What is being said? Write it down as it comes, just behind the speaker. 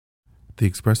The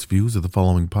expressed views of the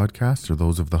following podcast are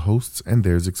those of the hosts and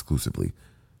theirs exclusively.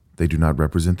 They do not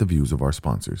represent the views of our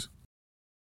sponsors.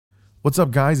 What's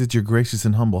up, guys? It's your gracious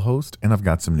and humble host, and I've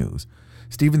got some news.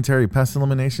 Steve and Terry Pest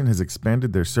Elimination has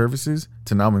expanded their services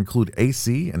to now include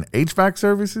AC and HVAC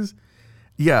services.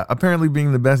 Yeah, apparently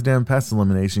being the best damn pest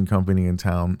elimination company in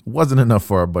town wasn't enough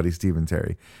for our buddy Steve and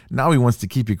Terry. Now he wants to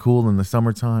keep you cool in the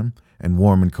summertime and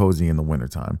warm and cozy in the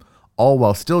wintertime, all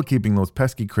while still keeping those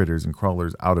pesky critters and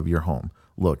crawlers out of your home.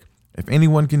 Look, if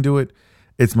anyone can do it,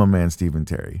 it's my man Steve and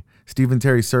Terry. Steve and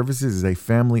Terry Services is a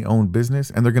family-owned business,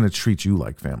 and they're going to treat you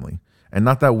like family. And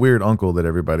not that weird uncle that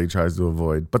everybody tries to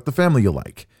avoid, but the family you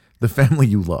like, the family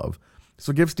you love.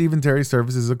 So give Steve and Terry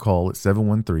Services a call at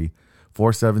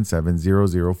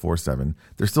 713-477-0047.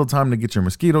 There's still time to get your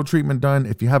mosquito treatment done.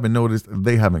 If you haven't noticed,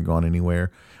 they haven't gone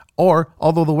anywhere. Or,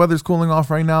 although the weather's cooling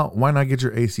off right now, why not get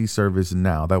your AC service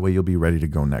now? That way you'll be ready to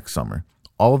go next summer.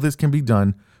 All of this can be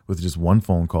done with just one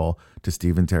phone call to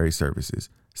Steve and Terry Services,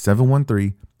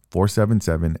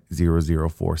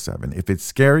 713-477-0047. If it's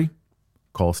scary,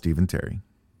 call Steve and Terry.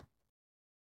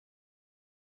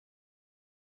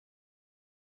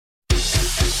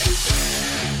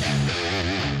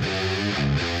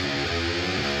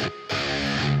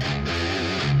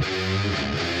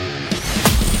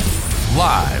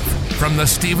 Live from the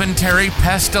Steve and Terry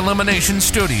Pest Elimination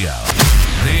Studio,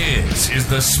 this is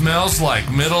the Smells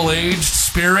Like Middle-Aged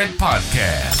Spirit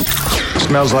Podcast.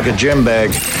 Smells like a gym bag.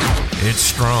 It's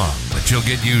strong, but you'll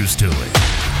get used to it.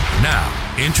 Now,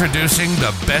 introducing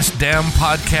the best damn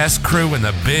podcast crew in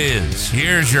the biz.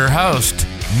 Here's your host,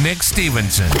 Nick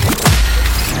Stevenson.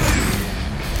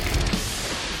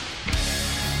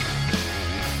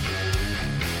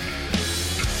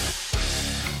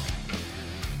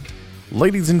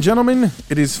 Ladies and gentlemen,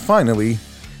 it is finally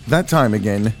that time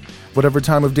again. Whatever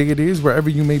time of day it is, wherever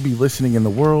you may be listening in the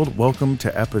world, welcome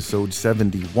to episode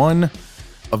 71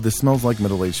 of the Smells Like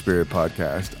Middle-Aged Spirit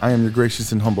podcast. I am your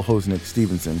gracious and humble host, Nick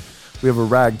Stevenson. We have a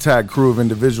ragtag crew of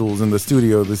individuals in the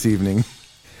studio this evening.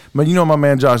 But you know my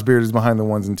man Josh Beard is behind the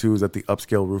ones and twos at the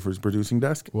Upscale Roofers producing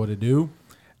desk. What it do?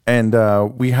 And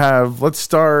we have, let's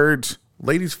start,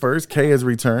 ladies first. Kay has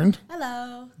returned. Hello.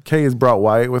 Kay has brought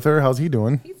Wyatt with her. How's he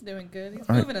doing? He's doing good. He's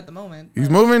moving at the moment. He's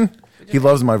moving? He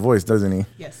loves my voice, doesn't he?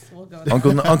 Yes, we'll go.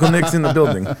 Uncle Nick's in the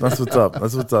building. That's what's up.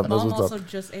 That's what's up. That's Mom what's also up.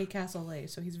 just ate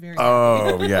cassoulet, so he's very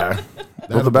Oh, yeah.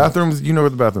 Well, the bathrooms, you know where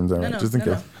the bathrooms are, right? No, Just in case.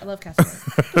 no. I love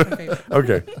cassoulet. It's my favorite.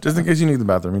 Okay. Just in case you need the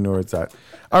bathroom, you know where it's at.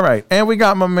 All right. And we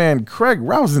got my man Craig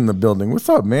Rouse in the building. What's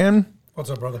up, man?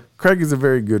 What's up, brother? Craig is a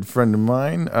very good friend of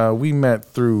mine. We met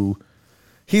through,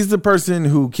 he's the person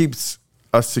who keeps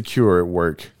us secure at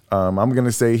work. I'm going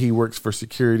to say he works for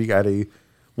security at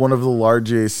one of the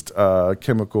largest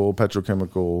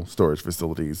petrochemical storage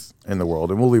facilities in the world,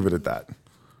 and we'll leave it at that.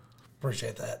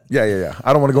 Appreciate that. Yeah.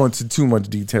 I don't want to go into too much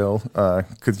detail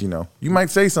because you might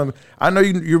say something. I know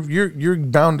you're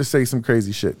bound to say some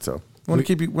crazy shit, so we want to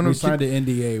keep you. We signed an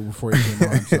NDA before you came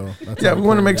on, so that's yeah, we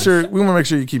want to make sure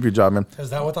you keep your job, man. Is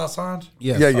that what I signed?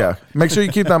 Yes. Yeah. Make sure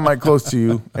you keep that mic close to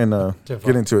you and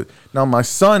get into it. Now, my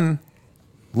son,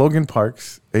 Logan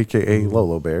Parks, a.k.a.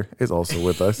 Lolo Bear, is also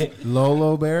with us.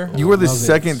 Lolo Bear? You were the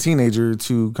second teenager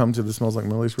to come to the Smells Like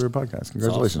Middle-Aged Spirit podcast.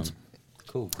 Congratulations. Awesome.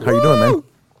 Cool. How you doing, man?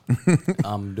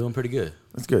 I'm doing pretty good.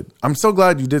 That's good. I'm so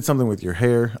glad you did something with your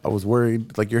hair. I was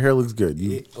worried. Like, your hair looks good.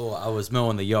 I was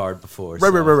mowing the yard before.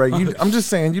 Right. I'm just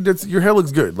saying, your hair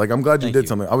looks good. Like, I'm glad you did you.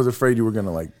 something. I was afraid you were going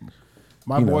to, like...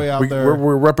 My boy out there.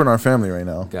 We're repping our family right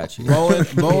now. Got you.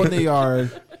 Mowing the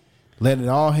yard, letting it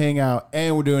all hang out,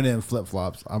 and we're doing it in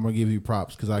flip-flops. I'm going to give you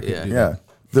props because I can do that.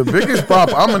 The biggest prop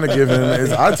I'm going to give him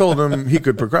is I told him he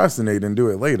could procrastinate and do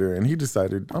it later, and he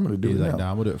decided I'm going to do He's it like, now.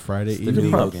 nah, I'm going to do it Friday Give evening.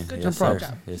 you props. Logan. Give Yes, props.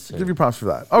 sir. Yes, sir. Give you props for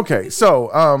that. Okay,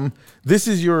 so this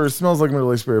is your Smells Like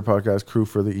Middle-Aged Spirit podcast crew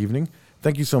for the evening.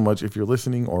 Thank you so much if you're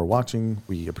listening or watching.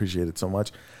 We appreciate it so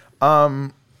much.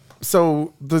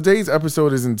 So today's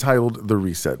episode is entitled The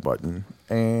Reset Button.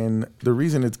 And the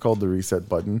reason it's called The Reset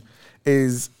Button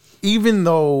is even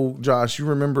though, Josh, you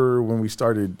remember when we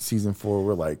started season 4,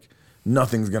 we're like,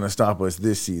 nothing's going to stop us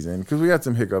this season. Because we had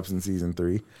some hiccups in season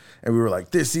 3. And we were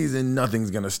like, this season, nothing's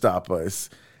going to stop us.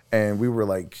 And we were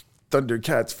like,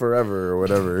 Thundercats forever or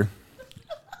whatever.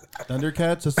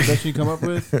 Thundercats? That's the best you come up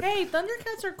with? Hey,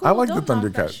 Thundercats are cool. I like Don't the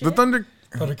knock that Thundercats. shit.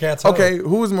 Thundercats. Okay,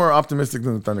 who was more optimistic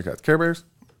than the Thundercats? Care Bears?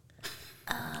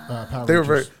 They were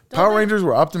very... Power Rangers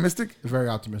were optimistic? Very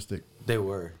optimistic. They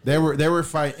were. They were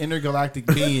fighting intergalactic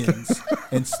beings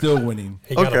and still winning.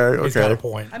 He's got Okay. a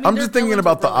point. I mean, I'm their just thinking villains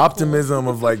about were the really cool. optimism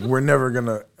of like,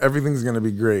 everything's going to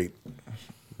be great.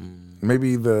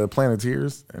 maybe the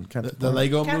Planeteers and Captain The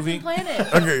Lego Captain movie.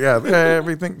 Planet. Okay, yeah,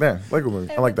 everything there. Lego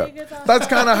movie. I like Everything that. is awesome. That's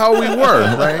kind of how we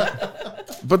were, right?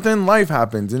 But then life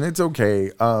happens, and it's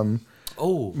okay.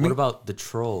 What about the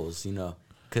trolls? You know,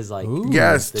 because like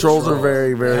Yes, the trolls are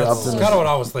very, very That's optimistic. kind of what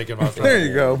I was thinking about. There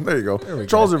you go. There you go.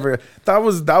 Trolls are very. That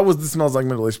was the Smells Like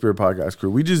Middle Aged Spirit podcast crew.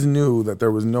 We just knew that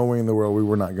there was no way in the world we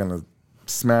were not gonna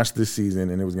smash this season,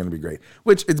 and it was gonna be great.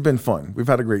 Which it's been fun. We've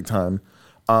had a great time.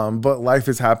 But life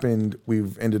has happened.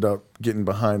 We've ended up getting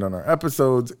behind on our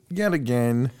episodes yet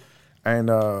again. And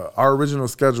our original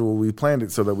schedule, we planned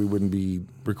it so that we wouldn't be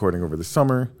recording over the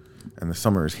summer. And the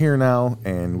summer is here now,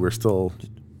 and we're still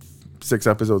 6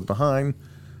 episodes behind.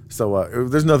 So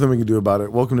there's nothing we can do about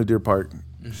it. Welcome to Deer Park.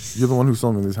 You're the one who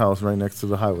sold me this house right next to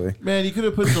the highway. Man, you could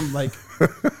have put some like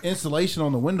insulation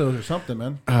on the windows or something,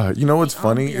 man. You know what's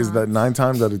funny ambiance. is that 9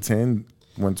 times out of 10,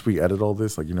 once we edit all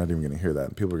this, like you're not even going to hear that,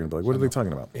 and people are going to be like, "What are they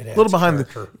talking about?" It A little adds behind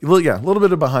character. a little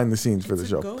bit of behind the scenes for the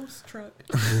It's show. a ghost truck.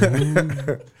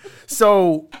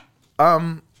 So,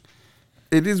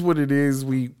 it is what it is.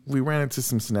 We ran into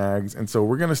some snags, and so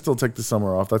we're gonna still take the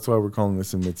summer off. That's why we're calling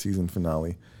this a mid-season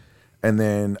finale. And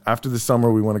then after the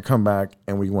summer, we want to come back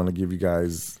and we want to give you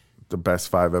guys the best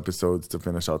 5 episodes to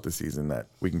finish out the season that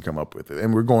we can come up with.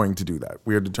 And we're going to do that.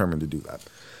 We are determined to do that.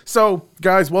 So,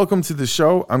 guys, welcome to the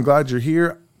show. I'm glad you're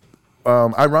here.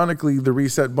 Ironically, the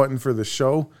reset button for the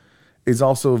show is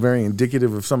also very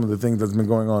indicative of some of the things that's been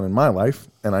going on in my life.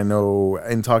 And I know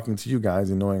in talking to you guys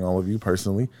and knowing all of you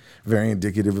personally, very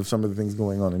indicative of some of the things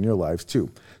going on in your lives too.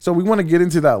 So we want to get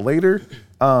into that later.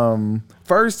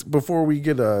 First, before we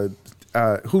get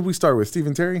who'd we start with?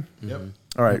 Stephen Terry? Yep.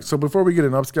 All right. So before we get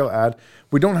an upscale ad,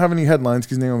 we don't have any headlines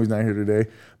because Naomi's not here today.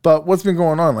 But what's been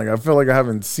going on? Like, I feel like I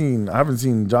haven't seen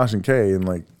Josh and Kay in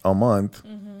like a month.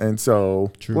 And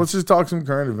so let's just talk some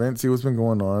current events, see what's been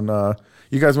going on.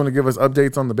 You guys want to give us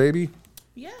updates on the baby?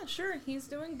 Yeah, sure. He's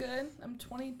doing good. I'm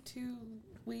 22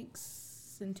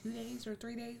 weeks and 2 days or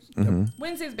 3 days.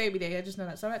 Wednesday's baby day. I just know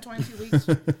that. So I'm at 22 weeks.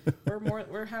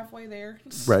 We're halfway there.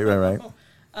 Right.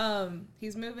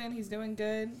 He's moving. He's doing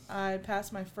good. I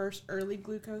passed my first early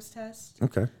glucose test.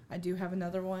 Okay. I do have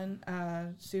another one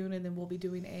soon, and then we'll be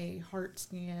doing a heart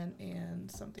scan and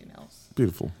something else.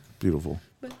 Beautiful.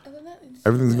 But other than that, it's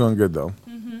Everything's going good though.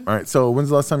 All right. So when's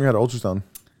the last time you had an ultrasound?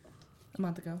 a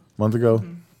month ago. A month ago?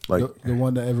 Like, The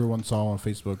one that everyone saw on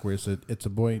Facebook where it said it's a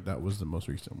boy, that was the most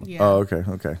recent one. Yeah. oh, okay.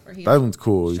 Where he That one's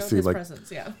cool. You showed see his like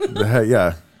presence. Yeah.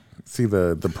 yeah. See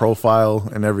the profile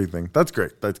and everything. That's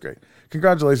great.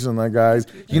 Congratulations on that, guys.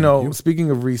 You know,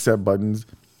 speaking of reset buttons,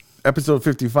 episode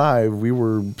 55, we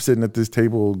were sitting at this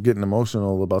table getting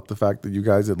emotional about the fact that you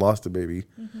guys had lost a baby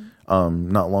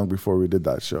not long before we did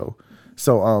that show.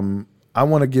 So I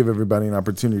want to give everybody an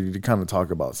opportunity to kind of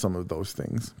talk about some of those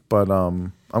things. But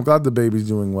I'm glad the baby's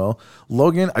doing well.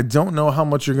 Logan, I don't know how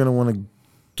much you're going to want to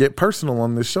get personal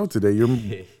on this show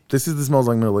today. This is the Smells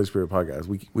Like Middle Aged Spirit podcast.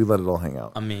 We let it all hang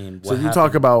out. I mean, So you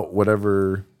talk about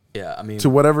whatever, Yeah, I mean, to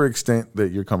whatever extent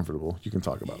that you're comfortable, you can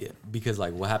talk about. yeah, because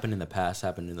like what happened in the past,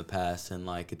 and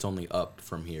like it's only up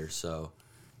from here. So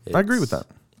I agree with that.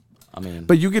 I mean,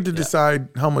 But you get to decide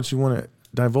how much you want to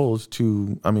divulge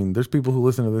to. I mean, there's people who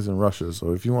listen to this in Russia,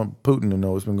 so if you want Putin to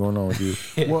know what's been going on with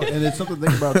you, Well, and it's something to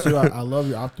think about too. I love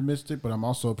you're optimistic, but I'm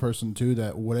also a person too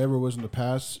that whatever was in the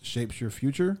past shapes your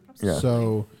future. Yeah.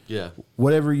 So yeah,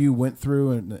 whatever you went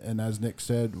through, and as Nick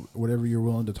said, whatever you're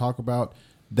willing to talk about,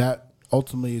 that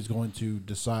ultimately is going to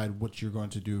decide what you're going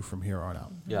to do from here on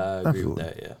out. yeah, I agree Absolutely.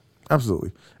 with that. Yeah.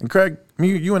 absolutely. And Craig,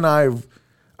 you and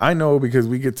I know because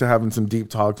we get to having some deep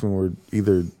talks when we're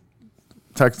either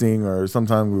texting or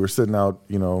sometimes we were sitting out,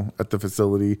 at the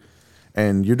facility,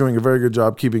 and you're doing a very good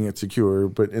job keeping it secure.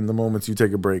 But in the moments you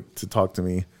take a break to talk to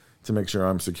me to make sure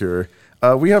I'm secure,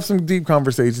 we have some deep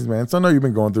conversations, man. So I know you've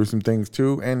been going through some things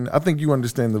too, and I think you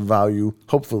understand the value,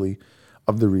 hopefully,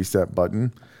 of the reset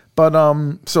button. But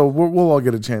so we'll all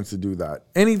get a chance to do that.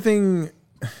 Anything,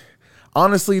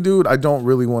 honestly, dude, I don't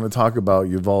really want to talk about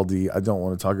Uvalde. I don't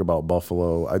want to talk about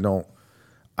Buffalo.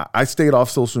 I stayed off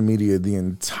social media the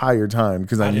entire time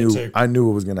because I did knew too.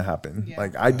 what was going to happen. Yeah.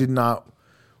 Like I did not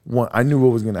want. I knew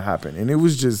what was going to happen, and it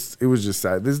was just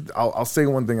sad. I'll say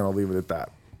one thing and I'll leave it at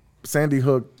that. Sandy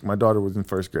Hook, my daughter was in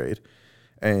first grade,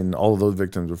 and all of those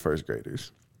victims were first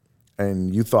graders.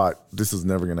 And you thought this is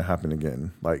never going to happen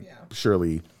again. Like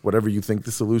surely, whatever you think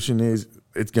the solution is,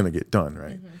 it's going to get done,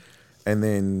 right? And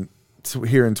then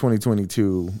here in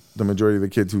 2022, the majority of the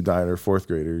kids who died are fourth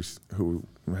graders. Who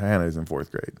Hannah is in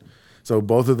fourth grade, so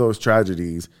both of those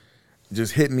tragedies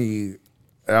just hit me.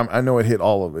 I know it hit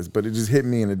all of us, but it just hit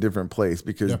me in a different place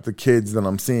because the kids that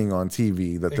I'm seeing on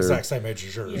TV that Exact same age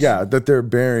as yours. that they're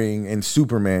burying in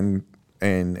Superman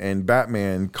and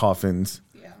Batman coffins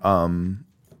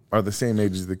are the same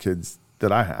age as the kids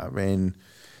that I have. And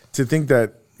to think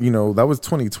that, that was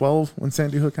 2012 when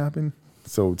Sandy Hook happened.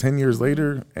 So 10 years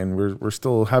later, and we're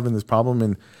still having this problem.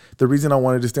 And the reason I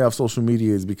wanted to stay off social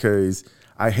media is because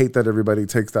I hate that everybody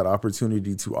takes that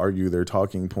opportunity to argue their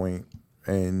talking point.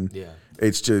 And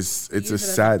it's just, it's a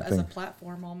sad thing. As a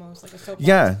platform almost, like a soapbox.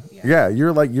 Yeah.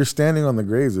 You're standing on the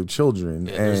graves of children.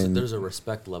 Yeah, and there's a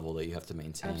respect level that you have to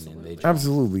maintain.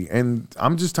 Absolutely. And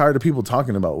I'm just tired of people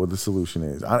talking about what the solution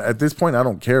is. At this point, I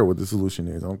don't care what the solution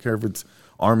is. I don't care if it's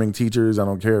arming teachers. I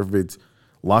don't care if it's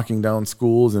locking down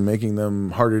schools and making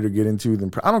them harder to get into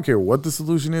than. I don't care what the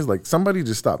solution is. Like, somebody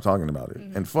just stop talking about it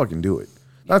and fucking do it.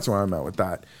 That's where I'm at with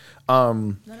that.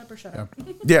 Nut up or shut up.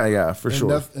 Yeah, for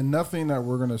sure. And nothing that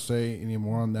we're gonna say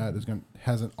anymore on that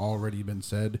hasn't already been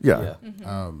said. Yeah.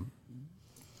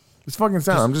 It's fucking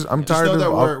sad. I'm tired know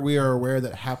of that we are aware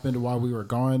that happened while we were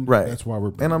gone. Right. That's why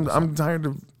we're. And I'm tired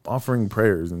of offering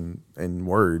prayers and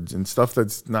words and stuff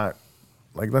that's not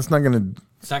that's not gonna.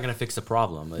 It's not gonna fix the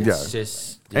problem. It's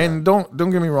just. Yeah. And don't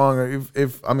get me wrong.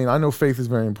 If I know faith is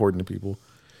very important to people,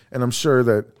 and I'm sure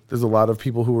that there's a lot of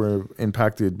people who are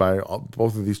impacted by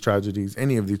both of these tragedies,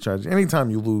 any of these tragedies. Anytime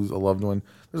you lose a loved one,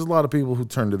 there's a lot of people who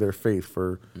turn to their faith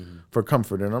for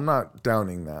comfort. And I'm not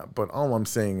downing that. But all I'm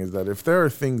saying is that if there are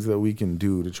things that we can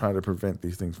do to try to prevent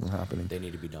these things from happening, they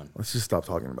need to be done. Let's just stop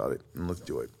talking about it and let's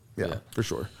do it. Yeah. For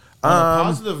sure. On a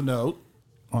positive note,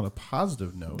 the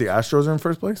Astros are in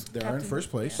first place? They are in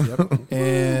first place, yep.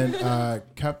 And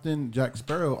Captain Jack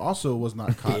Sparrow also was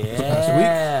not caught this past week.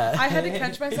 I had to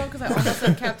catch myself because I almost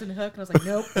said Captain Hook, and I was like,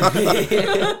 nope.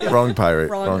 Wrong pirate.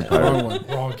 Wrong one.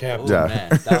 Wrong captain. Oh, man,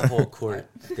 that whole court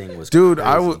thing was Dude,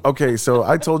 crazy. Okay, so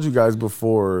I told you guys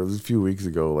before, a few weeks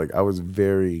ago, I was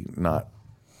very not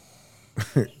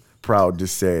proud to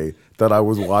say that I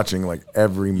was watching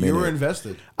every minute. You were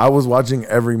invested. I was watching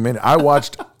every minute. I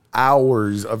watched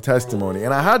hours of testimony,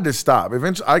 and I had to stop.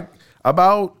 Eventually,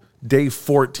 about day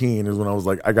 14 is when I was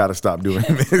like, I got to stop doing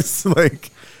this,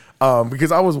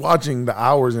 because I was watching the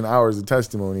hours and hours of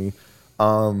testimony,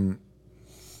 and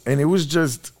it was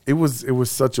just, it was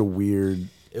such a weird.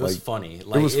 It was funny. It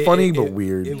was funny, but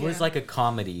weird. It was like a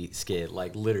comedy skit,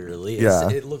 literally. Yeah.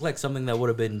 It looked like something that would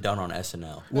have been done on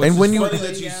SNL. And when funny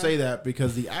that you say that,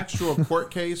 because the actual court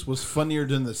case was funnier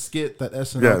than the skit that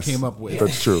SNL came up with.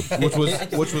 That's true.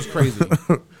 which was crazy.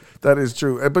 That is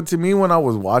true. But to me, when I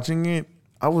was watching it,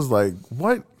 I was like,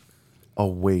 "What a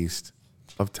waste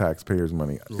of taxpayers'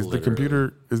 money." Is the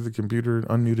computer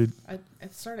unmuted?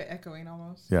 It started echoing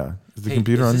almost. Yeah. Is the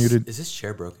computer unmuted? Is this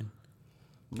chair broken?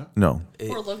 No.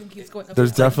 Poor Logan keeps going up.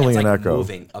 There's definitely an echo.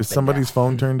 moving up Is and somebody's down.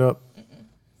 phone turned up?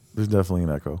 There's definitely an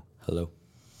echo. Hello.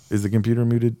 Is the computer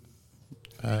muted?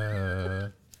 Yeah.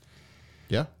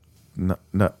 No.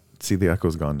 See, the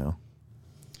echo's gone now.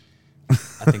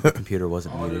 I think the computer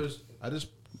wasn't muted.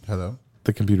 Hello.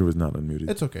 The computer was not unmuted.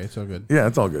 It's okay. It's all good. Yeah,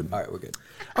 it's all good. All right, we're good.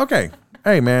 Okay.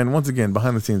 Hey, man, once again,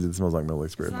 behind the scenes, it smells like Middle Lake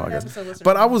Spirit It's not an podcast. episode, listener.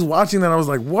 But I was watching that. I was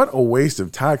like, what a waste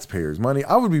of taxpayers' money.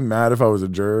 I would be mad if I was a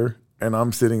juror and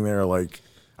I'm sitting there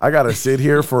I got to sit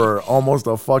here for almost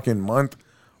a fucking month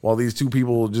while these two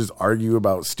people just argue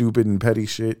about stupid and petty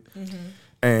shit. Mm-hmm.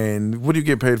 And what do you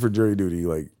get paid for jury duty?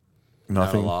 Nothing.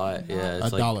 Not a lot. Yeah, it's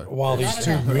 $1. While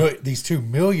these two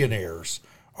millionaires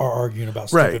are arguing about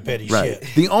stupid petty shit.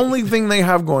 The only thing they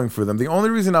have going for them, the only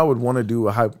reason I would want to do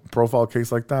a high profile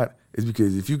case like that is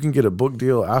because if you can get a book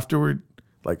deal afterward,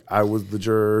 I was the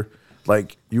juror,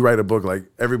 you write a book,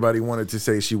 everybody wanted to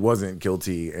say she wasn't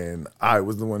guilty and I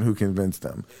was the one who convinced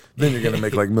them. Then you're going to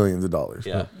make millions of dollars.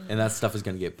 Yeah, and that stuff is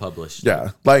going to get published.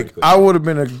 Yeah. pretty quick. I would have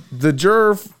been the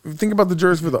juror. Think about the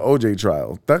jurors for the OJ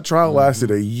trial. That trial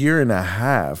lasted a year and a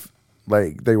half.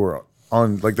 They were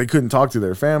on, they couldn't talk to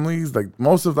their families.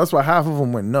 That's why half of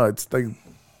them went nuts.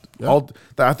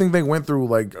 I think they went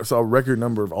through a record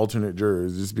number of alternate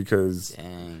jurors just because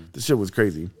the shit was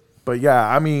crazy. But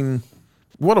yeah,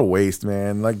 what a waste,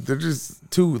 man. They're just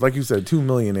two, like you said, two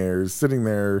millionaires sitting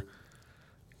there.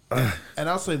 And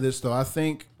I'll say this though, I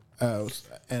think,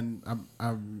 and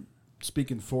I'm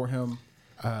speaking for him.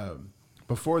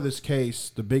 Before this case,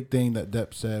 the big thing that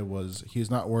Depp said was he's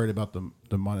not worried about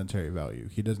the monetary value.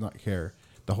 He does not care.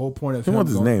 The whole point of He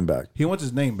wants his name back. He wants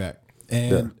his name back,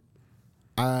 and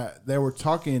they were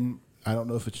talking. I don't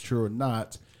know if it's true or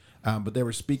not. But they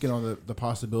were speaking on the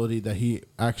possibility that he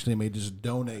actually may just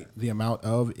donate the amount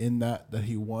in that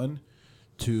he won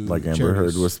to Amber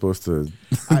charities. Heard was supposed to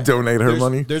donate her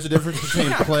money. There's a difference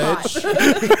between pledge.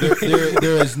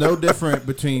 There is no difference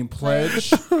between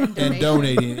pledge and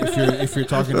donating if you're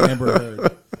talking to Amber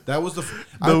Heard. That was the.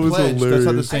 That was pledged. That's not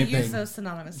hilarious. the I same use thing. those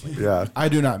synonymously. Yeah. I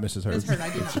do not, Mrs. Hurd. Ms. Hurd,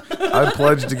 I do not. I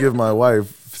pledged to give my wife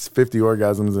 50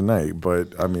 orgasms a night,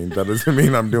 but I mean, that doesn't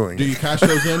mean I'm doing Do it. you cash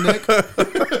those in, Nick?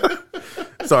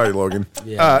 Sorry, Logan.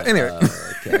 Yeah. Anyway.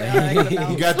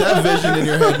 Okay. You got that vision in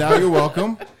your head. Now you're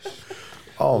welcome.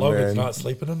 Oh, Logan's man. not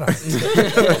sleeping tonight.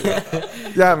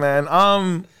 Yeah, man.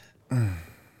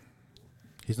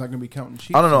 He's not going to be counting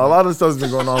sheep. I don't know. A lot of stuff has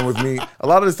been going on with me. A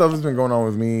lot of the stuff that's been going on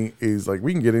with me is like,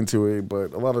 we can get into it,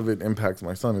 but a lot of it impacts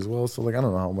my son as well. So, like, I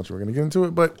don't know how much we're going to get into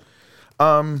it, but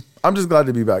I'm just glad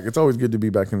to be back. It's always good to be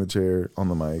back in the chair on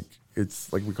the mic.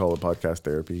 It's like we call it podcast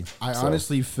therapy. I So,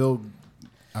 honestly feel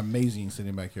amazing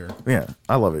sitting back here. yeah,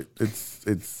 I love it.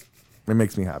 It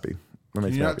makes me happy. It Can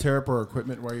makes you me not happy. tear up our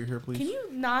equipment while you're here, please? Can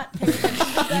you not pay attention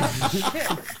to that? Here,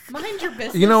 mind your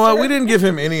business. You know what? sir. We didn't give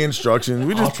him any instructions.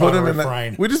 We just try put to him in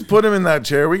refrain. that. We just put him in that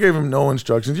chair. We gave him no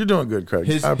instructions. You're doing good, Craig.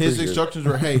 His I appreciate it. instructions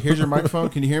were, hey, here's your microphone.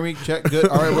 Can you hear me? Check. Good.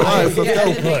 All right, we're live. Let's Yeah,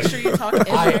 go. and make sure you talk in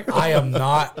there. I am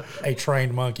not a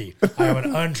trained monkey. I am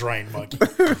an untrained monkey.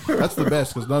 That's the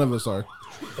best because none of us are.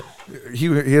 He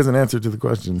has an answer to the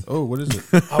question. Oh, what is it?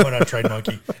 I'm an untrained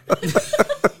monkey.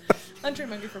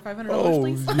 Untrained monkey for $500, Oh,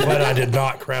 please. But I did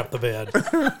not crap the bed.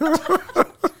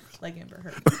 Like Amber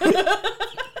Heard.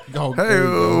 Oh, there you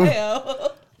go.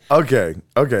 Hey-o. Yeah.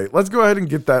 Okay. Let's go ahead and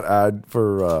get that ad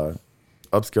for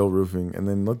Upscale Roofing, and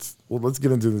then let's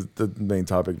get into the main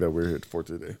topic that we're here for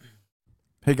today.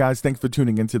 Hey guys, thanks for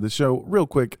tuning into the show. Real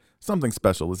quick, something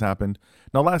special has happened.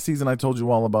 Now, last season I told you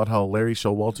all about how Larry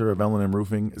Showalter of L&M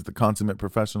Roofing is the consummate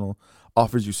professional,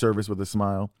 offers you service with a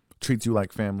smile, treats you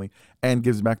like family, and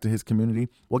gives back to his community.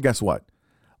 Well, guess what?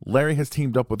 Larry has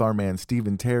teamed up with our man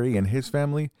Stephen Terry and his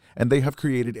family, and they have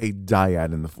created a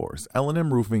dyad in the force.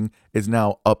 L&M Roofing is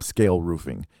now Upscale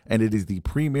Roofing, and it is the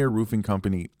premier roofing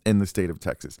company in the state of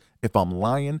Texas. If I'm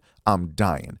lying, I'm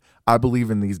dying. I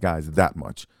believe in these guys that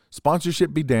much.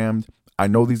 Sponsorship be damned. I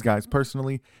know these guys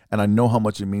personally, and I know how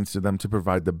much it means to them to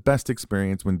provide the best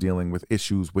experience when dealing with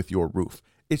issues with your roof,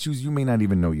 issues you may not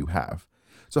even know you have.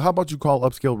 So how about you call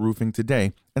Upscale Roofing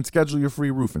today and schedule your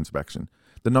free roof inspection?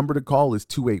 The number to call is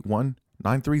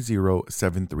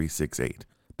 281-930-7368.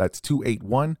 That's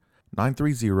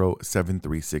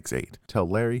 281-930-7368. Tell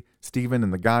Larry, Steven,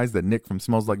 and the guys that Nick from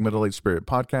Smells Like Middle-Aged Spirit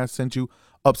podcast sent you.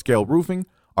 Upscale Roofing,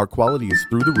 our quality is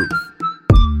through the roof.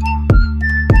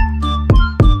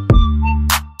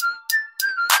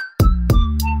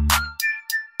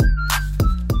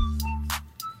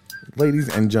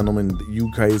 Ladies and gentlemen,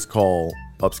 you guys call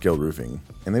Upscale Roofing,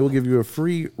 and they will give you a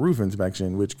free roof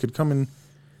inspection, which could come in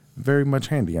very much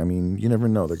handy. I mean, you never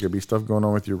know. There could be stuff going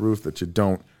on with your roof that you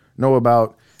don't know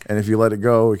about, and if you let it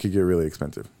go, it could get really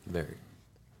expensive. Very.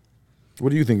 What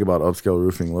do you think about Upscale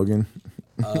Roofing, Logan?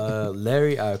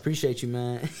 Larry, I appreciate you,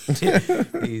 man.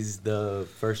 He's the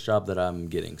first job that I'm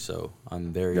getting, so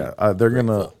I'm very They're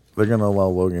grateful. gonna allow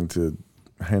Logan to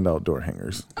hand out door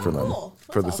hangers for them cool.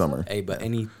 for the That's summer. Hey, but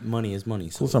any money is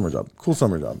money. So Cool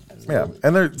summer job. Yeah,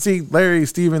 and Larry,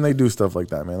 Steven, they do stuff like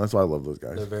that, man. That's why I love those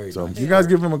guys. They're very so nice. you guys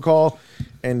give them a call,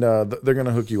 and they're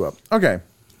gonna hook you up. Okay,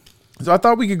 so I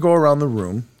thought we could go around the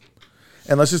room,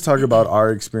 and let's just talk about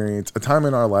our experience, a time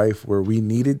in our life where we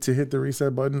needed to hit the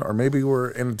reset button, or maybe we're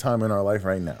in a time in our life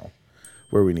right now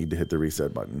where we need to hit the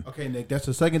reset button. Okay, Nick, that's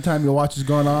the second time your watch has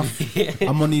gone off.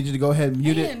 I'm gonna need you to go ahead and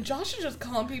mute it. Man, Josh is just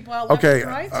calling people out left Okay, and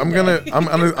right I'm today.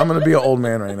 gonna be an old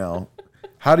man right now.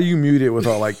 How do you mute it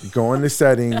without like going to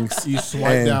settings? You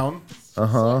swipe down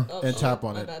and tap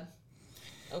on My it. bad.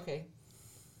 Okay.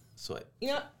 sweat. You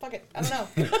know what? Fuck it. I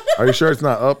don't know. Are you sure it's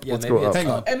not up? Yeah, Let's maybe go up. it's Hang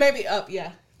on. It may be up,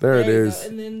 yeah. There it you is. go.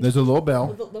 And then There's a little bell.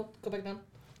 go back down.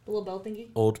 The little bell thingy.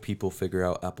 Old people figure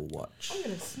out Apple Watch. I'm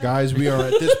gonna snap. Guys, we are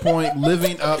at this point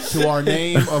living up to our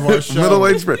name of our show.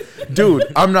 Middle-aged spirit. Dude,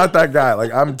 I'm not that guy.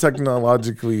 Like, I'm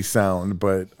technologically sound,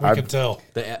 but We can tell.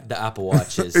 The Apple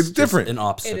Watch is It's just different. an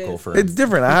obstacle for it's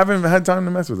different. I haven't had time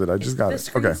to mess with it. I just got The it.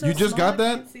 screen's Okay. so You just small, got I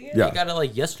that? can't see it. Yeah. You got it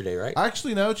like yesterday, right?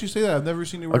 Actually, now that you say that, I've never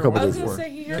seen you wear couple I was days gonna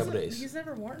before. say he's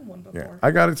never worn one before. Yeah. I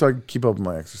got it so I can keep up with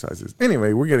my exercises.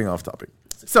 Anyway, we're getting off topic.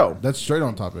 So, That's straight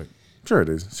on topic. sure it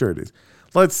is.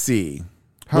 Let's see.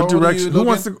 How What old are direction? you,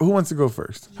 Who wants to go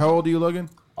first? How old are you, Logan?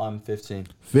 I'm 15.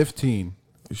 15.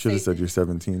 You should have said you're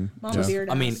 17. Mama beard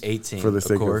I mean ass. 18. For the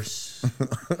sake of of- course.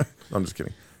 I'm just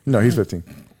kidding. No, he's 15.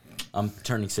 I'm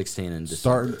turning 16 in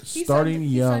December. Starting He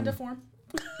young. signed a form.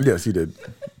 Yes, he did.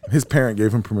 His parent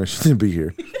gave him permission to be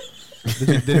here.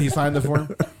 Did he sign the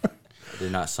form? They're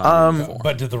not signing the form.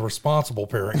 But did the responsible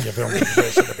parent give him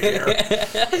permission to be here?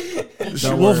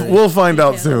 We'll find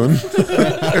out soon.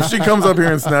 If she comes up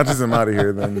here and snatches him out of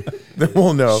here, then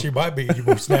we'll know. She might be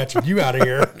snatching you out of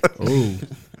here. Oh,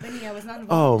 Minnie, I was not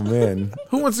Oh involved. man,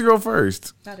 who wants to go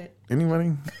first? Not it.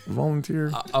 Anybody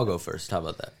volunteer? I'll go first. How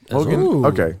about that? Logan. Ooh.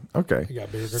 Okay. He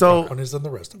got bigger So cojones than the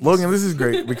rest of us. Logan, this is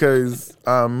great because,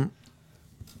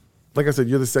 like I said,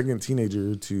 you're the second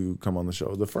teenager to come on the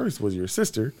show. The first was your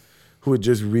sister, who had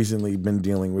just recently been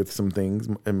dealing with some things,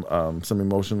 some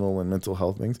emotional and mental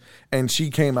health things, and she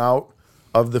came out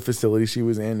of the facility she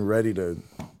was in ready to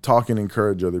talk and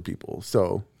encourage other people.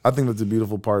 So I think that's a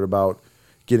beautiful part about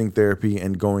getting therapy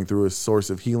and going through a source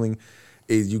of healing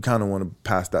is you kind of want to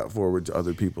pass that forward to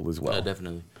other people as well. Yeah,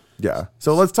 definitely. Yeah.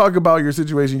 So let's talk about your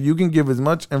situation. You can give as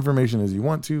much information as you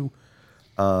want to.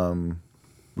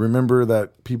 Remember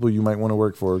that people you might want to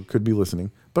work for could be listening,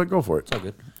 but go for it. It's all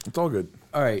good. It's all good.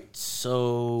 All right,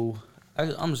 so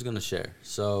I'm just gonna share.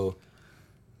 So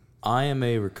I am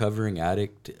a recovering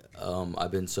addict.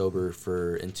 I've been sober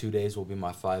in 2 days will be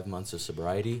my 5 months of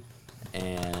sobriety,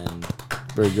 and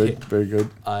Very good. Very good.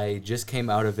 I just came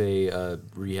out of a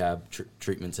rehab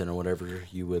treatment center, whatever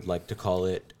you would like to call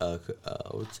it. I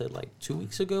would say like 2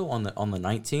 weeks ago on the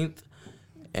 19th,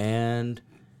 and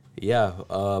yeah,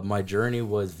 my journey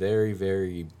was very,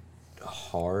 very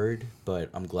hard, but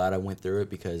I'm glad I went through it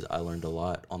because I learned a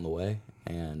lot on the way,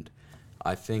 and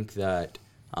I think that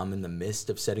I'm in the midst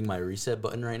of setting my reset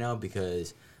button right now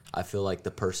because I feel like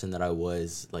the person that I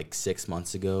was like 6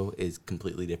 months ago is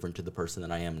completely different to the person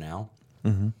that I am now.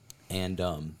 Mm-hmm.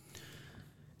 And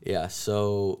yeah,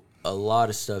 so a lot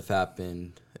of stuff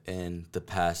happened in the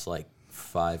past like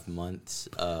 5 months.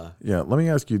 Yeah, let me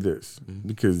ask you this,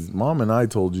 because Mom and I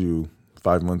told you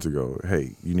 5 months ago,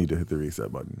 hey, you need to hit the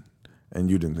reset button, and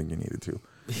you didn't think you needed to.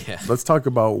 Yeah. Let's talk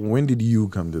about when did you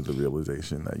come to the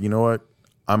realization that, you know what,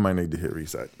 I might need to hit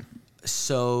reset.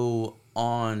 So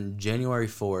on January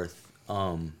 4th,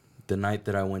 the night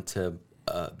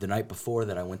before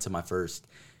that I went to my first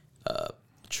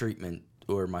treatment,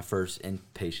 or my first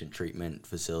inpatient treatment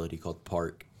facility called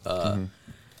Park.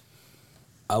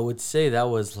 I would say that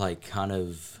was like kind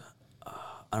of,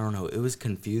 I don't know, it was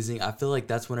confusing. I feel like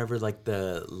that's whenever like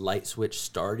the light switch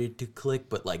started to click,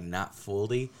 but like not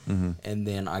fully. And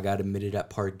then I got admitted at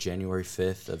Park January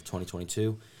 5th of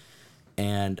 2022.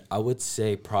 And I would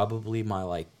say probably my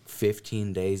like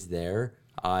 15 days there,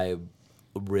 I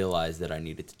realized that I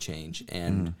needed to change.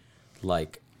 And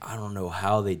like, I don't know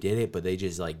how they did it, but they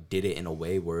just like did it in a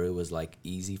way where it was like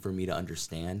easy for me to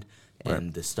understand.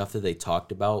 And the stuff that they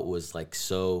talked about was like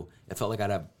so. It felt like I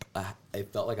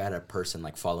had a person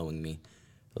like following me,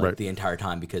 like the entire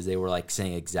time, because they were like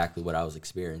saying exactly what I was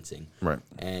experiencing. Right.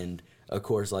 And of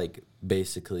course, like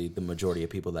basically the majority of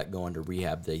people that go into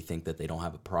rehab, they think that they don't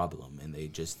have a problem, and they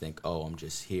just think, oh, I'm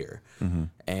just here.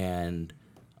 And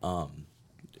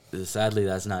sadly,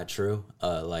 that's not true.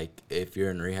 Like if you're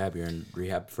in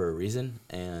rehab for a reason,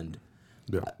 and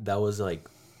that was like.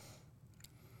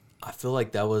 I feel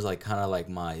like that was like kind of like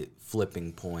my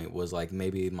flipping point was like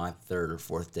maybe my third or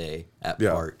fourth day at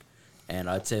Park. And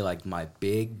I'd say like my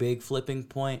big flipping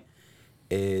point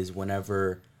is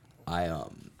whenever I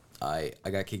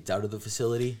got kicked out of the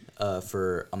facility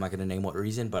for, I'm not going to name what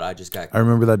reason, but I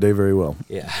remember that day very well.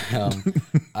 Yeah.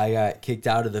 I got kicked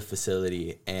out of the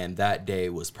facility, and that day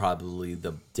was probably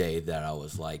the day that I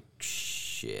was like,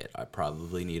 shit, I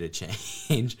probably need a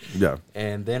change. Yeah.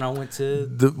 And then I went to...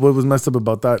 What was messed up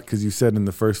about that, because you said in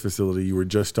the first facility you were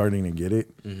just starting to get it,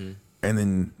 and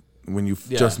then when you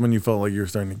when you felt like you were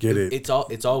starting to get it... It's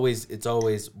always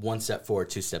 1 step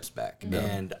forward, 2 steps back. Yeah.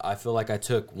 And I feel like I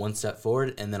took 1 step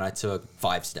forward, and then I took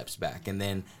 5 steps back. And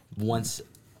then once...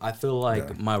 I feel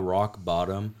like my rock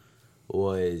bottom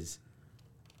was...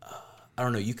 I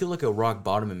don't know. You could look at rock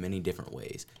bottom in many different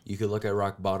ways. You could look at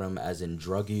rock bottom as in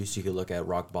drug use. You could look at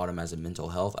rock bottom as in mental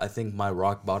health. I think my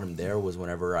rock bottom there was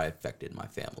whenever I affected my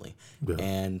family. Yeah.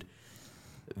 And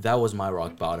that was my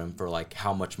rock bottom for like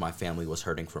how much my family was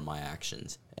hurting from my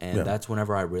actions. And that's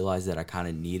whenever I realized that I kind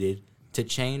of needed to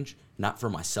change, not for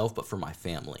myself, but for my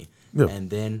family. Yeah.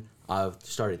 And then I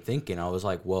started thinking, I was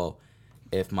like, well,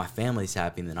 if my family's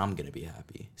happy, then I'm going to be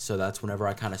happy. So that's whenever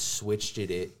I kind of switched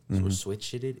it.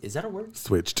 Switched it? Is that a word?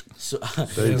 Switched. So,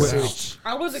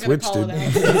 I wasn't going to call it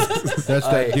out. That's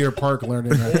that Deer Park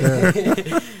learning right there.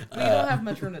 We don't have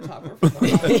much room to talk.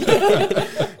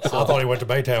 I thought he went to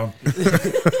Baytown.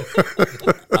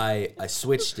 I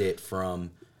switched it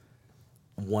from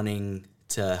wanting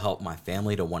to help my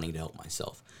family to wanting to help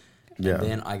myself. Yeah. And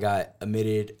then I got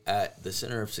admitted at the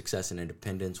Center of Success and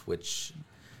Independence, which...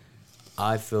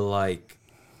 I feel like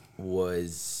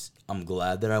I'm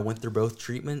glad that I went through both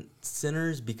treatment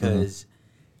centers because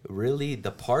really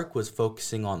the Park was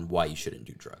focusing on why you shouldn't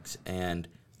do drugs and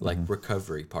like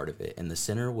recovery part of it. And the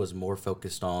center was more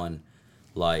focused on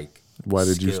like Why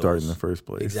did you start in skills. the first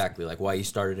place? Exactly, like why you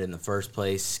started in the first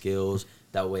place, skills.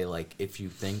 That way, like if you're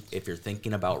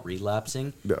thinking about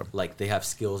relapsing, Yeah. like they have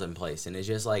skills in place, and it's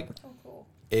just like Oh, cool.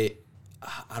 it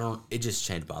just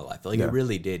changed my life. Like Yeah. it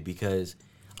really did, because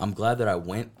I'm glad that I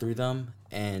went through them,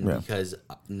 and Yeah. because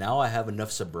now I have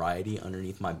enough sobriety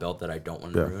underneath my belt that I don't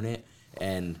want to Yeah. ruin it,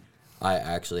 and I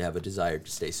actually have a desire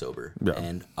to stay sober. Yeah.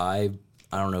 And I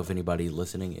don't know if anybody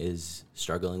listening is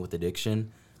struggling with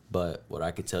addiction, but what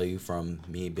I could tell you from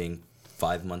me being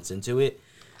 5 months into it,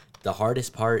 the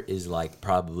hardest part is like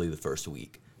probably the first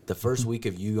week. The first week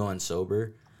of you going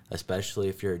sober, especially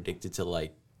if you're addicted to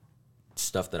like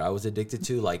stuff that I was addicted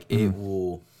to, like it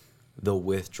will, the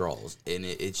withdrawals, and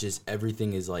it's just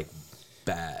everything is like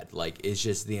bad. Like it's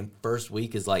just the first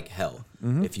week is like hell.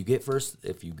 If you get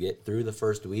through the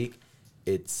first week,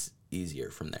 it's easier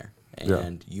from there.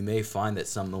 And you may find that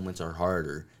some moments are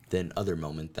harder than other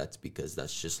moments. That's because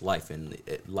that's just life, and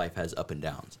life has up and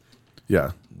downs.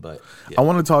 Yeah. But I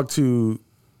want to talk to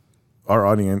our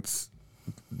audience,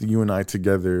 you and I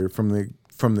together, from this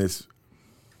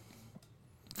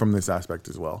aspect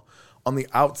as well. On the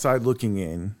outside looking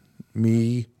in,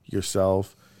 me,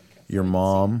 yourself, your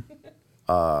mom,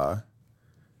 your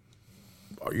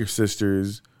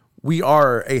sisters, we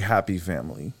are a happy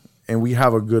family and we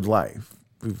have a good life.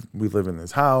 We live in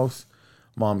this house.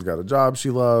 Mom's got a job she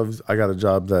loves. I got a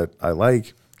job that I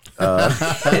like. You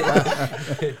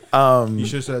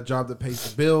should have said a job that pays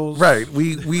the bills. Right.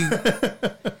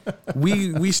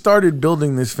 We started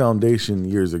building this foundation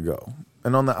years ago.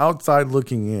 And on the outside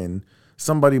looking in,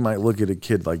 somebody might look at a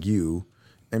kid like you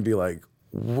and be like,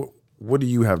 what do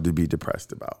you have to be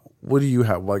depressed about? What do you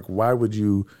have? Like, why would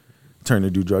you turn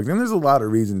to do drugs? And there's a lot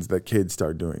of reasons that kids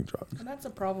start doing drugs. And that's a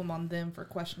problem on them for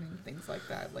questioning things like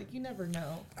that. Like, you never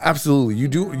know. Absolutely. You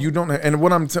don't. And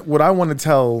what I want to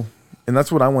tell, and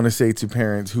that's what I want to say to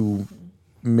parents who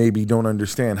maybe don't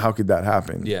understand, how could that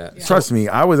happen? Yeah. Trust me,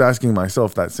 I was asking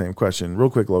myself that same question. Real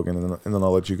quick, Logan, and then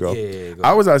I'll let you go. Yeah, go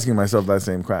I was asking myself that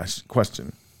same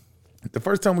question. The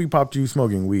first time we popped you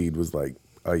smoking weed was like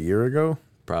a year ago.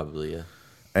 probably, yeah.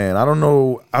 And I don't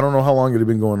know how long it had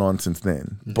been going on since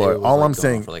then. But It was, all like, I'm going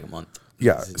saying, on for like a month.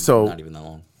 yeah. It's So not even that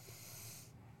long.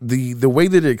 the way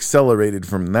that it accelerated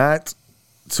from that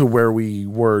to where we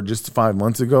were just 5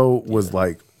 months ago was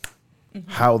like,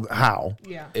 how?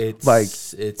 Yeah. It's Like,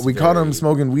 it's we caught him very-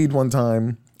 smoking weed one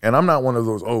time, and I'm not one of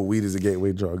those, weed is a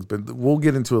gateway drug, but we'll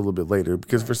get into it a little bit later,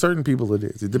 because for certain people it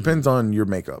is. It depends on your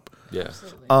makeup. Yeah.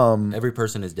 Every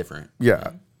person is different.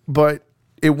 Yeah. But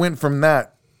it went from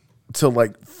that to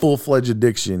like full-fledged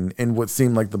addiction in what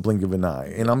seemed like the blink of an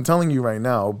eye. And I'm telling you right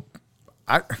now,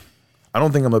 I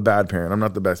don't think I'm a bad parent. I'm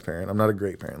not the best parent. I'm not a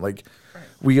great parent. Like,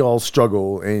 we all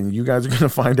struggle, and you guys are going to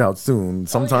find out soon.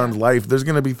 Sometimes life, there's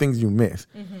going to be things you miss.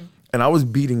 And I was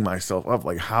beating myself up,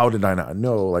 like, how did I not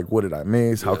know? Like, what did I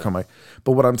miss? How come I?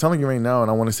 But what I'm telling you right now,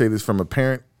 and I want to say this from a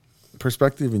parent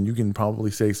perspective, and you can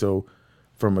probably say so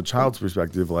from a child's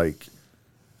perspective, like,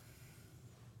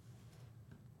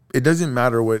 it doesn't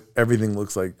matter what everything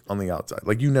looks like on the outside.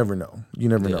 Like, you never know. You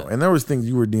never know. And there was things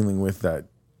you were dealing with that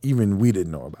even we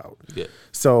didn't know about. Yeah.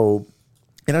 So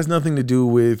it has nothing to do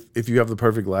with if you have the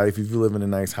perfect life, if you live in a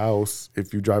nice house,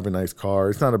 if you drive a nice car.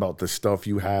 It's not about the stuff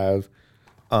you have.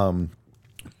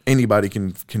 Anybody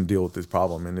can deal with this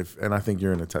problem, and I think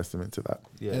you're in a testament to that.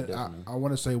 Yeah, And definitely. I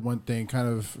want to say one thing, kind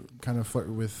of flirt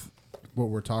with what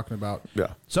we're talking about. Yeah.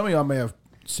 Some of y'all may have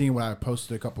seen what I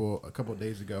posted a couple of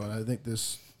days ago, and I think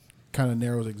this kind of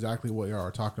narrows exactly what y'all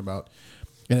are talking about.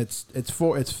 And it's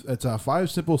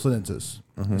 5 simple sentences.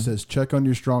 It says, check on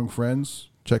your strong friends,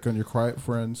 check on your quiet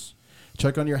friends,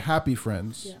 check on your happy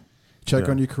friends, Yeah. check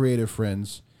Yeah. on your creative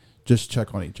friends, just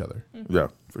check on each other. Yeah,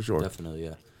 for sure. Definitely,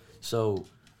 yeah. So,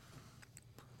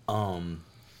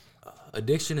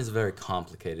 addiction is a very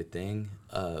complicated thing.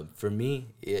 For me,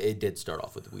 it did start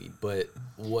off with weed, but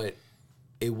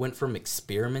it went from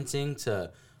experimenting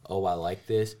to, I like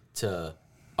this, to,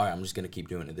 all right, I'm just going to keep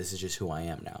doing it. This is just who I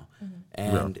am now.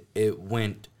 And it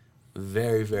went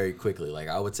very, very quickly. Like,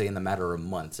 I would say in the matter of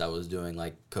months, I was doing,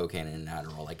 like, cocaine and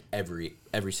Adderall, like, every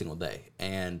single day.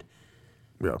 And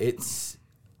Yeah.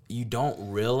 you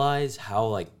don't realize how,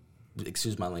 like,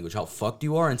 excuse my language, how fucked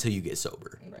you are until you get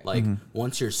sober. Right. Like,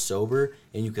 once you're sober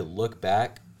and you can look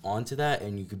back onto that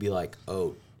and you could be like,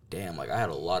 oh, damn, like, I had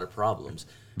a lot of problems.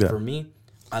 Yeah. For me,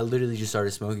 I literally just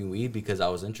started smoking weed because I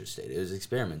was interested. It was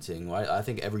experimenting. I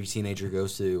think every teenager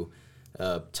goes through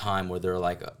a time where they're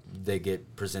like, they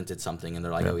get presented something and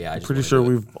they're like, oh, yeah, I just Pretty wanna sure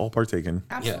do it. we've all partaken.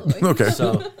 Absolutely. Okay.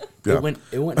 So Yeah.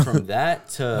 it went from that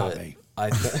to me. I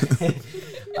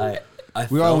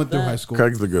We all felt went through that. high school.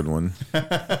 Craig's the good one.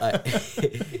 I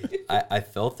I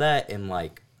felt that, and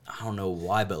like I don't know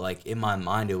why, but like in my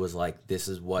mind it was like this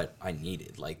is what I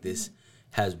needed. Like this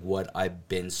has what I've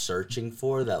been searching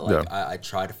for. That like I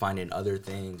try to find in other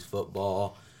things,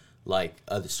 football, like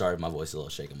sorry, my voice is a little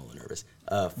shaky, I'm a little nervous.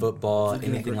 Football,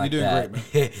 anything like that.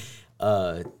 Great,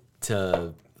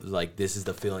 to like this is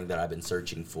the feeling that I've been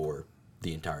searching for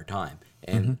the entire time,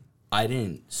 and I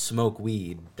didn't smoke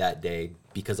weed that day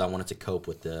because I wanted to cope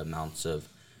with the amounts of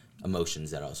emotions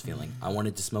that I was feeling. I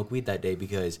wanted to smoke weed that day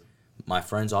because my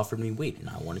friends offered me weed and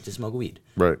I wanted to smoke weed.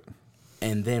 Right.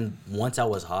 And then once I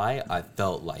was high, I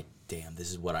felt like, damn,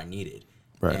 this is what I needed.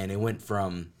 Right. And it went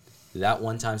from that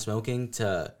one time smoking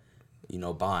to,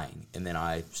 buying. And then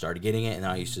I started getting it, and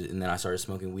then I started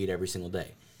smoking weed every single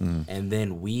day. And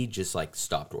then weed just like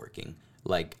stopped working.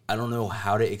 Like I don't know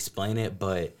how to explain it,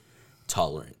 but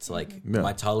tolerance. Like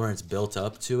my tolerance built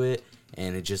up to it,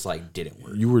 and it just like didn't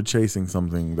work. You were chasing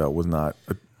something that was not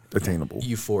attainable.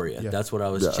 Euphoria. That's what I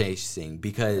was chasing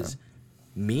because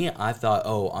I thought,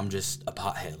 I'm just a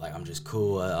pothead. Like I'm just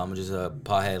cool. I'm just a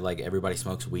pothead. Like everybody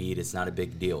smokes weed. It's not a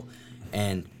big deal.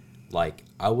 And like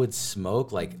I would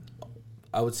smoke, like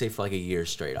I would say for like a year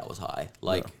straight I was high.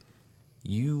 Like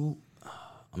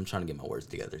I'm trying to get my words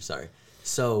together. Sorry.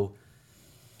 So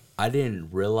I didn't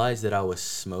realize that I was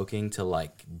smoking to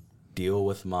like deal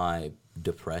with my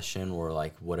depression or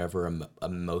like whatever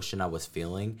emotion I was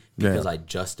feeling because I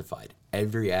justified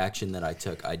every action that I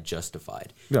took. I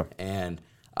justified. And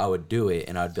I would do it,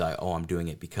 and I'd be like, I'm doing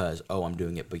it because,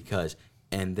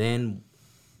 and then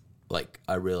like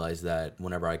I realized that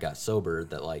whenever I got sober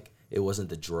that like it wasn't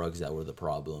the drugs that were the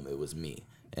problem, it was me.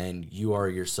 And you are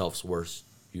yourself's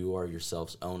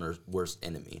own worst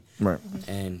enemy. Right.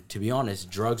 And to be honest,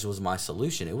 drugs was my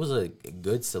solution. It was a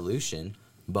good solution,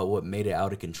 but what made it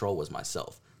out of control was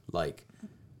myself. Like,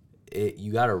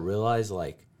 you got to realize,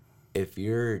 like, if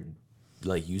you're,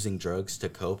 like, using drugs to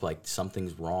cope, like,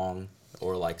 something's wrong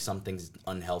or, like, something's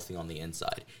unhealthy on the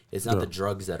inside. It's not the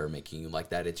drugs that are making you like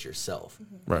that. It's yourself.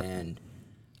 Right. And,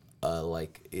 all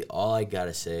I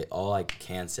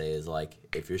can say is, like,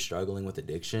 if you're struggling with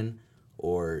addiction,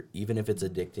 or even if it's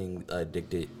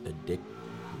addicted.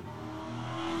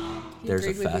 There's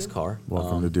a fast car.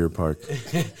 Welcome to Deer Park.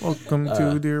 Welcome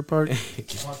to Deer Park.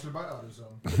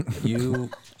 You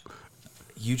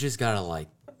just gotta like.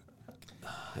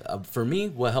 For me,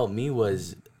 what helped me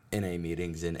was NA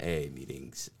meetings and AA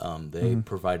meetings. They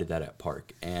provided that at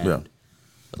Park, and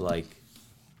like.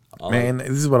 Man,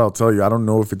 this is what I'll tell you. I don't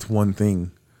know if it's one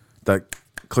thing that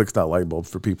clicks that light bulb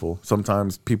for people.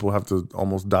 Sometimes people have to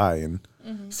almost die and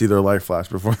see their life flash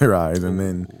before their eyes, and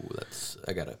then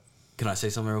Can I say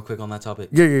something real quick on that topic?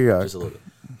 Yeah. Just a little bit.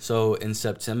 So in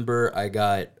September, I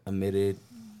got admitted.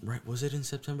 Right? Was it in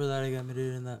September that I got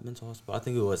admitted in that mental hospital? I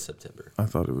think it was September. I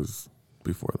thought it was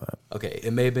before that. Okay,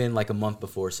 it may have been like a month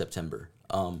before September.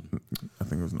 I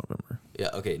think it was November. Yeah.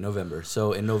 Okay, November.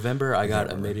 So in November, I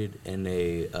got admitted in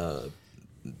a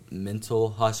mental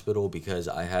hospital because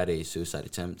I had a suicide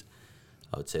attempt.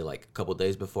 I would say like a couple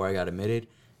days before I got admitted,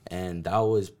 and that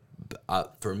was.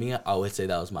 For me, I would say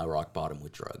that was my rock bottom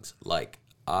with drugs. Like,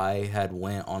 I had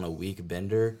went on a week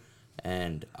bender,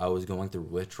 and I was going through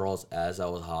withdrawals as I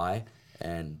was high,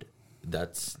 and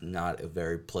that's not a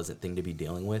very pleasant thing to be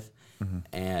dealing with.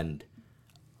 And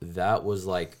that was,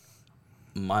 like,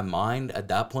 my mind at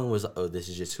that point was, this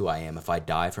is just who I am. If I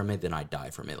die from it, then I die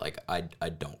from it. Like, I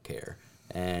don't care.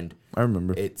 And I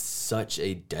remember it's such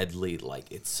a deadly,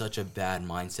 like, it's such a bad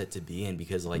mindset to be in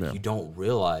because, like, you don't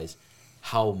realize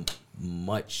how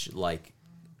much like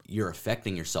you're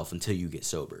affecting yourself until you get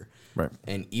sober. Right.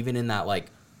 And even in that like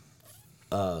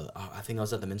I think I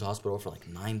was at the mental hospital for like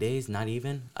 9 days, not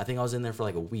even. I think I was in there for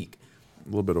like a week. A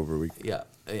little bit over a week. Yeah.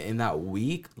 In that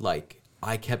week, like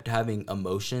I kept having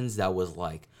emotions that was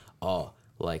like,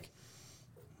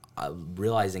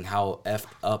 realizing how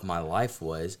effed up my life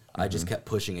was. I just kept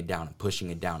pushing it down and pushing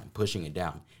it down and pushing it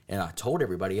down. And I told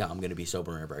everybody, I'm going to be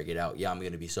sober whenever I get out. Yeah, I'm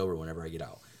going to be sober whenever I get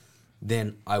out.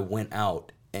 Then I went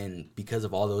out, and because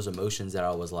of all those emotions that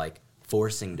I was like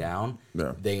forcing down,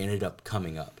 they ended up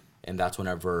coming up, and that's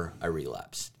whenever I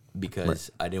relapsed because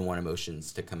I didn't want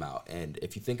emotions to come out. And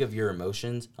if you think of your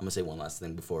emotions, I'm gonna say one last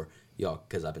thing before y'all,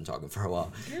 because I've been talking for a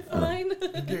while. You're fine.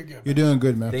 You're doing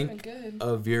good, man. Think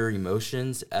of your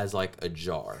emotions as like a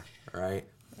jar, right?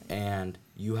 And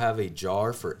you have a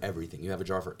jar for everything. You have a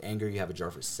jar for anger. You have a jar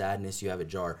for sadness. You have a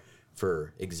jar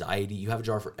for anxiety. You have a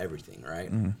jar for everything,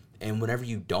 right? And whenever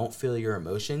you don't feel your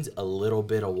emotions, a little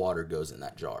bit of water goes in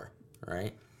that jar,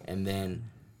 right? And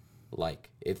then, like,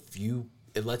 if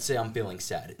let's say I'm feeling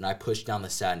sad, and I push down the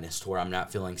sadness to where I'm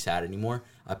not feeling sad anymore,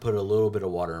 I put a little bit of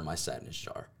water in my sadness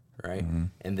jar, right?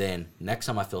 And then next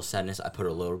time I feel sadness, I put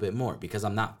a little bit more because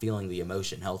I'm not feeling the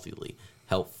emotion healthily.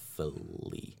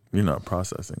 You're not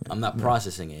processing it. I'm not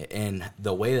processing it. And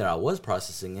the way that I was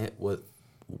processing it was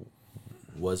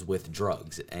with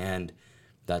drugs, and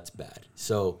that's bad.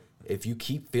 So if you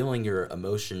keep filling your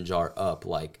emotion jar up,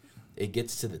 like, it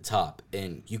gets to the top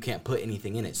and you can't put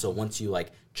anything in it. So once you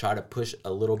like try to push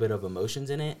a little bit of emotions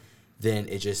in it, then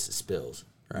it just spills,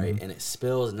 right? And it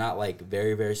spills not like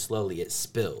very, very slowly. It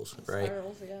spills, right?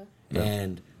 Spirals, yeah.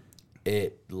 And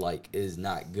it like is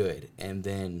not good. And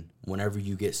then whenever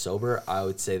you get sober, I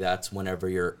would say that's whenever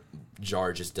your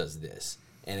jar just does this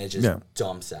and it just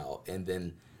dumps out. And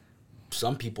then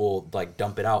some people like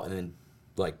dump it out and then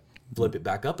like flip it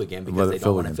back up again because they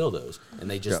don't want to fill those,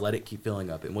 and they just let it keep filling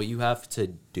up. And what you have to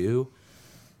do,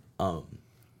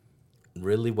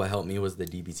 really what helped me was the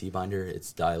DBT binder.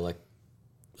 It's dialectal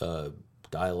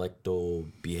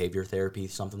behavior therapy,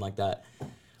 something like that.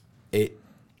 It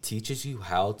teaches you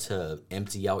how to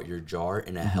empty out your jar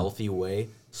in a healthy way,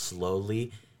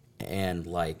 slowly, and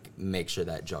like make sure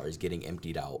that jar is getting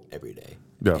emptied out every day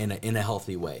in a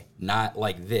healthy way. Not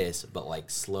like this, but like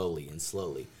slowly and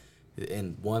slowly.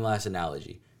 And one last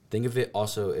analogy. Think of it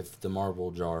also, if the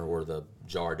marble jar or the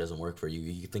jar doesn't work for you,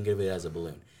 you think of it as a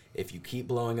balloon. If you keep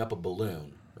blowing up a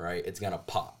balloon, right, it's going to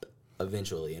pop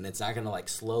eventually. And it's not going to like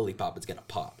slowly pop, it's going to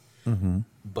pop.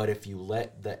 But if you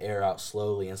let the air out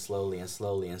slowly and slowly and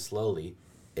slowly and slowly,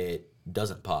 it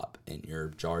doesn't pop and your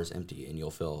jar is empty and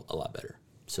you'll feel a lot better.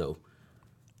 So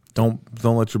don't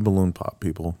let your balloon pop,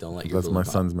 people. Don't let your That's balloon my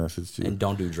pop. son's message to you. And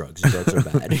don't do drugs. Drugs are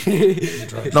bad.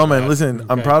 No, man, listen,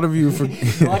 I'm proud of you for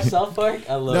You watch South Park?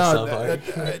 I love South Park.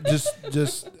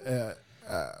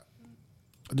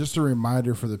 Just a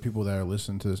reminder for the people that are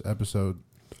listening to this episode,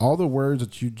 all the words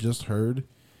that you just heard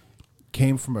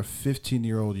came from a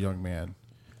 15-year-old young man.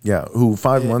 Yeah, who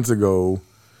 5 months ago,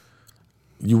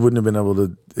 you wouldn't have been able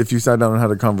to, if you sat down and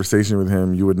had a conversation with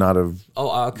him, you would not have.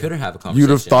 Oh, I couldn't have a conversation. You'd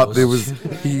have thought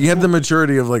he had the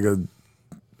maturity of like a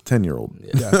 10-year-old.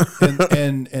 Yeah,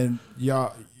 and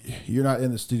y'all, you're not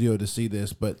in the studio to see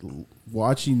this, but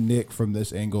watching Nick from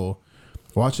this angle,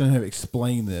 watching him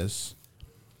explain this,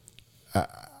 I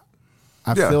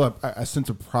feel I sense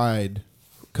a pride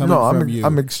coming from you.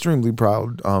 I'm extremely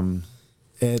proud. And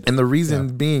the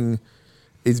reason being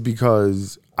is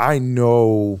because I'll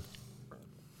know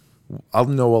a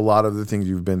lot of the things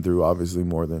you've been through, obviously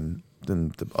more than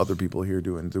the other people here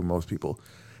do and through most people.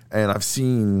 And I've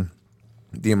seen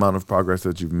the amount of progress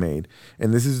that you've made.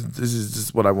 And this is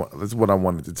just what I want. That's what I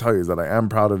wanted to tell you, is that I am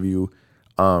proud of you.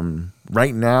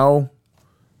 Right now,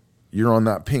 you're on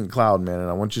that pink cloud, man, and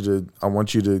I want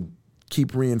you to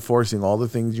keep reinforcing all the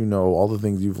things you know, all the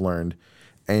things you've learned.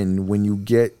 And when you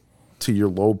get to your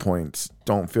low points,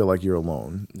 don't feel like you're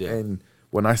alone. Yeah. And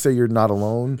when I say you're not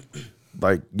alone,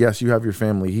 like, yes, you have your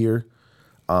family here,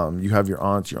 you have your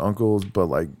aunts, your uncles, but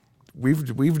like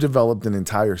we've developed an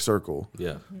entire circle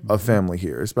of family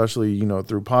here, especially,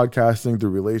 through podcasting,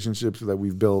 through relationships that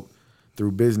we've built,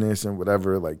 through business and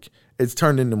whatever. Like, it's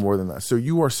turned into more than that. So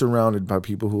you are surrounded by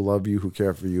people who love you, who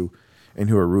care for you, and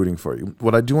who are rooting for you.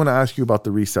 What I do want to ask you about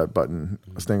the reset button,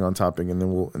 staying on topic, and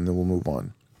then we'll move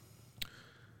on.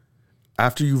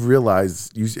 After you've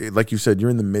realized, like you said, you're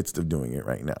in the midst of doing it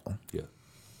right now. Yeah.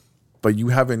 But you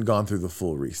haven't gone through the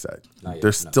full reset.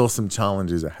 There's still some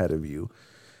challenges ahead of you.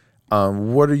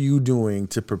 What are you doing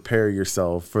to prepare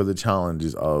yourself for the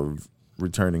challenges of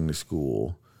returning to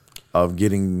school, of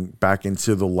getting back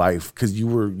into the life? Because you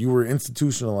were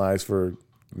institutionalized for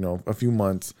a few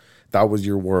months. That was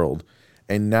your world.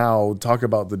 And now talk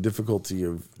about the difficulty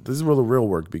of, this is where the real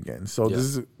work begins. So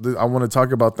I want to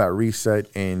talk about that reset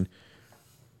and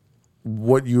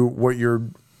what your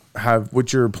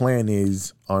plan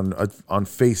is on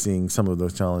facing some of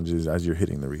those challenges as you're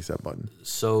hitting the reset button.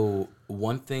 So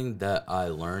one thing that I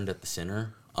learned at the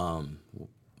center,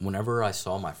 whenever I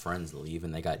saw my friends leave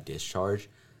and they got discharged,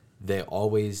 they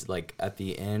always, like, at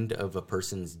the end of a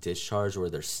person's discharge or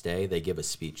their stay, they give a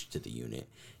speech to the unit.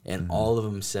 And all of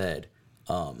them said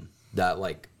that,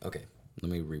 like, okay,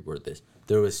 let me reword this.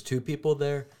 There was 2 people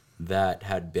there that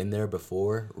had been there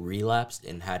before, relapsed,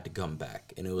 and had to come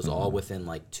back. And it was all within,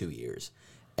 like, 2 years.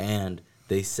 And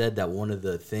they said that one of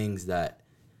the things that,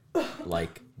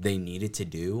 like, they needed to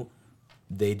do,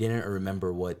 they didn't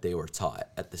remember what they were taught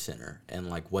at the center and,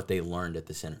 like, what they learned at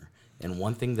the center. And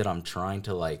one thing that I'm trying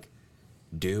to, like,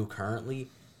 do currently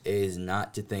is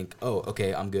not to think, oh,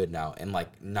 okay, I'm good now, and,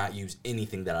 like, not use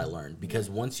anything that I learned. Because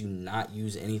once you not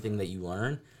use anything that you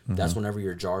learn, that's whenever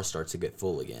your jar starts to get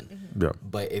full again. Yeah.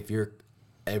 But if you're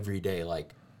every day,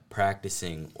 like,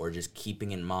 practicing or just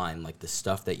keeping in mind, like, the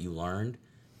stuff that you learned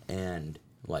and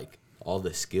like all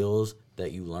the skills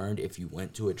that you learned if you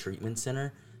went to a treatment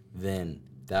center, then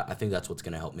I think that's what's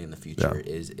going to help me in the future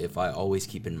is if I always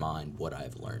keep in mind what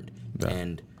I've learned.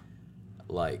 And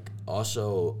like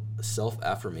also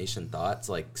self-affirmation thoughts,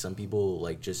 like some people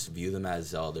like just view them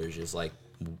as there's just like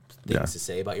things to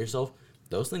say about yourself.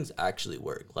 Those things actually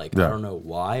work. Like I don't know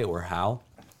why or how.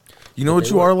 You know what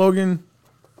you are, Logan?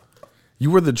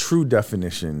 You were the true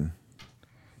definition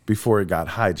before it got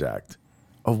hijacked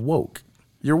of woke.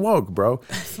 You're woke, bro.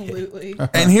 Absolutely.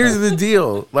 And here's the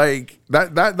deal. Like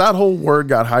that whole word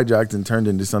got hijacked and turned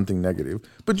into something negative.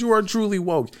 But you are truly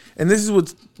woke. And this is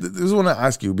what I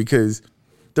ask you, because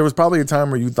there was probably a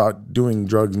time where you thought doing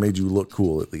drugs made you look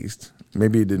cool, at least.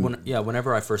 Maybe it didn't.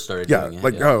 Whenever I first started doing it.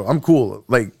 Like, oh, I'm cool.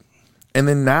 Like, and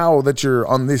then now that you're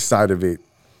on this side of it,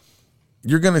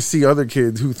 you're going to see other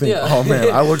kids who think, oh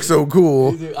man, I look so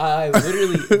cool. Dude, I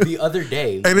literally, the other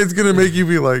day. And it's going to make you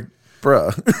be like,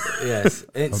 bruh. Yes.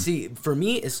 And see, for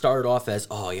me, it started off as,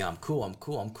 oh, yeah, I'm cool,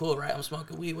 right? I'm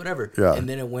smoking weed, whatever. Yeah. And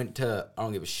then it went to, I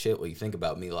don't give a shit what you think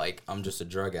about me. Like, I'm just a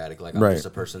drug addict. Like, I'm Right. just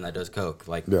a person that does coke.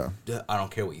 Like, I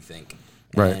don't care what you think.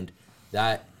 Right. And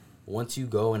that, once you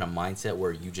go in a mindset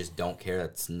where you just don't care,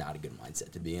 that's not a good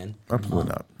mindset to be in. Absolutely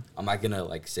not. I'm not going to,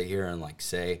 like, sit here and, like,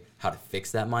 say how to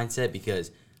fix that mindset,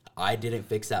 because I didn't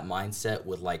fix that mindset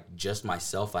with, like, just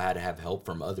myself. I had to have help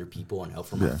from other people and help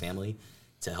from my family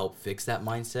to help fix that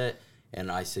mindset.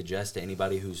 And I suggest to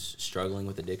anybody who's struggling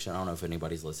with addiction, I don't know if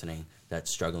anybody's listening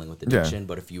that's struggling with addiction,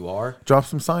 but if you are, drop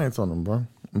some science on them, bro.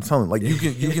 I'm telling you, like,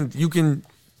 you can.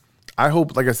 I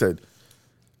hope, like I said,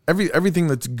 everything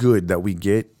that's good that we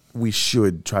get, we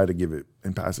should try to give it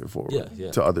and pass it forward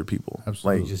to other people.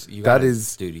 Absolutely. Like, you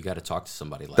got to talk to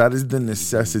somebody like that is the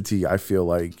necessity. I feel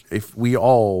like if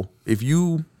you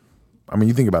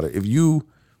think about it, if you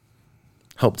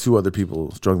help 2 other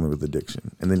people struggling with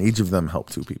addiction, and then each of them help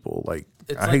 2 people, like,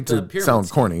 I hate to sound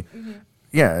corny. Mm-hmm.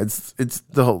 Yeah, it's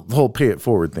the whole pay it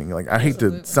forward thing. Like, I hate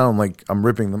to sound like I'm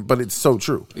ripping them, but it's so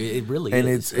true. It really and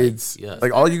is. it's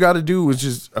like all you got to do is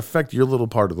just affect your little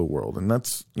part of the world, and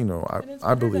that's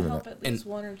I believe in help that. At least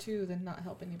one or two than not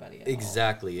help anybody at all.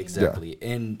 Exactly.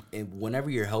 And whenever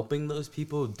you're helping those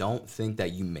people, don't think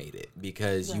that you made it,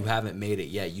 because you haven't made it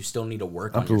yet. You still need to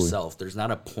work on yourself. There's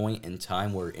not a point in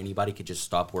time where anybody could just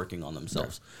stop working on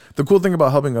themselves. Yeah. The cool thing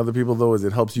about helping other people, though, is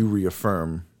it helps you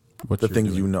reaffirm the things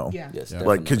doing. you know. Yeah. Yes,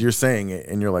 Like, because you're saying it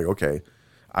and you're like, okay,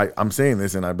 I'm saying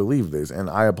this and I believe this, and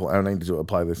I need to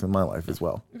apply this in my life as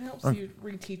well. It helps you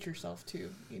reteach yourself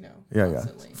too,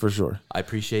 constantly. For sure. I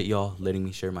appreciate y'all letting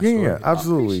me share my story. Yeah,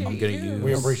 absolutely. I'm getting you.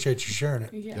 We appreciate you sharing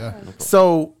it. Yeah.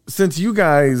 So, since you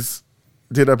guys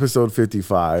did episode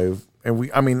 55,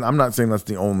 and I'm not saying that's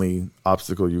the only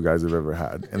obstacle you guys have ever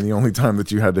had and the only time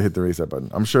that you had to hit the reset button.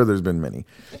 I'm sure there's been many,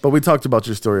 but we talked about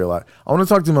your story a lot. I want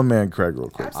to talk to my man Craig real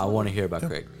quick. I want to hear about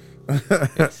Craig.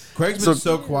 Craig's been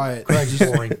so quiet. Craig's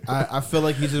boring. I feel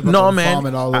like he's about to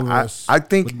vomit all over us. I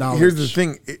think with knowledge. here's the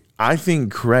thing. I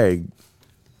think Craig,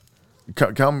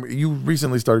 you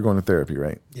recently started going to therapy,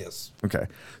 right? Yes. Okay.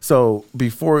 So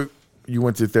before you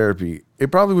went to therapy,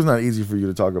 it probably was not easy for you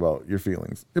to talk about your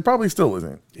feelings. It probably still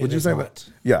isn't. Would you say that?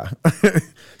 Yeah.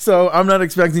 So I'm not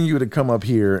expecting you to come up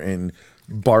here and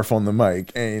barf on the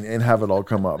mic and have it all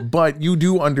come up. But you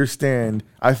do understand,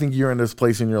 I think you're in this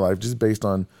place in your life, just based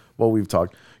on what we've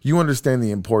talked, you understand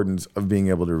the importance of being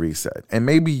able to reset. And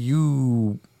maybe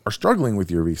you are struggling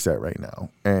with your reset right now.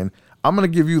 And I'm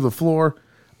going to give you the floor.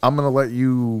 I'm going to let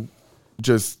you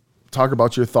just talk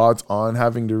about your thoughts on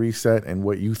having to reset and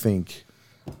what you think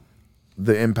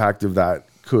the impact of that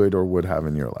could or would have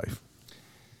in your life.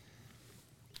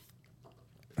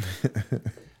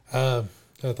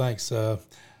 Thanks. I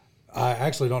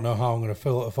actually don't know how I'm going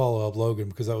to follow up Logan,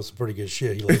 because that was some pretty good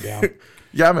shit he laid down.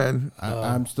 Yeah, man.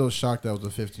 I'm still shocked that was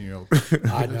a 15-year-old.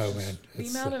 I know, man. The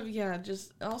amount of,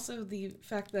 just also the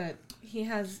fact that he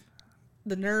has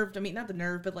the nerve, not the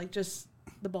nerve, but like just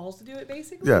the balls to do it,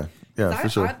 basically. Yeah, for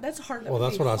sure. That's hard. Well,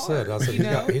 that's what I said. I said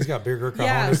he's got bigger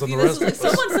cojones than the that's rest of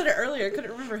us. Someone said it earlier. I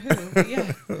couldn't remember who. But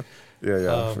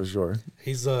yeah. For sure.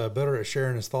 He's better at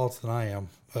sharing his thoughts than I am,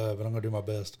 but I'm going to do my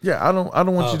best. Yeah, I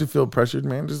don't want you to feel pressured,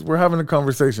 man. Just we're having a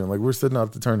conversation. Like, we're sitting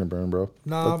out the turn and burn, bro.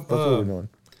 No, that's what we're doing.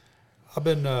 I've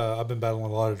been battling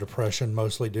a lot of depression,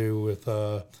 mostly due with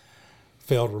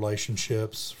failed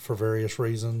relationships for various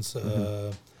reasons,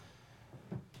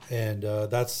 and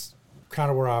that's kind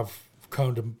of where I've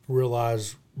come to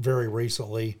realize very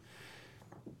recently,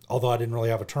 although I didn't really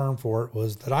have a term for it,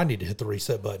 was that I need to hit the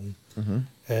reset button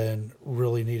and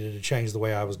really needed to change the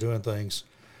way I was doing things,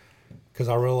 because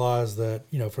I realized that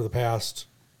for the past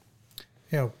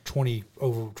 20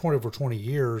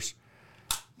 years,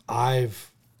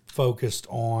 I've focused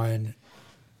on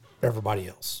everybody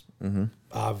else.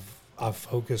 I've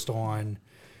focused on,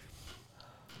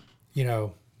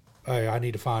 hey, I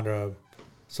need to find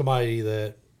somebody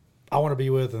that I want to be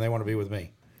with and they want to be with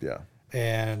me. Yeah.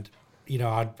 And,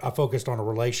 I focused on a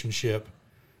relationship,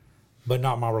 but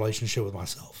not my relationship with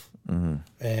myself.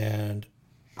 And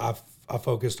I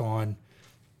focused on,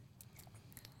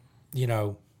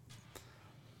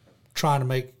 trying to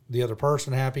make the other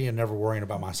person happy and never worrying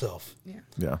about myself. Yeah.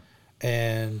 Yeah.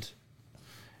 And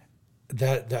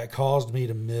that caused me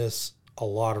to miss a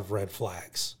lot of red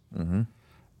flags.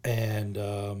 And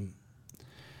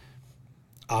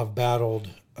I've battled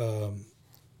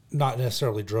not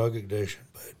necessarily drug addiction,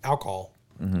 but alcohol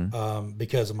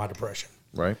because of my depression.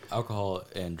 Right. Alcohol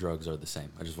and drugs are the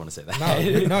same. I just want to say that.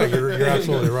 No, you're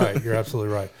absolutely right. You're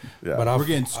absolutely right. Yeah. But We're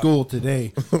getting schooled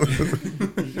today.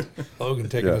 Logan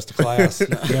taking us to class.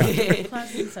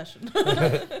 Class in session.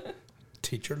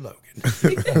 Teacher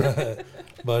Logan.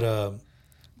 But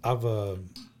I've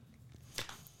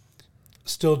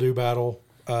still do battle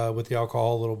with the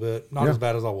alcohol a little bit. Not as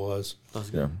bad as I was.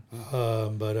 That's good. Yeah.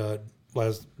 But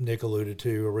as Nick alluded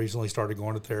to, I recently started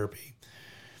going to therapy.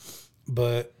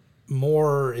 But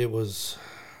more,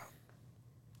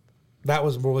 that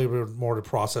was really more to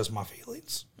process my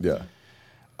feelings. Yeah.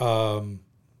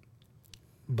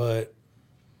 But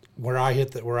where I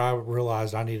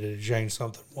realized I needed to change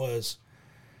something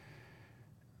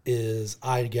is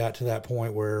I got to that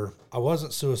point where I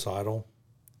wasn't suicidal,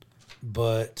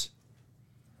 but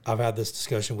I've had this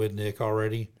discussion with Nick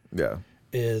already. Yeah.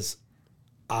 Is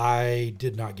I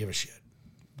did not give a shit.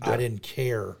 I didn't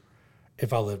care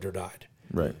if I lived or died.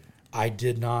 Right. I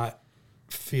did not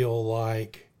feel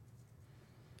like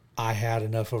I had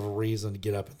enough of a reason to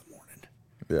get up in the morning.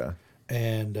 Yeah.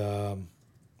 And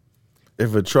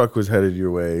If a truck was headed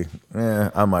your way,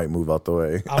 I might move out the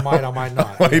way. I might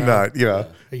not. Why not? Yeah.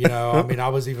 I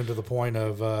was even to the point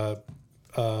of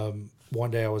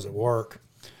one day I was at work.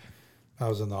 I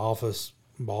was in the office.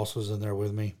 Boss was in there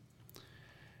with me.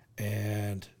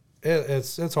 And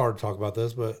it's hard to talk about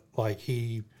this, but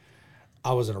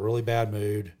I was in a really bad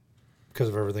mood because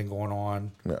of everything going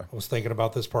on. Yeah. I was thinking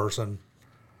about this person,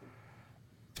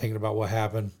 thinking about what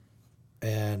happened.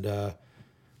 And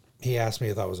he asked me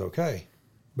if I was okay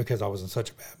because I was in such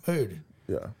a bad mood.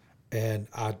 Yeah. And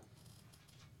I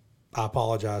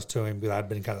apologized to him because I'd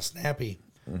been kind of snappy.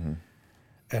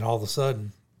 And all of a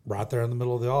sudden, right there in the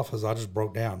middle of the office, I just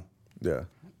broke down. Yeah.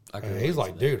 And he's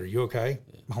like, dude, are you okay?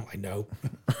 I'm like, no.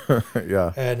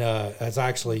 Yeah. And it's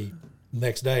actually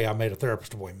next day I made a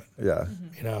therapist appointment. Yeah.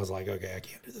 I was like, okay, I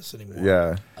can't do this anymore.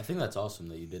 Yeah. I think that's awesome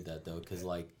that you did that though, because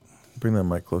Bring that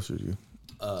mic closer to you.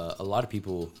 a lot of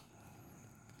people,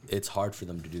 it's hard for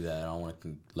them to do that. I don't want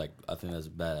to I think that's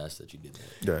badass that you did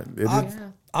that. Yeah.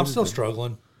 I'm still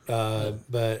struggling,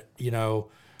 but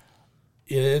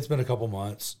it's been a couple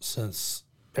months since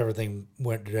everything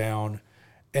went down,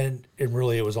 and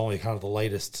really it was only kind of the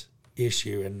latest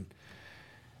issue, and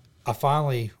I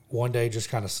finally one day just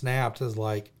kind of snapped as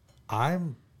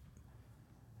I'm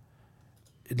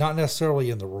not necessarily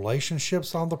in the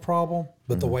relationships on the problem,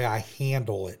 but the way I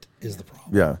handle it is the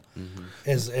problem. Yeah.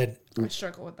 I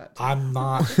struggle with that too.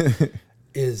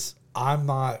 I'm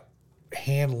not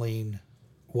handling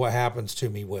what happens to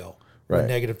me well when Right.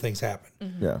 negative things happen.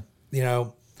 Yeah.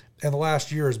 And the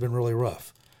last year has been really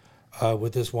rough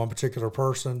with this one particular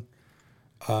person.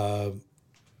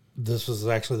 This was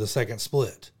actually the second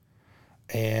split.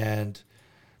 And,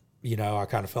 I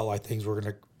kind of felt like things were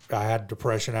I had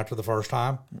depression after the first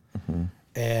time.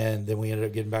 And then we ended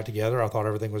up getting back together. I thought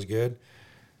everything was good.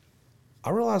 I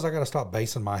realized I got to stop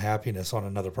basing my happiness on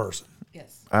another person.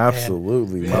 Yes.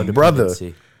 Absolutely. My brother.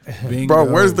 Codependency.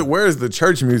 Bro, where's the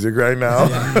church music right now?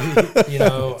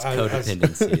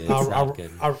 Codependency. It's not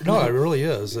good. No, it really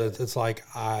is. It's like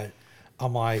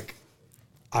I'm like,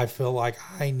 I feel like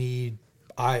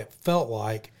I felt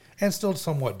like, and still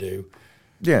somewhat do,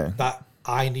 Yeah. that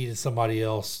I needed somebody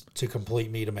else to complete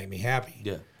me to make me happy.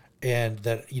 Yeah. And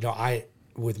that,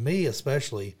 with me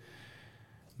especially,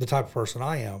 the type of person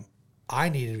I am, I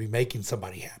needed to be making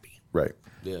somebody happy. Right.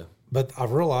 Yeah. But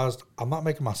I've realized I'm not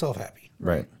making myself happy.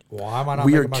 Right. Why am I not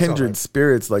We are making myself kindred happy?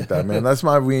 spirits like that, man. That's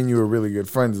why we and you are really good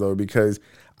friends, though, because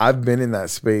I've been in that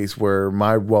space where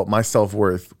my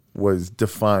self-worth was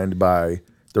defined by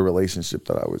the relationship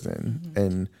that I was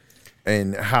in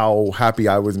and how happy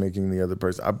I was making the other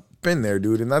person. I've been there,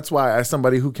 dude. And that's why, as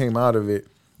somebody who came out of it,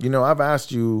 I've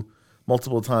asked you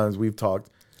multiple times, we've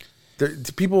talked.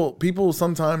 People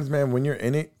sometimes, man, when you're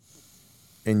in it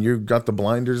and you've got the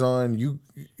blinders on,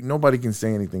 nobody can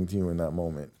say anything to you in that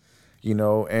moment. you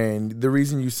know. And the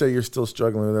reason you say you're still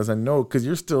struggling with this, I know, because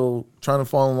you're still trying to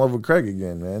fall in love with Craig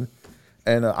again, man.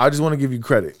 And I just want to give you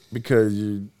credit because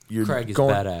you're Craig is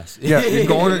going, badass. Yeah, you're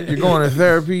going to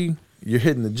therapy. You're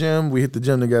hitting the gym. We hit the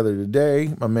gym together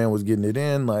today. My man was getting it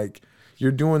in. Like,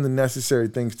 you're doing the necessary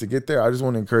things to get there. I just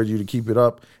want to encourage you to keep it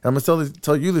up. And I'm going to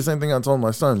tell you the same thing I told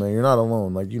my son, man. You're not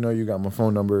alone. Like, you know, you got my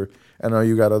phone number. I know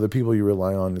you got other people you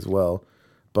rely on as well.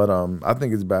 But I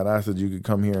think it's badass that you could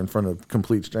come here in front of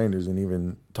complete strangers and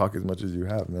even talk as much as you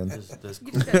have, man. That's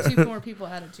You cool. just got 2 more people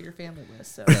added to your family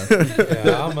list. So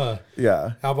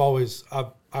Yeah, Yeah.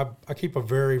 I keep a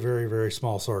very, very, very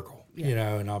small circle, you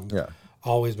know, and I'm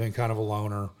always been kind of a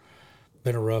loner.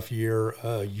 Been a rough year.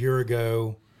 A year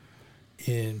ago,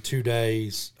 in 2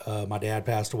 days, my dad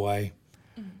passed away.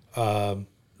 So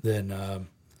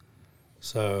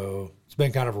it's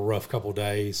been kind of a rough couple of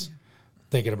days,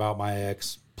 thinking about my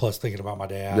ex, plus thinking about my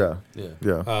dad.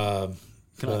 Yeah.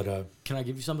 Can I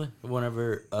give you something?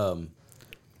 Whenever,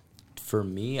 for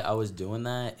me, I was doing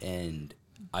that and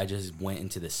I just went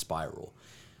into this spiral.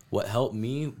 What helped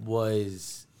me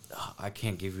was, I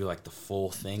can't give you like the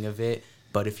full thing of it,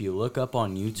 but if you look up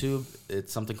on YouTube,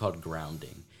 it's something called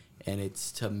grounding. And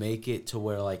it's to make it to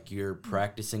where like you're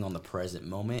practicing on the present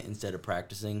moment instead of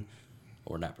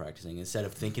instead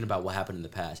of thinking about what happened in the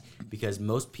past. Because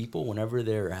most people, whenever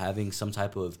they're having some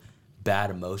type of bad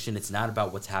emotion, it's not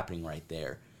about what's happening right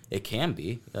there. It can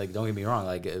be. Like, don't get me wrong.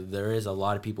 Like, there is a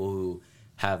lot of people who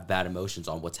have bad emotions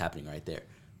on what's happening right there.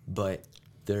 But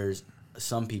there's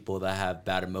some people that have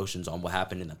bad emotions on what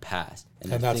happened in the past.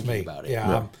 And that's thinking me. about it.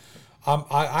 Yeah.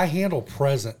 I handle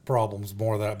present problems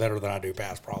better than I do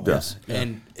past problems. Yes.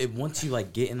 And once you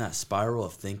like get in that spiral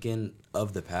of thinking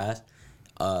of the past,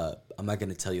 I'm not going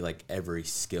to tell you like every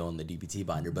skill in the DBT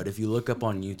binder, but if you look up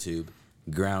on YouTube,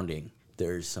 grounding,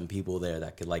 there's some people there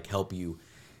that could like help you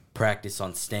practice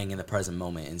on staying in the present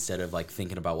moment instead of like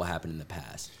thinking about what happened in the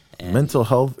past. And Mental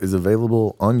health is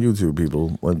available on YouTube,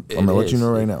 people. I'm gonna let you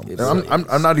know right now.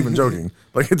 I'm not even joking.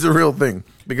 Like, it's a real thing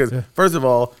because first of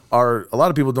all, a lot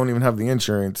of people don't even have the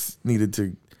insurance needed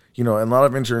to, you know, and a lot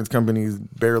of insurance companies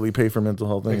barely pay for mental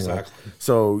health anyway. Exactly.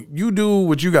 So you do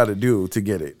what you got to do to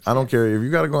get it. I don't care if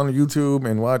you got to go on YouTube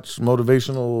and watch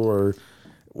motivational or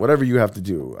whatever you have to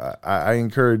do. I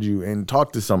encourage you and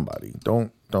talk to somebody.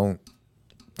 Don't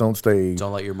stay.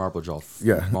 don't let your marble jar.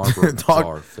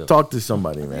 Talk to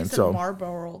somebody, I man. said So,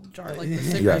 Marlboro jar, like the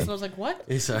cigarettes. And I was like, what?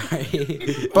 It's all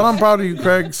right. but I'm proud of you,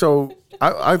 Craig. So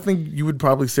I think you would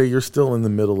probably say you're still in the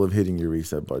middle of hitting your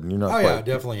reset button. You're not. Oh quite, yeah, I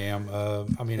definitely am.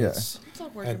 I mean, It's a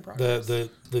work in progress.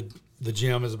 the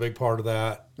gym is a big part of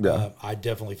that. Yeah. I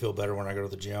definitely feel better when I go to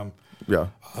the gym. Yeah,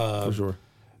 for sure.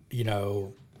 You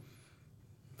know,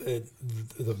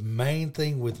 the main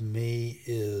thing with me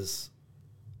is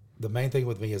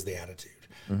the attitude.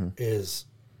 Is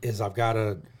I've got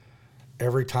to,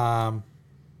 every time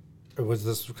it was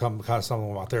this become kind of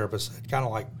something my therapist said, kind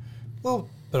of like a little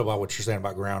bit about what you're saying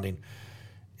about grounding,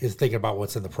 is thinking about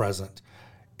what's in the present.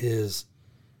 Is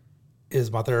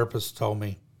my therapist told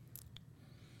me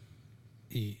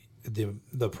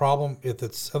the problem, if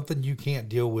it's something you can't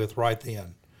deal with right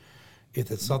then, if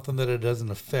it's something that it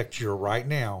doesn't affect you right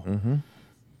now,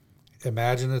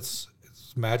 imagine it's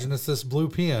this blue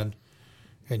pen,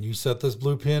 and you set this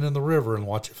blue pen in the river and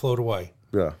watch it float away.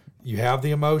 Yeah, You have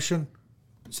the emotion,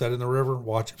 set it in the river,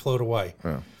 watch it float away.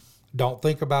 yeah, Don't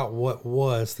think about what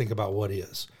was, think about what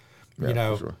is. yeah, You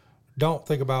know, for sure. don't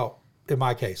think about, in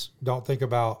my case, don't think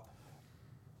about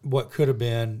what could have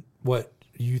been, what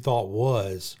you thought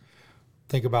was.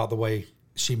 Think about the way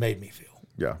she made me feel.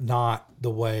 Yeah. Not the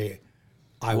way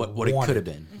I What it wanted. could have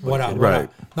been. Right.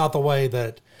 Not the way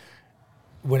that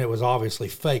when it was obviously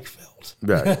fake felt.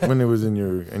 Yeah, when it was in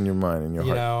your mind, in your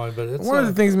You heart. know, but it's One of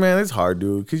the things, man, it's hard,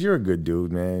 dude, because you're a good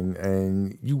dude, man,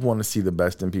 and you want to see the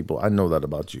best in people. I know that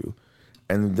about you.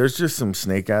 And there's just some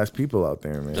snake ass people out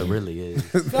there, man. It really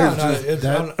is. and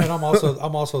I'm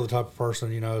also the type of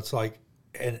person, you know, it's like,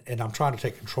 and I'm trying to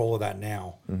take control of that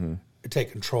now.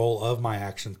 Take control of my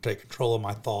actions, take control of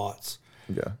my thoughts.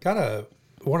 Yeah. Kind of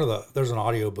there's an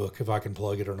audio book, if I can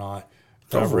plug it or not,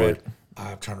 that Go I've for read. it.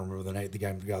 I'm trying to remember the name, the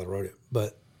guy that wrote it,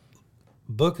 but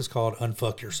book is called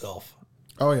Unfuck Yourself.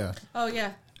 Oh yeah. Oh,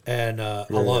 yeah. And I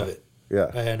love it.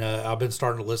 Yeah. And I've been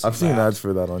starting to listen. I've seen back. ads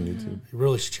for that on YouTube. You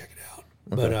really should check it out.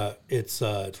 But it's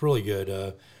really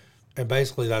good. And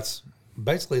basically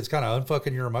it's kind of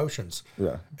unfucking your emotions.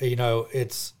 Yeah. You know,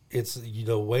 it's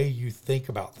the way you think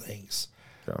about things.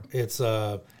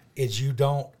 Yeah. It's you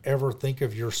don't ever think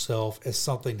of yourself as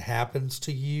something happens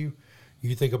to you.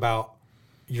 You think about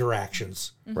your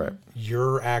actions. Right.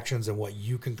 Your actions and what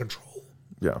you can control.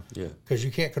 Yeah. Yeah. Because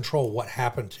you can't control what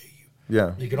happened to you.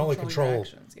 Yeah. You can only your control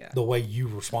actions, yeah. the way you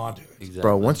respond to it. Exactly.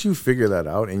 Bro, once you figure that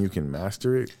out and you can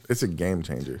master it, it's a game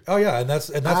changer. Oh yeah, and that's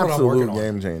what I'm Absolute working on.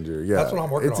 game changer. Yeah, That's what I'm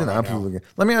working it's on an right absolute now. game.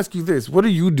 Let me ask you this: what are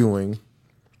you doing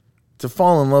to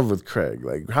fall in love with Craig?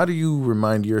 Like, how do you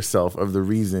remind yourself of the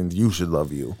reasons you should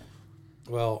love you?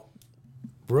 Well,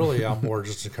 really, I'm more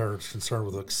just concerned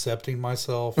with accepting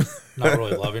myself, not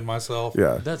really loving myself.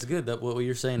 Yeah, That's good. That what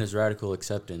you're saying is radical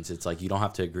acceptance. It's like you don't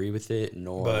have to agree with it,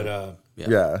 nor. But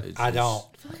Yeah. I don't.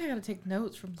 I feel like I gotta take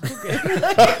notes from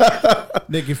Logan.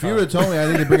 Nick, if you would have told me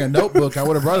I need to bring a notebook, I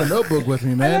would have brought a notebook with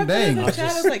me, man. Dang. The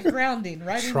chat is like grounding,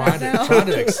 writing Trying that to down. trying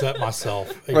to accept myself.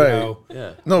 You Right. know,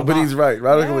 Yeah. no, but he's right.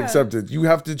 Radical Yeah. acceptance. You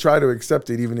have to try to accept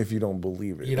it, even if you don't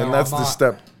believe it, You know, and that's I'm the not-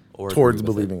 step Or towards agree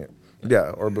with believing it.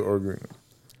 Yeah, or agreeing.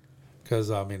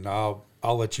 because I mean, I'll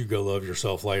let you go love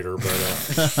yourself later, but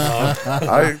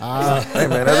Hey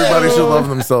man, everybody should love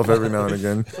themselves every now and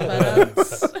again.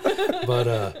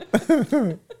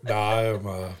 no, I am.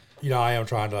 I am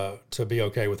trying to be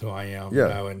okay with who I am. Yeah.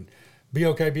 You know, and be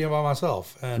okay being by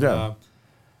myself. And Yeah.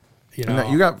 you And know,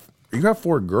 now you got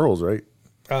 4 girls, right?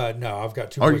 no, I've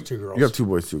got two Oh, boys, 2 girls. You have 2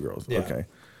 boys, 2 girls. Yeah. Okay.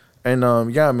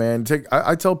 And yeah, man,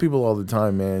 I tell people all the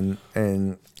time, man,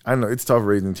 and I know it's tough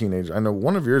raising teenagers. I know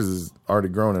one of yours is already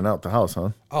grown and out the house, huh?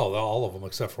 Oh, all of them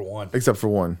except for one. Except for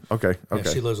one. Okay. And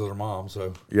Okay. she lives with her mom,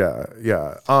 so Yeah.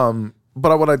 Yeah.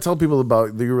 But what I tell people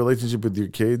about your relationship with your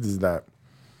kids is that,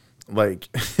 like,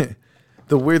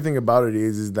 the weird thing about it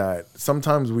is that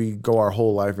sometimes we go our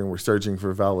whole life and we're searching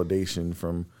for validation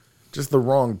from just the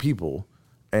wrong people.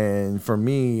 And for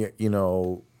me,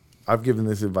 I've given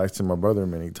this advice to my brother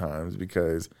many times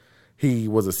because he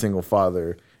was a single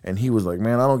father and he was like,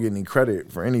 man, I don't get any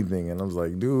credit for anything. And I was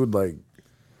like, dude, like,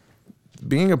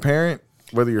 being a parent,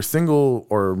 whether you're single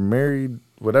or married,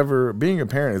 whatever, being a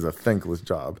parent is a thankless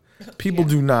job. People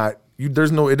do not, it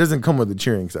doesn't come with a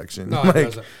cheering section. no,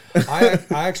 it doesn't. I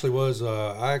actually was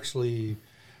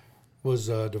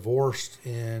divorced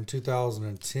in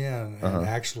 2010, and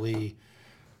actually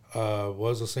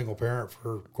was a single parent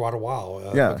for quite a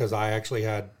while. Yeah. Because I actually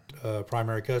had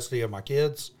primary custody of my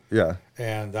kids. Yeah.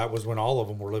 And that was when all of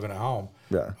them were living at home.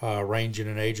 Yeah. Ranging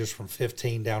in ages from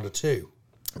 15 down to 2.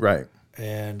 Right.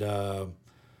 And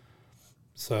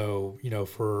so,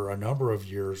 for a number of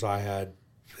years I had,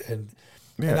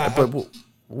 Yeah. But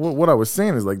what I was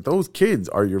saying is, like, those kids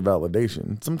are your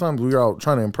validation. Sometimes we're out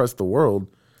trying to impress the world.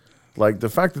 Like, the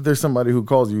fact that there's somebody who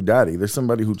calls you daddy, there's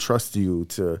somebody who trusts you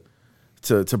to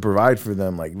provide for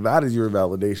them, like, that is your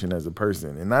validation as a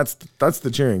person. And that's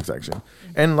the cheering section.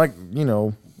 And, like,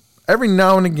 every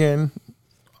now and again,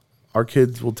 our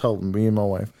kids will tell me and my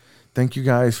wife, thank you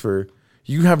guys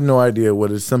you have no idea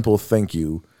what a simple thank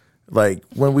you. Like,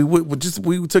 when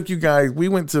we took you guys, we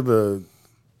went to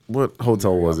what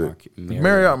hotel was it?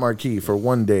 Marriott Marquis for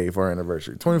one day for our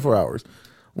anniversary, 24 hours.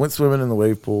 Went swimming in the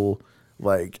wave pool,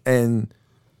 and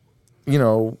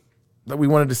that we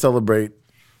wanted to celebrate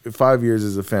 5 years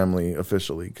as a family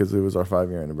officially because it was our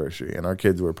 5-year anniversary and our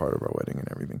kids were part of our wedding and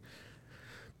everything.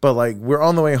 But, like, we're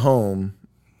on the way home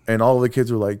and all the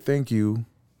kids were like, thank you.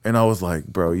 And I was like,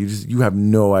 bro, you have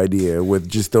no idea with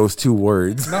just those 2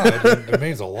 words. no, it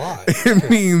means a lot. It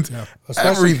means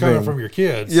Especially everything. coming from your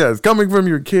kids. Yeah, it's coming from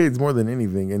your kids more than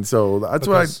anything. And so that's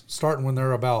Because starting when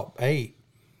they're about 8,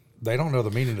 they don't know the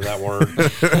meaning of that word.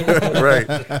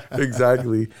 right,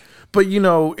 exactly. But,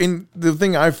 and the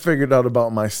thing I figured out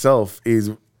about myself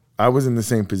is I was in the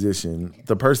same position.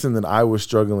 The person that I was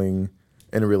struggling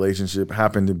in a relationship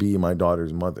happened to be my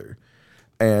daughter's mother.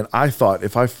 And I thought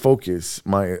if I focus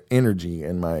my energy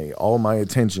and all my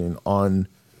attention on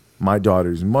my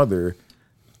daughter's mother,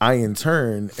 I in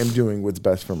turn am doing what's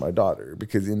best for my daughter.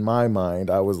 Because in my mind,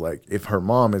 I was like, if her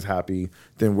mom is happy,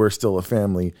 then we're still a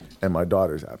family and my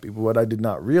daughter's happy. But what I did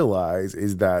not realize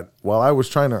is that while I was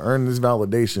trying to earn this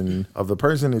validation of the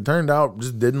person, it turned out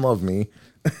just didn't love me.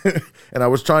 And I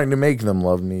was trying to make them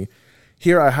love me.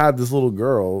 Here I had this little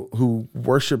girl who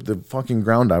worshiped the fucking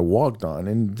ground I walked on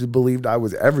and believed I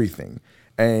was everything.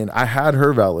 And I had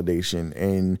her validation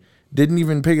and didn't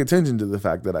even pay attention to the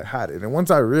fact that I had it. And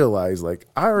once I realized, like,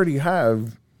 I already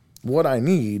have what I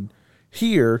need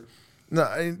here.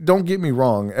 Now, don't get me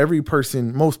wrong.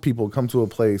 Most people come to a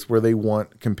place where they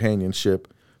want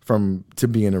companionship to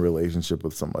be in a relationship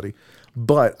with somebody.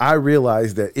 But I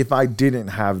realized that if I didn't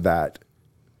have that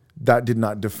did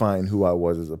not define who I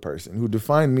was as a person. Who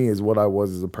defined me as what I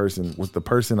was as a person was the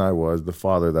person I was, the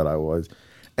father that I was.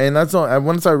 And that's all. And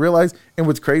once I realized, and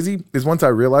what's crazy is once I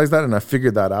realized that and I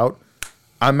figured that out,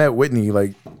 I met Whitney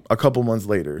like a couple months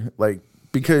later. Like,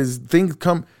 because things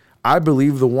come, I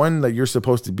believe the one that you're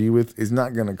supposed to be with is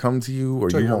not going to come to you, or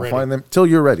Till you you're won't ready. find them till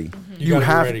you're ready. You gotta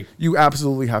be ready. You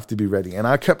absolutely have to be ready. And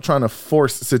I kept trying to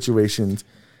force situations,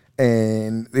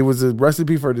 and it was a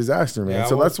recipe for disaster, man. Yeah,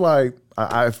 so well- that's why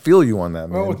I feel you on that,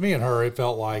 man. Well, with me and her, it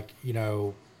felt like,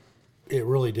 it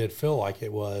really did feel like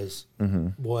it was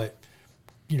what,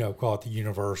 call it the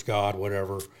universe, God,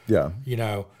 whatever. Yeah.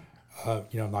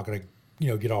 I'm not going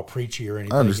to, get all preachy or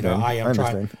anything. understand. I am I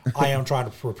trying. understand. I am trying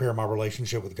to prepare my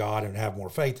relationship with God and have more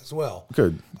faith as well.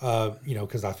 Good.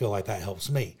 Because I feel like that helps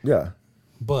me. Yeah.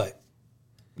 But,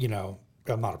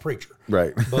 I'm not a preacher.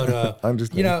 Right. But I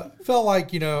understand. felt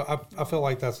like I felt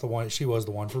like that's the one. She was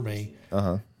the one for me.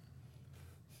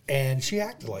 And she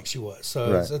acted like she was.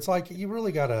 So Right. it's like you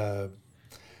really gotta.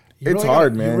 It's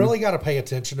hard, man. You really gotta pay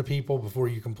attention to people before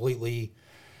you completely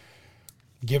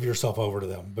give yourself over to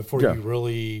them. Before Yeah. you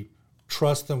really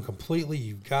trust them completely,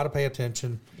 you've got to pay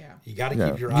attention. Yeah. You got to Yeah.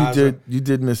 keep your eyes. You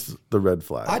did miss the red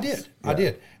flag. I did.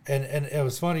 And it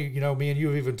was funny, me and you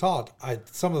have even talked.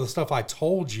 Some of the stuff I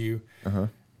told you,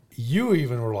 you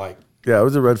even were like, Yeah, it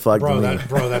was a red flag to me.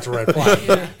 that's a red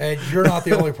flag. And you're not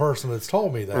the only person that's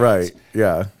told me that. Right.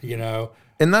 Yeah.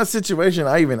 In that situation,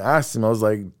 I even asked him, I was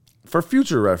like, for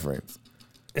future reference.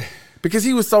 Because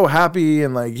he was so happy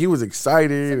and like he was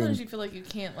excited. Sometimes And, you feel like you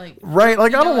can't like. right?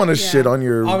 Like, you I don't know, want to yeah. shit on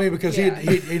your. I mean, because Yeah.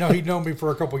 he'd known me for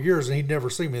a couple of years and he'd never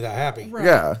seen me that happy. Right.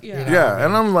 Yeah. Yeah. Yeah.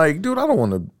 And I'm like, dude, I don't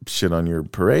want to shit on your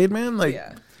parade, man. Like,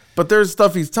 Yeah. but there's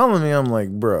stuff he's telling me. I'm like,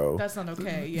 bro. That's not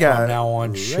okay. Yeah. From now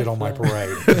on, shit on my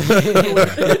parade.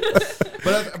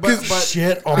 But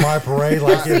Shit on my parade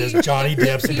like it is Johnny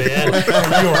Depp's bed and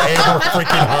you are ever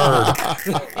freaking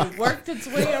heard. It worked its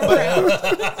way around.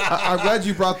 I'm glad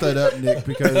you brought that up, Nick,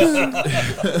 because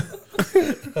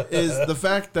is the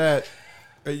fact that,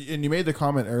 and you made the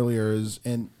comment earlier,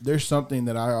 and there's something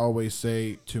that I always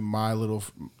say to my little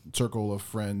circle of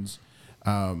friends.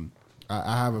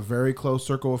 I have a very close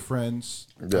circle of friends.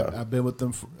 Yeah. I've been with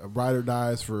them, ride or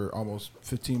dies, for almost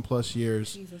 15 plus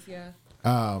years. Jesus, yeah.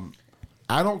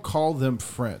 I don't call them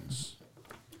friends.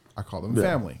 I call them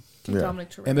family. Team Yeah. Dominic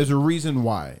Toretto. And there's a reason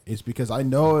why. It's because I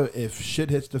know if shit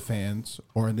hits the fans,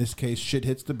 or in this case, shit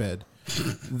hits the bed,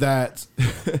 that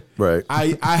Right.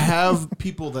 I have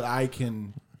people that I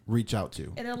can reach out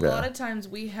to. And a Yeah. lot of times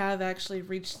we have actually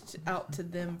reached out to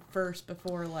them first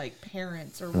before like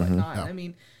parents or Mm-hmm. whatnot. Yeah. I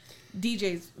mean,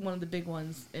 DJ's one of the big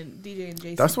ones, and DJ and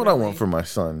Jason. That's what I really- want for my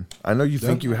son. I know you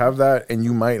think you have that, and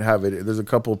you might have it. There's a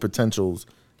couple of potentials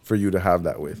for you to have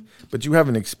that with, but you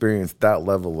haven't experienced that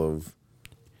level of.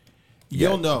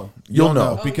 You'll know. You'll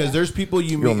know. because yeah. there's people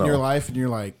you meet You'll in know. your life, and you're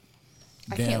like,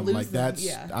 I can't damn, lose like them, that's.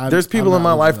 yeah. There's people in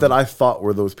my life that I. I thought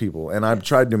were those people, and I've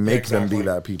tried to make them be Exactly.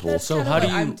 that people. That's So kinda how do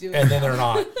what I'm you- doing. And then they're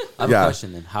not. I have Yeah. a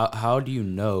question then. How do you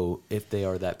know if they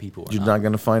are that people or You're not? not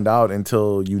going to find out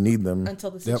until you need them.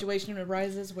 until the situation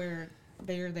arises where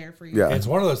they are there for you. Yeah. It's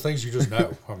one of those things you just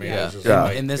know. I mean, Yeah. it's just Yeah.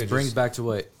 like, And this it brings just- back to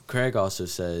what Craig also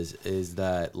says is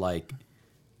that like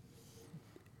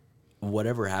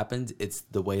whatever happens, it's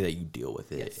the way that you deal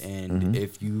with it. Yes. And Mm-hmm.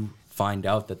 if you find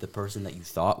out that the person that you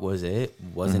thought was it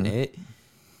wasn't it,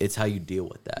 it's how you deal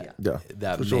with that. Yeah,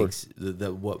 That for sure. makes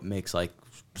the what makes like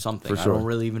something. For I sure. don't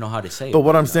really even know how to say it. But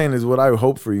what I'm you know? saying is, what I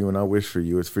hope for you and I wish for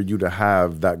you is for you to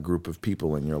have that group of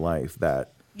people in your life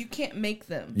that You can't make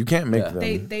them. you can't make Yeah.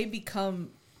 them. They become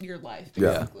your life,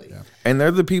 Yeah. basically. And they're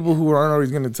the people who aren't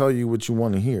always going to tell you what you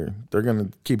want to hear. They're going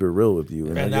to keep it real with you.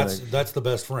 And they're that's the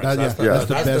best friends. That- That's yeah, the,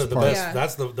 that's the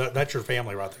best part. Yeah. That's your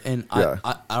family right there. And Yeah.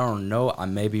 I don't know. I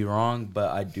may be wrong,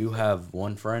 but I do have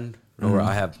one friend, or Mm-hmm.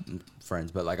 I have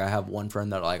friends, but like I have one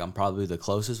friend that like I'm probably the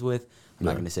closest with. I'm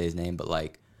not going to say his name, but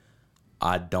like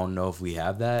I don't know if we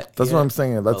have that. That's yet, what I'm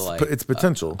saying. but, That's like, it's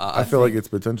potential. I I feel like think- it's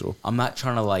potential. I'm not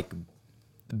trying to like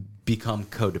become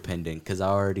codependent because I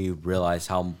already realized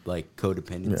how like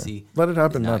codependency. Yeah. Let it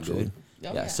happen is not naturally. good. Oh,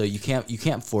 Yeah, yeah. so you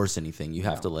can't force anything. You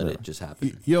have to let it just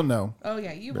happen. You'll know. Oh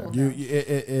yeah, you will. You, know.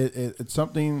 it's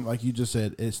something like you just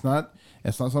said. It's not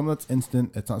something that's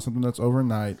instant. It's not something that's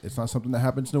overnight. It's not something that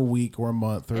happens in a week or a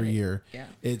month or a And year. yeah.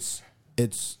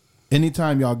 It's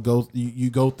anytime y'all go you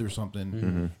go through something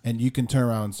Mm-hmm. and you can turn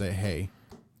around and say, "Hey,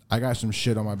 I got some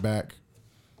shit on my back.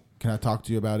 Can I talk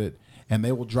to you about it?" And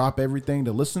they will drop everything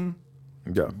to listen.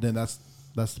 Yeah. Then that's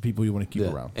the people you want to keep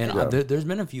Yeah. around. And Yeah. there's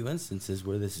been a few instances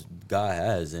where this guy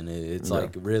has, and it's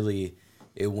like really,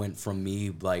 it went from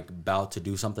me like about to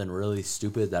do something really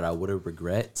stupid that I would have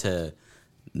regret to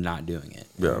not doing it.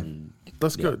 Yeah. And,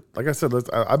 That's yeah. good. Like I said,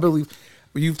 I believe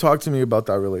you've talked to me about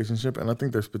that relationship, and I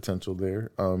think there's potential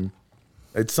there.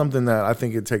 It's something that I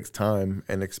think it takes time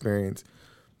and experience.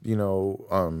 You know,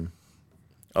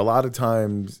 a lot of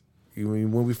times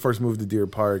when we first moved to Deer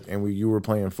Park and you were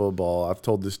playing football, I've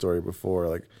told this story before.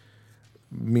 Like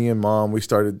me and Mom, we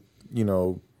started,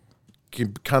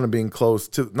 kind of being close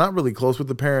to, not really close with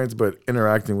the parents, but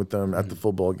interacting with them at the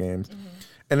football games. Mm-hmm.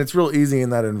 And it's real easy in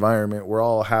that environment. We're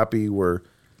all happy. We're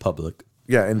public.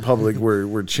 Yeah, in public,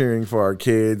 we're cheering for our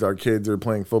kids. Our kids are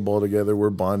playing football together. We're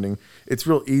bonding. It's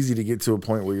real easy to get to a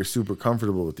point where you're super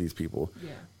comfortable with these people.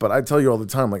 Yeah. But I tell you all the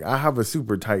time, like, I have a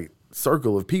super tight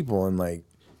circle of people, and like,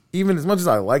 even as much as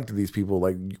I liked these people,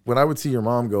 like when I would see your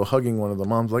mom go hugging one of the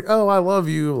moms, like, oh, I love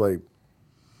you, like,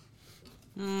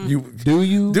 do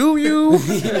you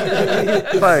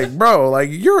like, bro, like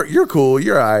you're cool,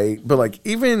 you're all right. But like,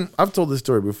 even I've told this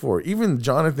story before, even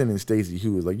Jonathan and Stacy,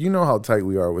 who is like, you know how tight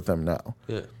we are with them now.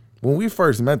 Yeah. When we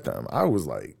first met them, I was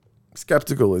like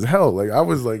skeptical as hell. Like, I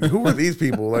was like, who are these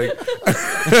people? Like,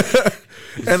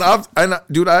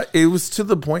 it was to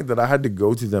the point that I had to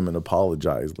go to them and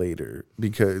apologize later,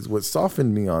 because what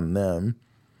softened me on them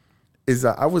is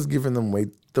that I was giving them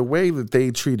the way that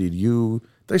they treated you.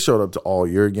 They showed up to all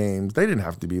your games. They didn't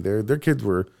have to be there. Their kids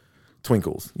were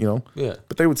twinkles, Yeah.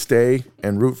 But they would stay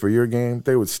and root for your game.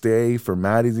 They would stay for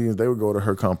Maddie's games. They would go to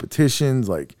her competitions.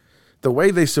 Like, the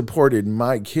way they supported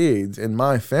my kids and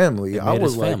my family, I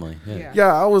was like,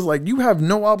 I was like, you have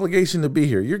no obligation to be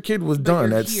here. Your kid was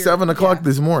done at 7 o'clock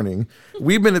this morning.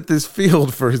 We've been at this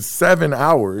field for 7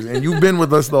 hours, and you've been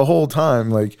with us the whole time.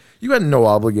 Like, you had no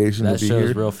obligation to be here. That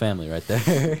shows real family right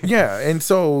there. Yeah, and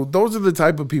so those are the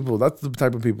type of people. That's the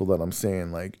type of people that I'm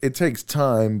saying. Like, it takes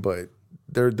time, but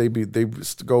they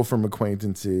go from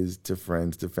acquaintances to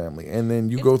friends to family, and then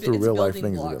you go through real life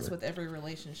things together. With every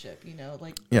relationship,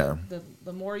 like yeah,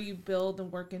 the more you build and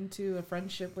work into a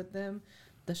friendship with them,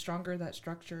 the stronger that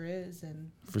structure is,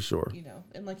 and for sure,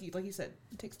 and like you said,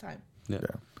 it takes time. Yeah.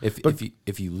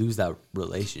 If you lose that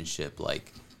relationship,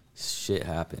 like, shit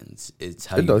happens. It's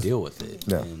how you deal with it.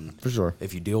 Yeah, and for sure.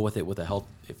 If you deal with it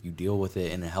if you deal with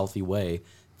it in a healthy way,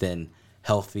 then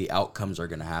healthy outcomes are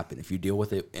going to happen. If you deal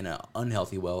with it in an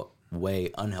unhealthy way,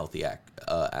 unhealthy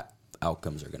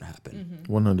outcomes are going to happen.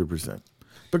 100%.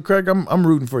 But Craig, I'm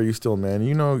rooting for you still, man.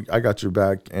 I got your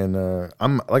back, and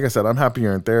I'm like I said, I'm happy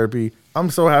you're in therapy. I'm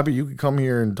so happy you could come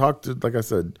here and talk to, like I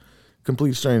said,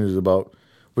 complete strangers about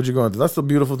what you're going through. That's the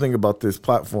beautiful thing about this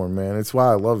platform, man. It's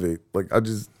why I love it. Like,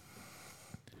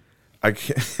 I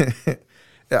can't.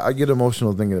 Yeah, I get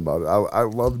emotional thinking about it. I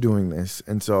love doing this,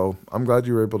 and so I'm glad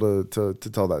you were able to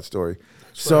tell that story.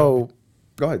 So,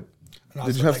 go ahead.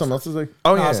 Did you have something else to say?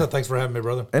 Oh, yeah. I said thanks for having me,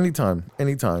 brother. Anytime.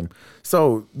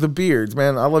 So, the Beards,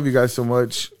 man, I love you guys so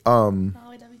much. I love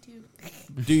you too.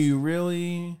 Do you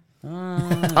really?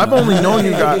 I've only known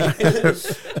you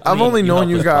guys. I've only known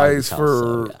you guys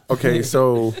for okay.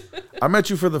 So, I met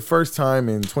you for the first time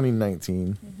in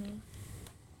 2019. Mm-hmm.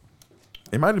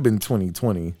 It might have been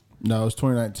 2020. No, it was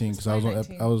 2019 because I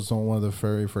was on one of the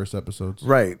very first episodes.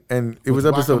 Right, and it was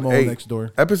episode 8. Next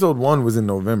door. Episode 1 was in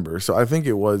November, so I think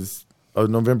it was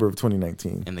November of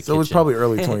 2019. So it was probably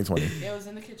early 2020. It was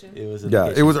in the kitchen. It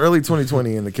was early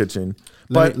 2020 in the kitchen.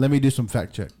 But let me do some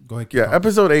fact check. Go ahead. Yeah,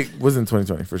 episode 8 was in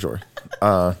 2020 for sure.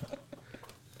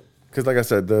 Because like I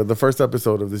said, the first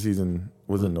episode of the season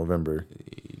was in November.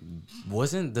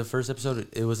 Wasn't the first episode?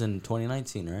 It was in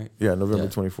 2019, right? Yeah, November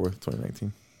 24th,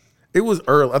 2019. It was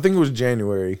early. I think it was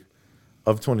January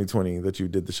of 2020 that you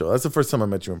did the show. That's the first time I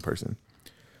met you in person.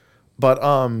 But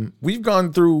we've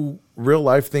gone through real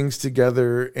life things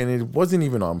together, and it wasn't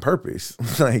even on purpose.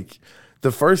 Like,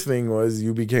 the first thing was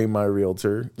you became my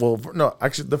realtor. Well, no,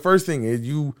 actually, the first thing is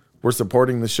you were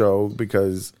supporting the show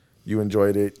because you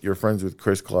enjoyed it. You're friends with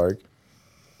Chris Clark.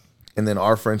 And then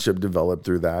our friendship developed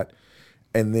through that.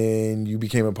 And then you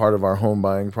became a part of our home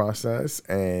buying process,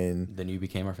 and then you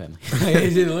became our family.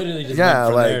 It literally just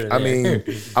I mean,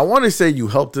 I want to say you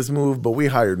helped us move, but we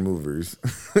hired movers.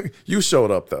 You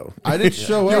showed up though. I didn't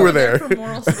show up. You were there.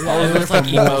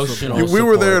 Emotional we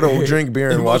were there to drink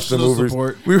beer and watch the movers.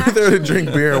 We were there to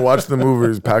drink beer and watch the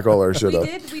movers pack all our shit up.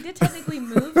 We did technically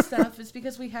move stuff. It's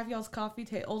because we have y'all's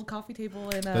old coffee table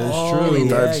and.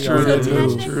 That's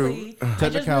true.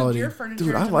 Technicality.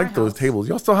 Dude, I like those tables.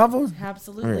 Y'all still have those?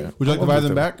 Absolutely. Would you like to buy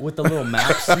them back? With the little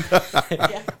maps? For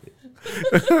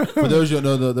those who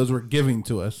don't know, those were giving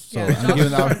to us. So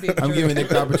I'm giving Nick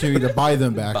the opportunity to buy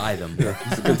them back. Buy them.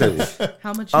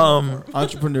 How much?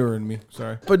 Entrepreneur in me.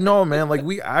 Sorry. But no, man, like,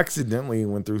 we accidentally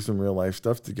went through some real life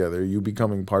stuff together. You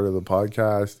becoming part of the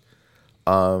podcast.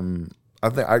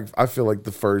 I feel like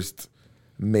the first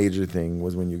major thing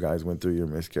was when you guys went through your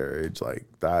miscarriage. Like,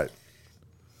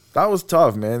 that was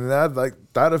tough, man.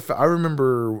 I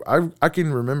remember. I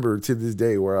can remember to this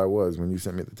day where I was when you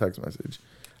sent me the text message.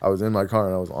 I was in my car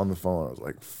and I was on the phone. I was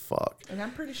like, fuck. And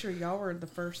I'm pretty sure y'all were the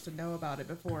first to know about it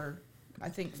before, I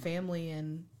think, family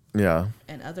and Yeah.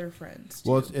 other friends.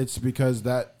 Well, too. it's because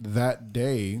that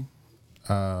day,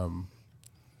 He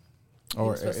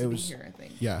or was supposed it to be was here, I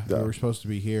think. yeah, Yeah. we were supposed to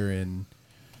be here, and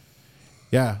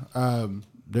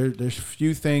there's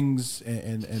few things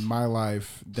in my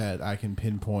life that I can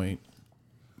pinpoint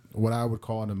what I would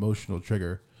call an emotional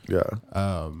trigger. Yeah.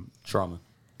 Trauma.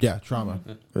 Yeah, trauma.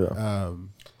 Yeah.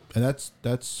 And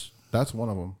that's one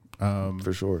of them.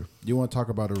 For sure. You want to talk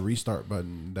about a restart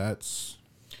button? It's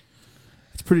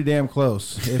pretty damn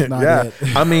close, if not Yeah. it.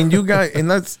 I mean, you guys, and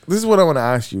this is what I want to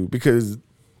ask you, because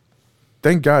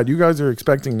thank God you guys are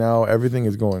expecting now everything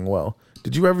is going well.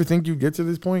 Did you ever think you'd get to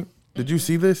this point? Did you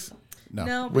see this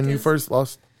No. when you because- first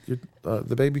lost your,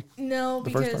 the baby? No, the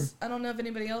first because I don't know if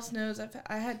anybody else knows.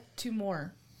 I had 2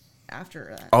 more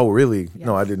after that. Oh, really?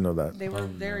 No, Yeah. I didn't know that. They were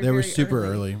very, They were very super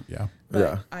early. Yeah. But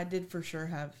Yeah. I did for sure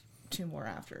have 2 more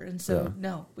after, and so Yeah.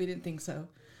 no, we didn't think so.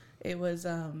 It was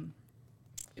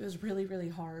really, really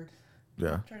hard.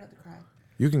 Yeah. Try not to cry.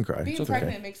 You can cry. Being It's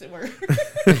pregnant okay. makes it worse.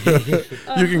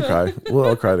 You can cry. We'll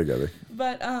all cry together.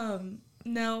 But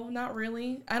no, not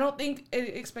really. I don't think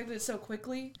it expected it so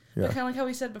quickly. Yeah. But kind of like how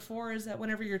we said before, is that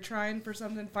whenever you're trying for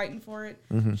something, fighting for it,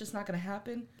 Mm-hmm. it's just not going to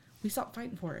happen. We stopped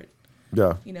fighting for it.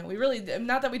 Yeah. You know, we really,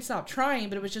 not that we'd stopped trying,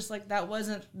 but it was just like that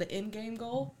wasn't the end game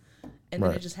goal. And then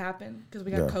Right. it just happened because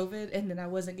we got Yeah. COVID, and then I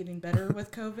wasn't getting better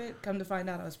with COVID. Come to find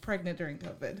out, I was pregnant during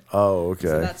COVID. Oh, okay.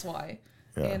 So that's why.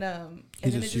 Yeah. And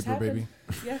He's then a it just super baby.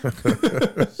 happened.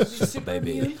 Yeah. He's super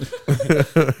baby. immune.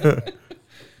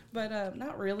 But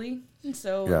not really. And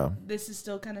so Yeah. this is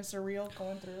still kind of surreal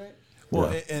going through it.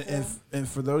 Well, Yeah. and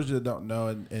for those that don't know,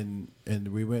 and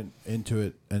we went into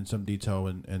it in some detail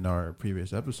in our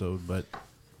previous episode, but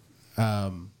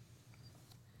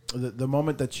the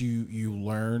moment that you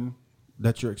learn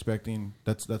that you're expecting,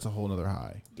 that's a whole nother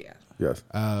high. Yeah. Yes.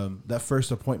 That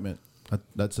first appointment,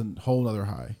 that's a whole nother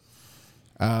high.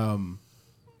 And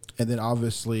then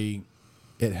obviously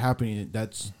it happening,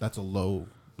 that's a low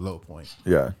point.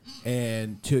 Yeah.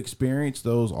 And to experience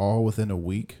those all within a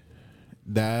week,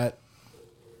 that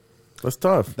That's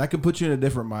tough. can put you in a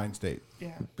different mind state.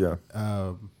 Yeah.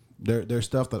 Yeah. There's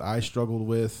stuff that I struggled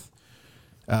with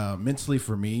mentally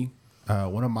for me.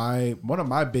 One of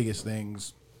my biggest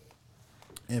things,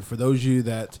 and for those of you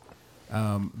that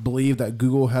believe that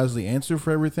Google has the answer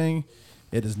for everything,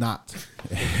 it does not.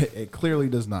 It clearly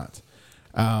does not.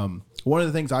 One of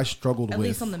the things I struggled At with,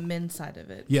 least on the men's side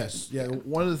of it. yes, yeah.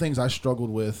 One of the things I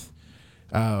struggled with,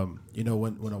 when a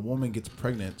woman gets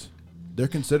pregnant, they're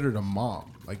considered a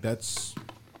mom. Like that's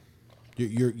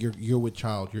you're with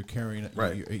child. You're carrying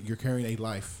Right. You're carrying a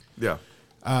life. Yeah.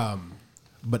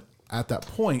 But at that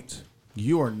point,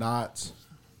 you are not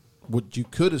what you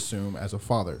could assume as a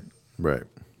father, Right.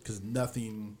 because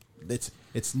nothing.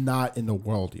 It's not in the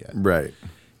world yet, Right.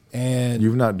 and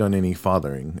You've not done any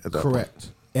fathering at that point.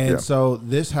 correct. And Yeah. so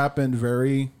this happened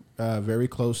very, very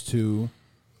close to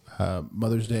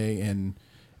Mother's Day and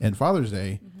Father's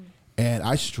Day, and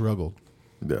I struggled.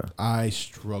 Yeah. I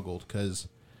struggled because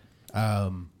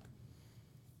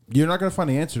you're not going to find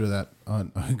the answer to that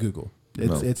on Google.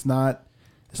 It's not.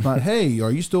 Hey,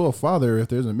 are you still a father if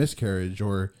there's a miscarriage,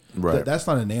 or Right. that's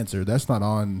not an answer. That's not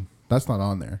on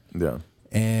there. Yeah.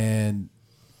 And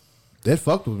it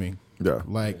fucked with me. Yeah.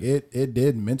 Like it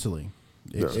did mentally.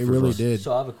 Yeah, It for really sure. did.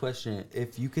 So I have a question.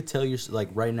 If you could tell your like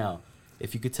right now,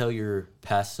 if you could tell your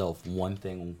past self one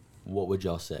thing, what would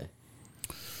y'all say?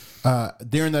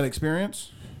 During that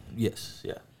experience, Yes.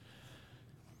 Yeah.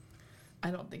 I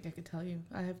don't think I could tell you.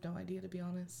 I have no idea, to be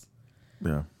honest.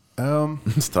 Yeah.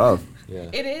 It's tough. Yeah.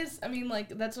 It is. I mean,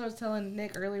 like that's what I was telling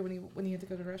Nick earlier when he had to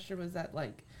go to the restroom, was that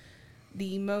like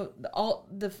the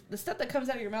stuff that comes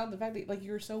out of your mouth, the fact that like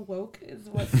you're so woke is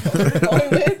what we're going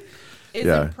with is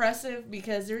Yeah. impressive,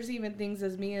 because there's even things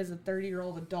as me as a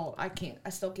 30-year-old adult I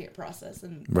still can't process,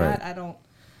 and Right. that I don't.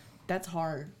 That's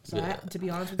hard. So Yeah. to be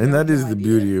honest with you, And I have that is no the idea.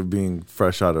 beauty of being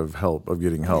fresh out of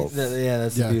getting help. Yeah,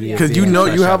 that's Yeah. the beauty. of Because you being know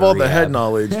fresh you out have of all the head rehab.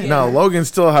 knowledge. Now Logan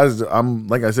still has.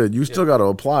 Like I said, you still got to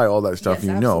apply all that stuff Yes,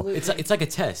 you know. absolutely. It's like a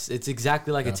test. It's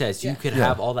exactly like a test. You Yeah. could Yeah.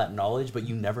 have all that knowledge, but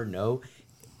you never know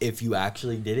if you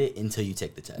actually did it until you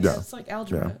take the test. Yeah. It's like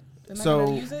algebra. Am I So-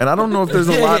 gonna use it? And I don't know if there's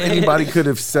a lot anybody could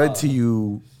have said to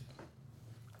you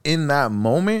in that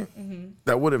moment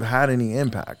that would have had any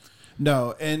impact.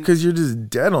 no, and Because you're just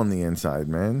dead on the inside,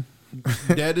 man.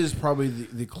 that is probably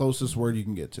the closest word you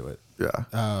can get to it. Yeah.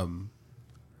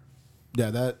 Yeah,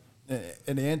 that.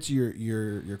 And to answer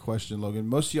your question, Logan,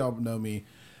 most of y'all know me.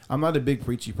 I'm not a big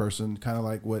preachy person, kind of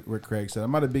like what Craig said.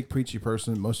 I'm not a big preachy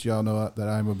person. Most of y'all know that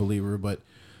I'm a believer, but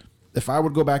if I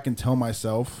would go back and tell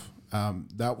myself,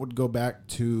 that would go back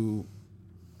to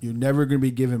you're never going to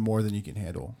be given more than you can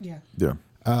handle. Yeah. Yeah.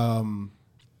 And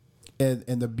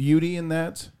the beauty in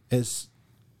that is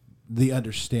the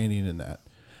understanding in that.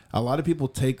 A lot of people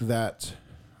take that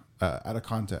out of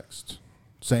context,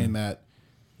 saying that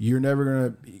you're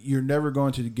never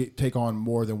going to take on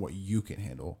more than what you can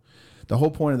handle. The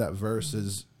whole point of that verse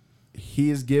is he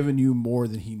has given you more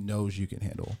than he knows you can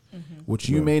handle, which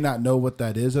you may not know what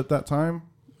that is at that time,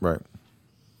 Right.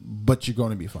 but you're going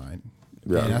to be fine.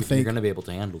 Yeah. And I You're think going to be able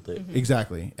to handle it.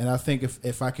 exactly. And I think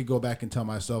if I could go back and tell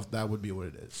myself, that would be what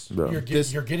it is. Yeah.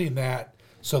 You're getting that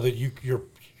so that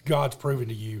God's proven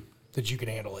to you that you can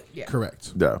handle it. Yeah.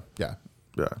 Correct. Yeah. Yeah.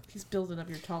 Yeah. He's building up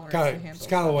your tolerance Kind to of, handle. it's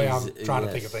kind of the way I'm He's- trying to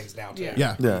yes. think of things now too. Yeah.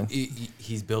 Yeah. Yeah.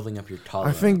 He's building up your I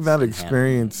tolerance. think that to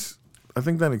experience. I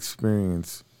think that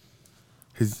experience,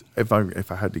 if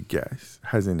I had to guess,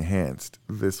 has enhanced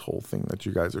this whole thing that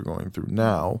you guys are going through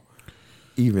now,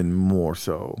 even more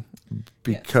so,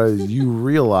 because you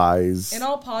realize. In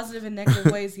all positive and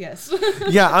negative ways, yes.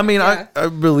 Yeah, I mean, Yeah. I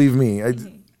believe me.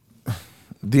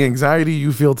 The anxiety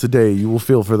you feel today, you will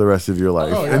feel for the rest of your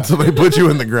life until they put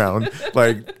you in the ground.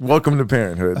 Like, welcome to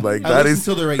parenthood. Like that is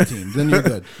until they're 18. Then you're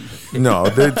good. no.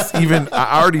 That's even.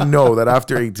 I already know that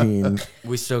after 18.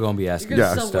 We still going to be asking You're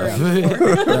Yeah, gonna still stuff.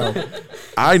 wear it.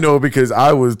 I know because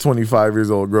I was 25 years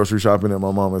old grocery shopping at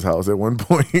my mama's house at one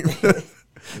point.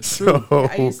 So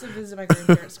I used to visit my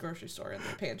grandparents' grocery store in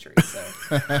their pantry. So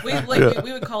we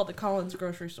would call it the Collins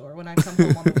grocery store when I come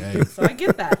home on the weekend. So I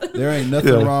get that. There ain't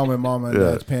nothing Yeah. wrong with mama and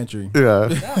dad's pantry. yeah,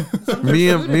 Yeah.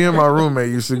 me and my roommate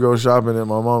used to go shopping at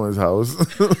my mama's house.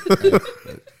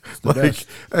 Like, best.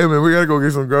 hey man, we gotta go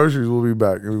get some groceries. We'll be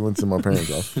back. And we went to my parents'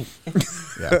 house.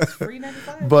 Yeah.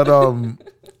 $3.95.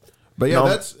 But yeah, No.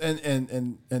 that's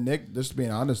and Nick, just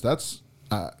being honest, that's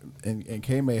and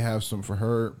Kay may have some for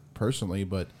her personally,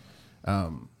 but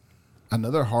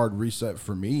another hard reset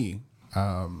for me,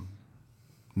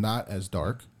 not as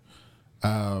dark,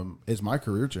 is my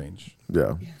career change.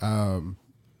 Yeah.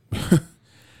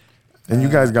 And you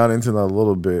guys got into that a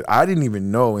little bit. I didn't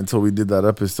even know until we did that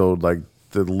episode, like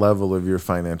the level of your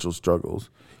financial struggles.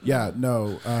 Yeah,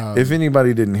 no. If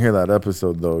anybody didn't hear that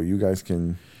episode, though, you guys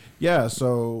can. Yeah,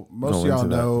 so most Go of y'all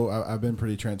into that. know I've been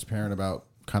pretty transparent about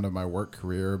kind of my work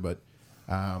career, but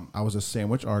I was a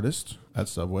sandwich artist at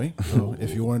Subway. So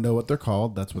if you want to know what they're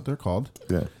called, that's what they're called.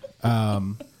 Yeah.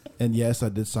 And yes, I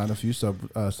did sign a few sub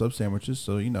sandwiches,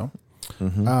 so you know,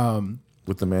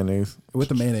 With the mayonnaise. with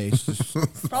the mayonnaise,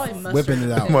 just Probably mustard. whipping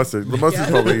it out. Mustard. The mustard's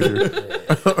probably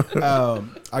easier.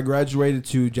 I graduated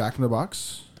to Jack in the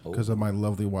Box because of my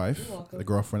lovely wife, welcome. the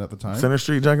girlfriend at the time. Center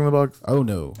Street, Jack in the Box. Oh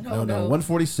no, No, no, no.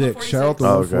 146. Shout out to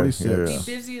 146. Oh, okay. 146.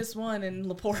 The busiest one in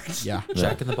LaPorte. Yeah.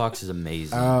 Jack in the Box is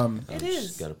amazing. It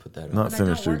is. Got to put that Not on. Center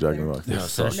don't Street, work Jack in the there. Box. No,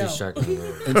 Yes. Center Street's No. Jack in the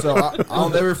Box. And so I'll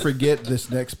never forget this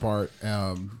next part.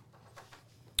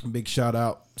 Big shout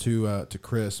out to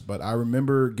Chris, but I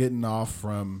remember getting off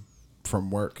from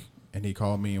work, and he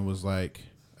called me and was like,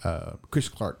 Chris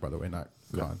Clark, by the way, not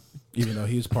Con, even though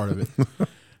he's part of it.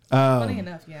 Funny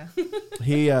enough, yeah.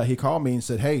 He called me and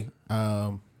said, "Hey,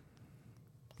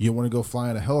 you want to go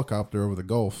fly in a helicopter over the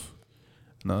Gulf?"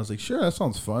 And I was like, "Sure, that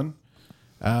sounds fun."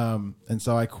 And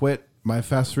so I quit my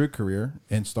fast food career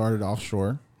and started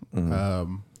offshore,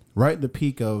 right in the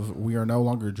peak of we are no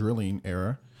longer drilling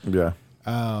era. Yeah.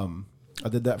 I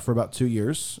did that for about 2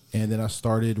 years, and then I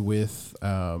started with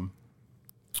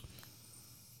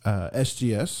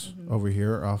SGS over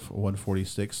here off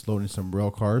 146, loading some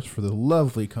rail cars for the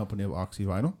lovely company of Oxy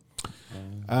Vinyl.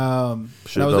 And I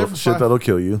was there for Shit that'll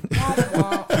kill you.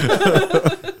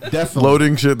 definitely,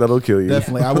 Loading shit that'll kill you.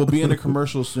 definitely. I will be in a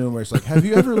commercial soon where it's like, "Have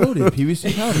you ever loaded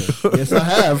PVC powder?" Yes, I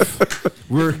have.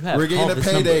 We're getting Call a this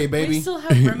payday, We baby. still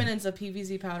have remnants of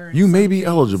PVC powder. in You may some be things.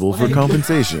 eligible for Like,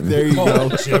 compensation. There you go.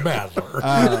 Jim Adler,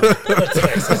 the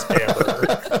Texas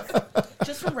Scammer.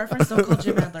 Just for reference, don't call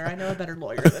Jim Adler. I know a better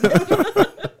lawyer than him.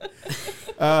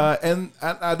 And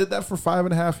I did that for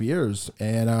 5.5 years,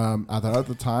 and I thought at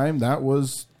the time that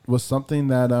was something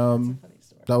that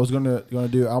that was gonna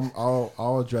do.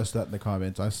 I'll address that in the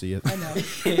comments. I see it. I know.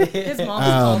 His mom's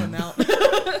calling him out.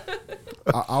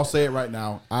 I'll say it right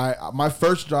now. My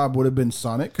first job would have been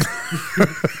Sonic,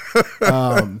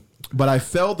 but I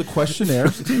failed the questionnaire.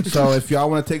 So if y'all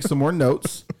want to take some more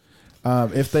notes,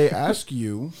 if they ask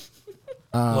you.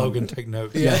 Logan, take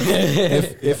notes. Yeah.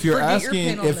 If you're Forget your asking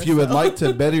pin on if this, you would though. like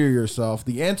to better yourself,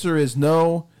 the answer is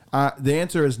no. The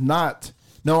answer is not.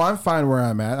 No, I'm fine where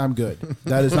I'm at. I'm good.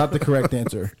 That is not the correct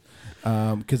answer.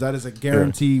 Because that is a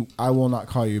guarantee I will not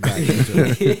call you back.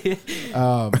 Answer.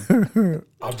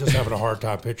 I'm just having a hard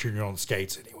time picturing you on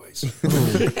skates, anyways.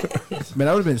 boys. Man,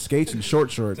 I would have been skates and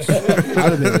short shorts. I'd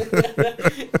have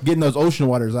been getting those ocean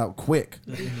waters out quick.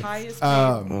 The highest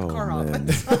paid car hop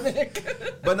in Sonic.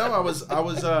 But no, I was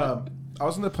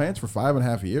in the plants for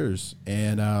 5.5 years,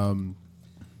 and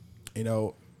you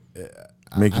know,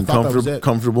 Making I thought that was it.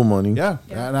 comfortable money. Yeah,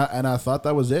 and I thought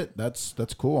that was it. That's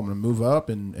cool. I'm gonna move up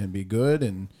and be good,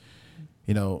 and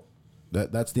you know,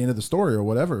 that's the end of the story or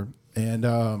whatever. And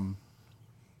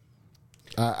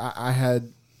I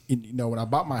had, you know, when I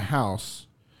bought my house,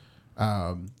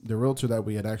 the realtor that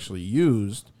we had actually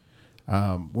used,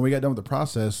 when we got done with the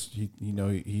process,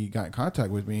 he got in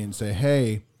contact with me and said,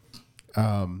 "Hey,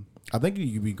 I think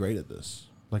you'd be great at this.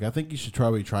 Like, I think you should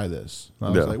probably try this." And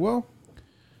I was like, "Well,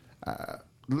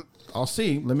 I'll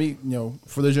see. Let me,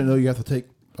 for those who know, you have to take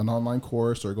an online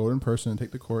course or go in person and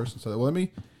take the course." And so, well, let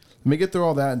me get through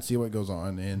all that and see what goes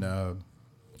on. And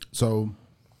so,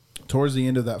 towards the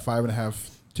end of that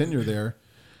 5.5 tenure there,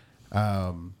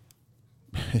 y'all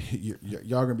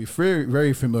gonna be very,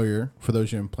 very familiar. For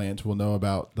those in plants, will know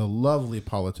about the lovely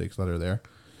politics that are there.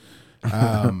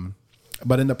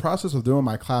 But in the process of doing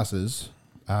my classes,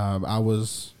 I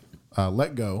was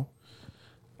let go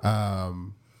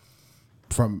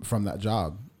from that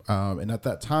job, and at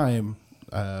that time,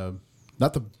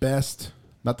 not the best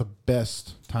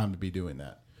time to be doing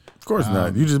that. Of course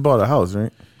not. You just bought a house,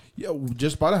 right? Yeah, we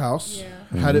just bought a house.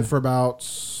 Yeah. Had it for about,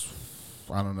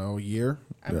 I don't know, a year.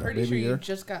 I'm pretty sure you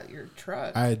just got your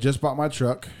truck. I had just bought my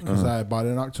truck because I bought it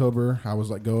in October. I was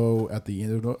let go at the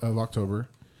end of October.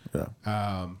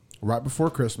 Yeah. Right before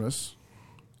Christmas.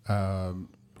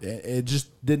 It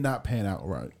just did not pan out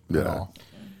right at all.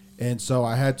 And so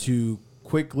I had to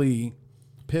quickly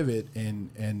pivot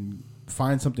and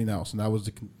find something else. And I was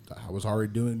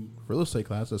already doing real estate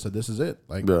class. I said, this is it.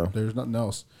 Like, there's nothing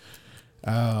else.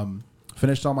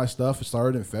 Finished all my stuff. It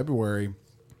started in February.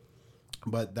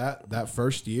 But that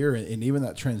first year and even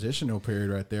that transitional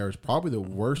period right there is probably the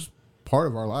worst part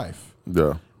of our life.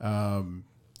 Yeah.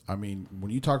 I mean, when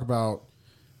you talk about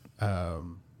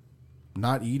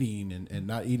not eating and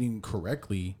not eating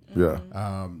correctly,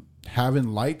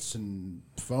 having lights and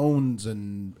phones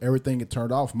and everything get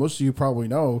turned off. Most of you probably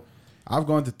know I've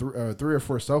gone to 3 or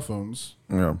 4 cell phones.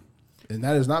 Yeah. And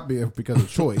that is not because of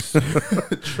choice.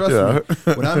 Trust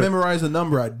me. When I memorize a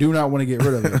number, I do not want to get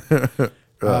rid of it.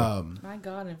 My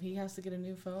God, if he has to get a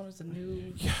new phone, it's a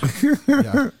new.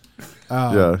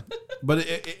 But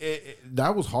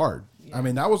that was hard. Yeah. I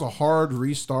mean, that was a hard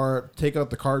restart. Take out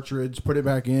the cartridge, put it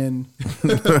back in.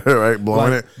 Right,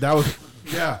 blowing it. That was,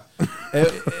 I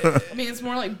mean, it's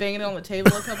more like banging it on the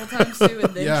table a couple times too,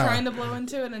 and then trying to blow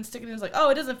into it, and then sticking it in. It's like, oh,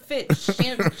 it doesn't fit.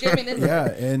 Jamming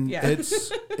in.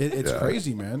 It's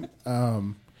crazy, man.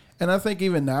 And I think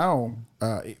even now,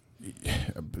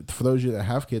 for those of you that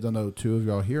have kids, I know 2 of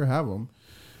y'all here have them.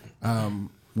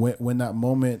 When that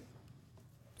moment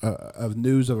of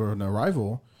news of an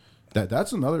arrival,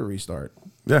 that's another restart.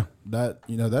 Yeah,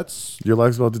 that's your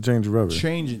life's about to change forever.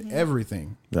 Changing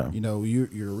everything. Yeah, you're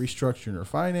restructuring your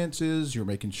finances. You're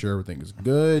making sure everything is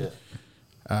good.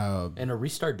 And a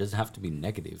restart doesn't have to be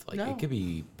negative. Like it could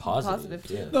be positive.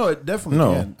 too. No, it definitely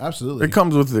can. Absolutely. It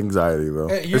comes with anxiety though,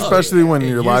 especially when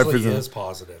your life is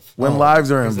positive. When lives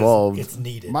are involved, it's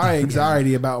needed. My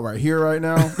anxiety about right here, right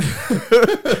now.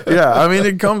 Yeah, I mean,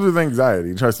 it comes with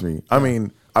anxiety. Trust me. I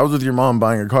mean, I was with your mom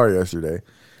buying a car yesterday.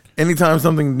 Anytime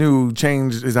something new,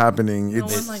 change is happening, no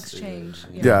one likes change.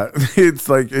 Yeah, it's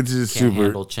like it's just Can't super.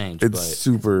 Handle change. It's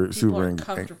super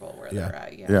uncomfortable where they're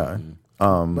at. Yeah.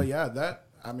 But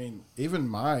I mean,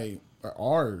 even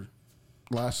our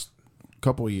last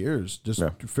couple of years, just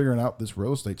figuring out this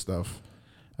real estate stuff,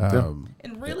 and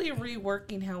really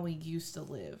reworking how we used to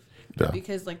live,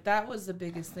 because like that was the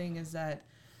biggest thing is that,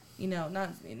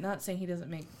 not saying he doesn't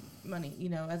make money,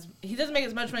 as he doesn't make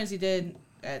as much money as he did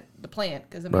at the plant,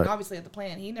 because I mean, obviously at the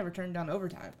plant he never turned down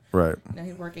overtime. Right.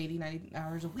 He'd work 80, 90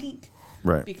 hours a week.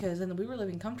 Right. Because then we were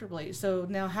living comfortably. So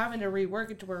now having to rework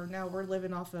it to where now we're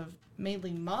living off of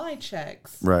mainly my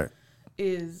checks. Right.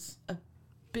 Is a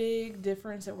big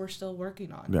difference that we're still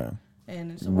working on. Yeah.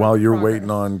 And it's while you're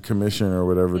waiting on commission or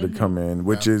whatever to come in,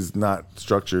 which is not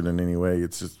structured in any way.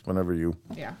 It's just whenever you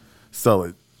sell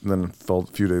it, then a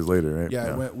few days later, right?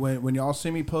 Yeah. When y'all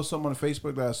see me post something on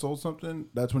Facebook that I sold something,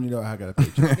 that's when you know I got a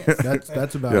paycheck.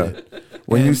 That's about it.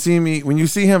 When you see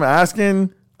him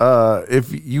asking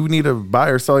if you need to buy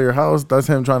or sell your house, that's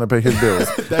him trying to pay his bills.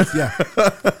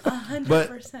 100%. But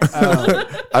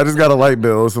I just got a light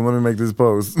bill, so let me make this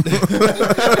post.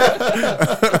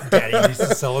 Daddy needs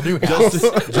to sell a new house.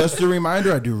 Just a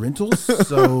reminder, I do rentals,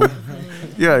 so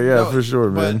yeah, for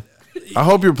sure, man. I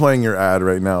hope you're playing your ad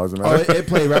right now. As a matter Oh, of fact. it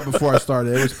played right before I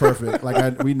started. It was perfect.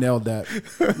 Like we nailed that.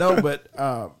 No, but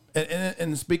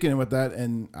and speaking with that,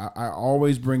 and I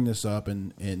always bring this up,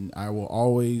 and I will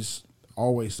always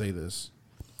say this,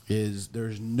 is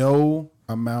there's no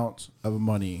amount of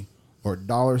money or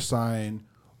dollar sign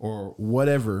or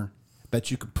whatever that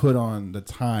you could put on the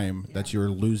time that you're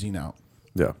losing out.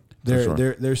 Yeah. for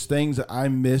sure. There's things that I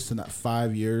missed in that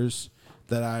 5 years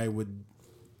that I would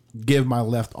give my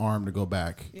left arm to go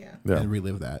back Yeah. and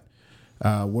relive that.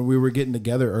 When we were getting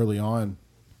together early on,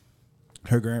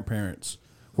 her grandparents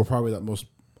were probably the most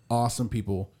awesome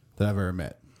people that I've ever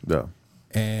met. Yeah.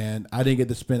 And I didn't get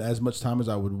to spend as much time as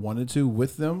I would wanted to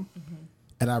with them.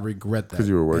 And I regret that 'Cause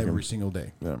you were working. every single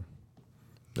day. Yeah.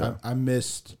 Yeah. I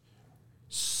missed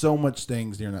so much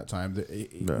things during that time. That,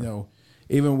 you know,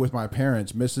 even with my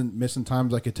parents, missing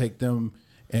times I could take them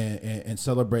and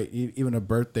celebrate even a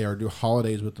birthday or do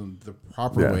holidays with them the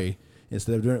proper way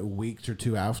instead of doing it weeks or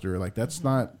two after. Like that's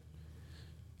not.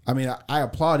 I mean, I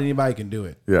applaud anybody who can do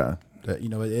it. Yeah. You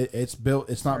know, it's built.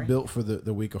 It's not built for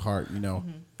the weak of heart. You know.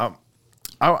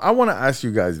 I want to ask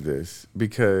you guys this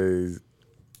because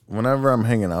whenever I'm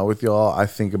hanging out with y'all, I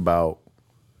think about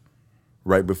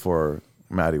right before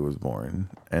Maddie was born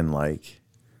and like,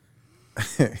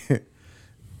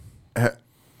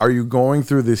 are you going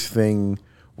through this thing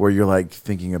where you're like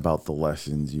thinking about the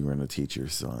lessons you were going to teach your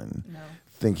son? No.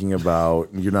 Thinking about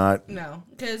you're not. No,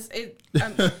 because and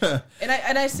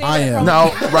I say I that am.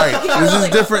 probably- No, right. This is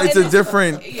different. It's a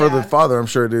different for the Yeah. father. I'm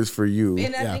sure it is for you.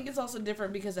 And I Yeah. think it's also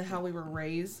different because of how we were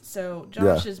raised. So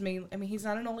Josh is main. I mean, he's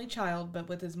not an only child, but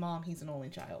with his mom, he's an only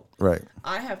child. Right.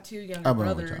 I have two younger I'm an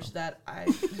only brothers child. that I.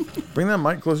 Bring that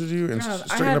mic closer to you and I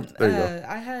straighten had, up. There you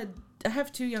go. I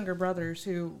have two younger brothers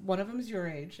who one of them is your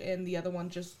age and the other one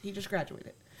just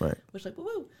graduated. Right. Which like woo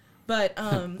woo. But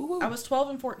I was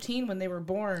 12 and 14 when they were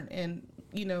born, and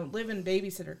living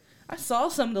babysitter. I saw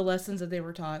some of the lessons that they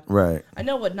were taught. Right. I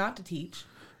know what not to teach.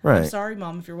 Right. I'm sorry,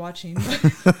 Mom, if you're watching.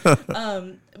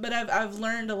 But I've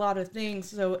learned a lot of things,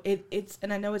 so it's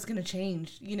and I know it's gonna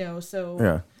change.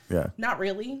 So Yeah. not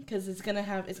really, because it's gonna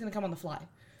come on the fly.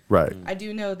 Right. I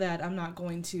do know that I'm not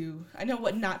going to. I know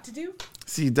what not to do.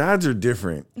 See, dads are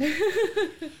different.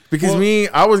 Because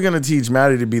I was gonna teach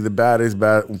Maddie to be the baddest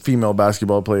female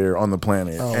basketball player on the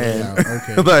planet, Oh, and yeah,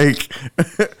 okay.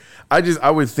 like,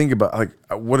 I would think about like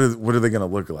what are they gonna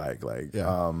look like? Like,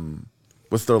 Yeah.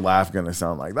 what's their laugh gonna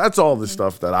sound like? That's all the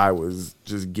stuff that I was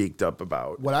just geeked up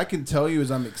about. What I can tell you is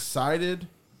I'm excited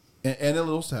and a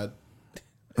little sad,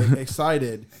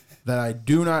 excited that I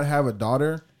do not have a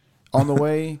daughter on the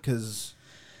way because,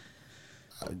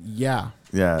 Yeah.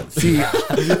 See,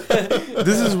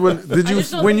 this is when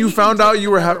when you found out you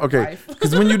were having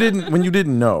because when you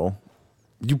didn't know,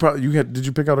 did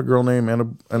you pick out a girl name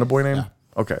and a boy name? Yeah.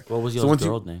 Okay. What was your once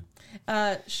girl name?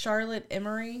 Charlotte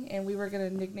Emery, and we were gonna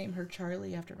nickname her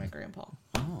Charlie after my grandpa.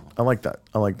 I like that.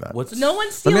 What's No one's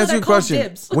Let stealing. me ask you a I called question.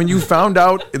 dibs. When you found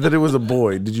out that it was a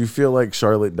boy, did you feel like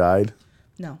Charlotte died?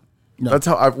 No, That's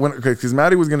how I went. Okay, because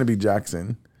Maddie was going to be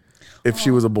Jackson if she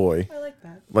was a boy. I like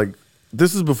that. Like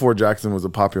this is before Jackson was a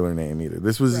popular name either.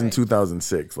 This was in Right.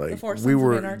 2006. Like Before we Sons of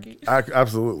were Anarchy.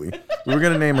 Absolutely. We were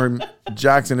going to name her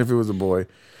Jackson if it was a boy.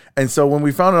 And so when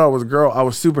we found out it was a girl, I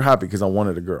was super happy because I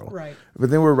wanted a girl. Right. But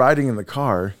then we're riding in the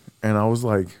car, and I was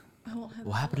like, I won't have.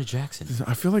 What happened to Jackson?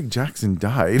 I feel like Jackson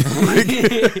died.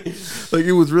 like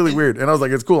it was really weird. And I was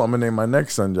like, it's cool. I'm gonna name my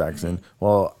next son Jackson.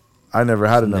 Well, I never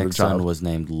had another Next child. son was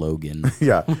named Logan.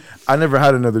 Yeah, I never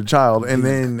had another child. And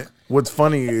then what's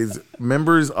funny is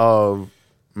members of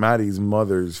Maddie's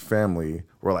mother's family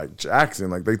were like Jackson.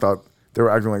 Like they thought they were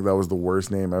acting like that was the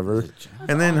worst name ever.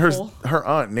 And then awful. her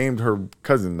aunt named her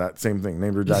cousin that same thing.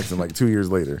 Named her Jackson like 2 years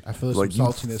later. I feel like some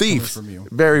you saltiness thieves. coming from you.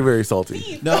 Very very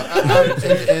salty. No,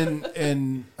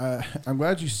 I'm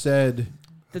glad you said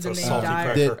Did the It's a name salty die?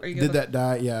 cracker. Are you did gonna- that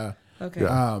die? Yeah. Okay.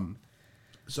 Yeah.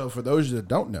 So for those that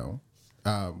don't know,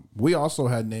 we also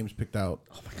had names picked out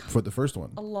for the first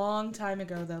one. A long time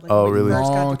ago, though. Like Oh, when we really?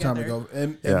 first got Long time together. ago,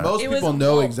 and Yeah. most It was people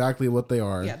know all- exactly what they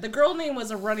are. Yeah, the girl name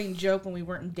was a running joke when we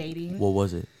weren't dating. What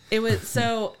was it? It was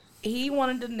so he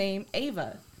wanted to name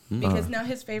Ava because now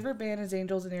his favorite band is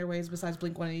Angels and Airways besides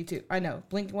Blink 182. I know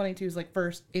Blink 182 is like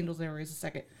first, Angels and Airways is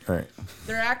second. Right.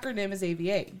 Their acronym is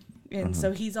AVA, and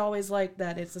so he's always like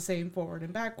that. It's the same forward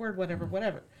and backward,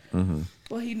 whatever.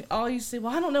 Well, he always say,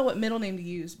 "Well, I don't know what middle name to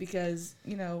use because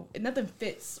nothing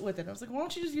fits with it." I was like, "Why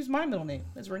don't you just use my middle name?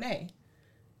 It's Renee."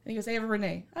 And he goes, Ava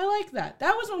Renee. I like that.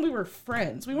 That was when we were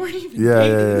friends. We weren't even Yeah,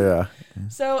 dating. yeah.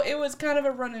 So it was kind of a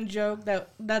running joke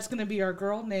that's going to be our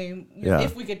girl name Yeah.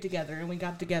 if we get together. And we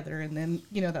got together, and then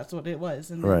that's what it was.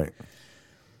 And then Right.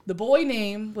 The boy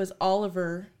name was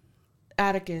Oliver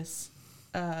Atticus,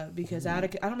 because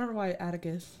Atticus. I don't remember why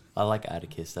Atticus. I like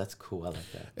Atticus. That's cool. I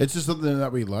like that. It's just something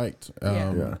that we liked.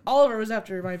 Yeah. Oliver was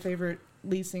after my favorite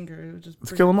lead singer, which is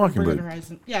Kill a Mockingbird. Bring Me the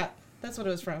Horizon. Yeah, that's what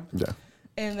it was from. Yeah.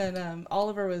 And then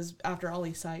Oliver was after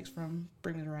Ollie Sykes from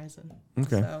Bring Me the Horizon.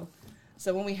 Okay.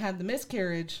 So when we had the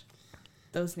miscarriage,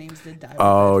 those names did die.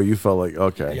 Oh, you felt like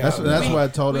okay. Yeah. That's why I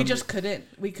told him. We just couldn't.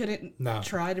 We couldn't No.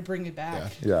 try to bring it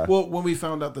back. Yeah. Well, when we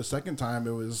found out the second time,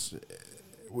 it was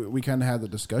we kind of had the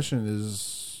discussion: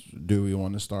 is do we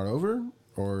want to start over,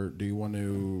 or do you want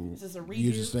to Is this a redo?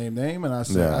 use the same name? And I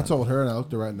said, Yeah. I told her, and I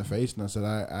looked her right in the face, and I said,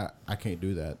 I can't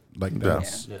do that. Like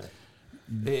that's Yeah.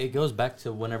 It goes back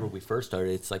to whenever we first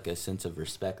started. It's like a sense of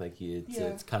respect. Like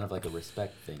it's kind of like a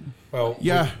respect thing. Well,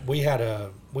 Yeah. we had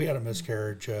a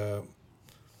miscarriage,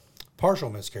 partial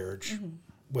miscarriage,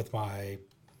 with my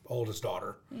oldest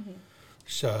daughter.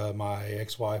 So my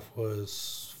ex-wife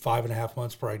was 5.5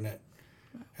 months pregnant,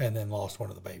 and then lost one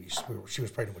of the babies. She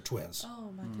was pregnant with twins.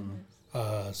 Oh my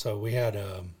goodness. So we had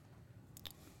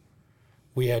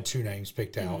 2 names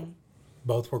picked out.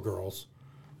 Both were girls.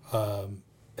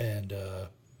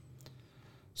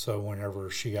 So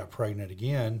whenever she got pregnant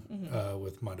again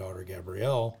with my daughter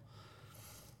Gabrielle,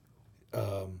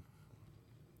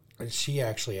 she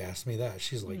actually asked me that.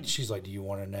 She's like, do you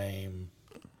want to name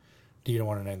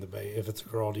the baby? If it's a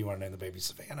girl, do you want to name the baby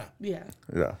Savannah? Yeah.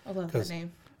 Yeah. I love that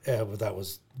name. But that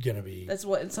was gonna be That's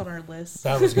what it's on our list.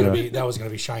 that was gonna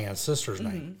be Cheyenne's sister's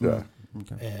name. Yeah.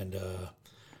 And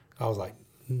I was like,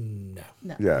 no.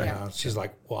 No. Yeah. She's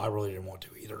like, well, I really didn't want to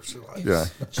either. She's like, Yeah.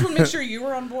 Just want to make sure you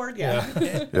were on board. Yeah.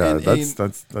 Yeah. And-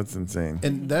 That's insane.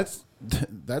 and that's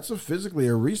physically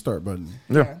a restart button.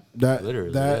 Yeah. That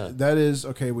Literally, that is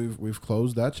okay. We've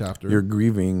closed that chapter. You're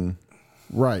grieving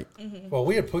right. well,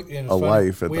 we had put in a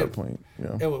life at that point.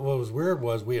 Yeah. What was weird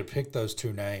was we had picked those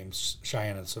 2 names,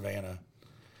 Cheyenne and Savannah,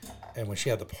 and when she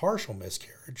had the partial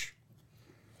miscarriage,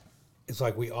 it's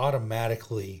like we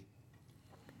automatically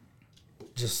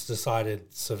just decided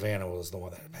Savannah was the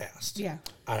one that had passed. Yeah.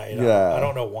 I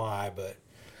don't know why, but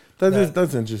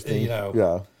That's interesting. you know.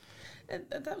 Yeah. And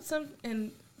that was some.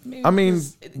 And maybe I mean,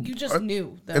 you just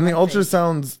knew. That And the I think.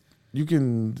 ultrasounds, you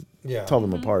can Yeah. tell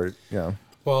them apart. Yeah.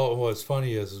 Well, what's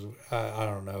funny is I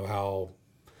don't know how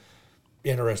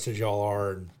interested y'all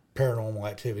are in paranormal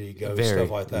activity, ghosts, stuff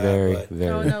like that.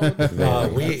 Oh no. That's why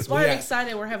I'm we-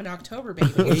 excited. We're having October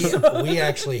babies. we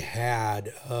actually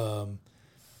had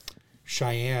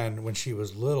Cheyenne when she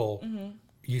was little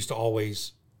used to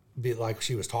always be like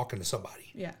she was talking to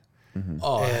somebody, Yeah.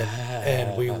 Oh,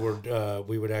 and we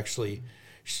would actually.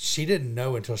 She didn't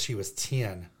know until she was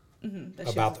 10 That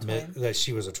she about was a twin. that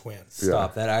she was a twin.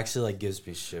 stop! That actually like gives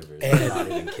me shivers. I'm not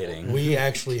even kidding. We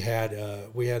actually had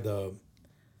the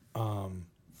when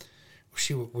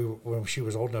she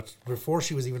was old enough, before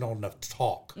she was even old enough to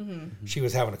talk, she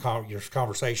was having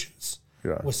conversations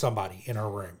with somebody in her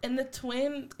room. And the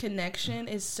twin connection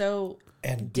is so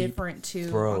And different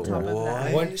too. Bro, on top of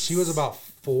that. When she was about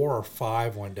 4 or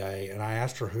 5 one day, and I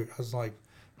asked her who. I was like,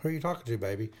 "Who are you talking to,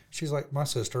 baby?" She's like, "My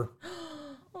sister."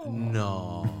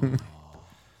 No.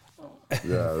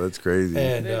 Yeah, that's crazy.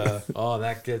 And Oh,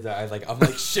 that good. I'm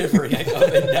like shivering, like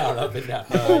up and down, up and down.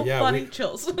 yeah, Body we,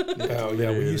 chills.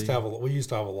 we used to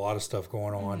have a lot of stuff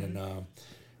going on. And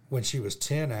when she was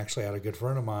 10, actually, I had a good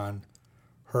friend of mine.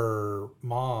 Her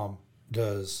mom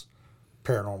does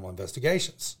paranormal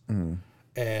investigations,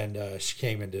 and she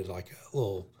came and did like a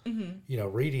little,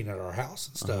 reading at our house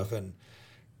and stuff, and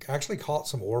actually caught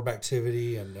some orb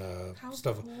activity and How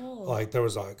stuff. cool. Like there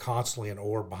was constantly an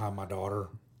orb behind my daughter.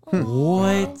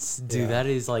 What, dude? That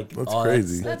is like That's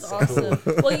crazy. That's awesome.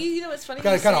 Well, you know, it's funny.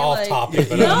 Kind you of say, off like, topic,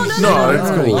 but No, it's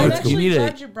no. cool. I'm It's actually cool. You need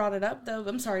glad to- you brought it up, though.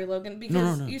 I'm sorry, Logan,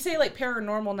 because you say like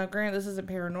paranormal. Now, granted, this isn't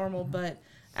paranormal, but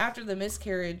after the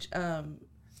miscarriage,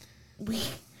 we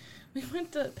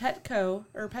went to Petco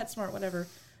or PetSmart, whatever,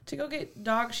 to go get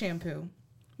dog shampoo.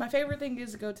 My favorite thing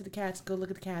is to go to the cats, go look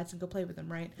at the cats, and go play with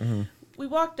them. Right? We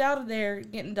walked out of there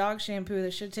getting dog shampoo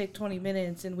that should take 20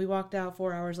 minutes, and we walked out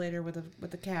 4 hours later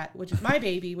with a cat, which is my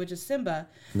baby, which is Simba.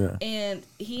 Yeah. And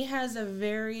he has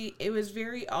it was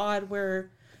very odd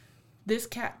where this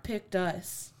cat picked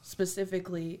us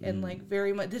specifically, and like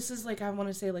very much, this is like, I want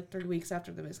to say like 3 weeks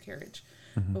after the miscarriage.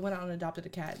 We went out and adopted a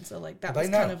cat, and so like that They was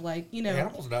know. kind of like,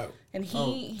 Animals know. and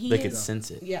he They could is-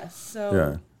 sense it. Yes, so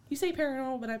Yeah. you say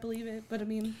paranormal, but I believe it. But I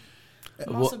mean,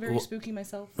 I'm Wha- also very wha- spooky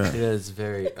myself. It is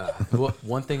very.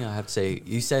 One thing I have to say,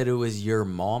 you said it was your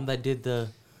mom that did the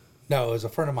No, it was a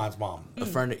friend of mine's mom. A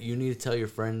friend, you need to tell your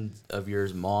friend of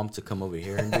yours mom to come over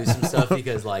here and do some stuff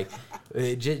because like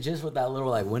just with that little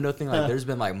like window thing, like there's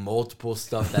been like multiple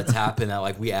stuff that's happened that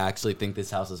like we actually think this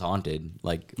house is haunted.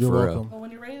 Like You're for welcome. Well,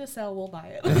 when you're ready to sell, we'll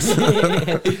buy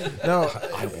it. No,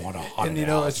 I want a haunted and you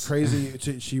know house. it's crazy.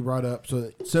 She brought up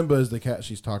so Simba is the cat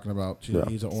she's talking about.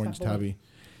 He's an orange tabby,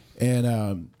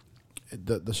 and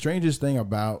the strangest thing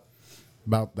about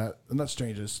that, not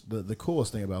strangest, the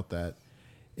coolest thing about that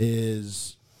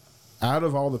is out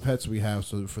of all the pets we have.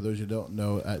 So for those who don't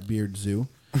know, at Beard Zoo,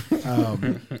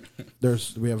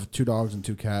 we have 2 dogs and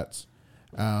 2 cats,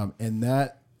 and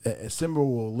that. Simba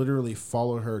will literally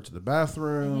follow her to the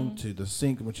bathroom, to the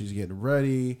sink when she's getting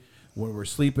ready. When we're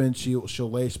sleeping, she'll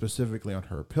lay specifically on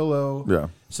her pillow. Yeah.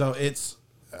 So it's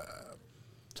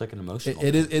like an emotional.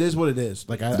 it is what it is.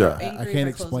 Like I Angry can't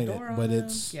if I close explain the it, door on but him.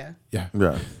 it's Yeah.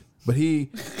 Yeah. But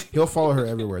he'll follow her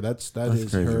everywhere. That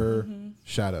is crazy. her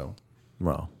shadow.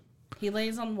 Wow. He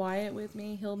lays on Wyatt with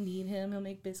me. He'll knead him. He'll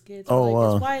make biscuits. Oh, We're like,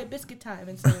 wow. It's Wyatt biscuit time.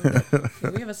 And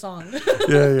so we have a song.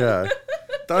 Yeah.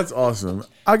 That's awesome.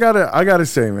 I gotta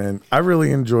say, man, I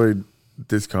really enjoyed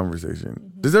this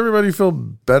conversation. Does everybody feel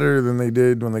better than they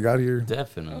did when they got here?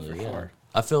 Definitely, yeah.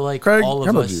 I feel like Craig, all how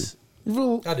of about us. You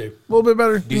feel I do. a little bit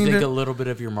better? Do you think a little bit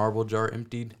of your marble jar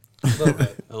emptied? A little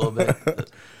bit. A little bit. A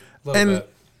little And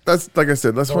bit. that's like I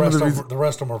said, that's The one of rest, the of reasons. them, the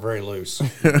rest of them are very loose.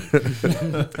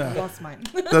 I lost mine.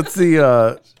 That's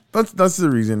the that's the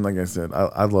reason. Like I said,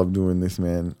 I love doing this,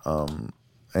 man.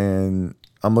 And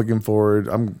I'm looking forward.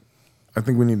 I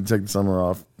think we need to take the summer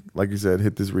off. Like you said,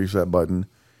 hit this reset button,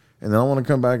 and then I want to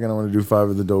come back and I want to do 5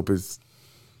 of the dopest.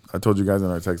 I told you guys in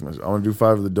our text message. I want to do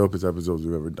 5 of the dopest episodes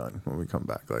we've ever done when we come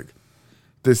back. Like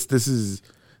this is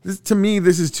to me.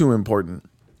 This is too important.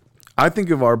 I think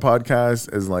of our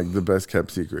podcast as like the best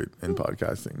kept secret in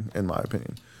podcasting, in my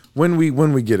opinion. When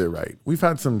we get it right, we've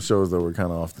had some shows that were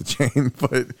kind of off the chain,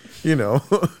 but you know,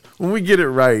 when we get it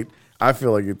right, I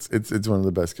feel like it's one of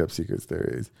the best kept secrets there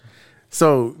is.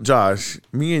 So, Josh,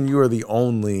 me and you are the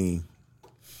only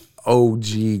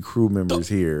OG crew members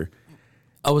here.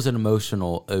 I was an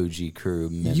emotional OG crew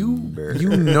member. You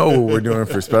know what we're doing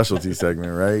for specialty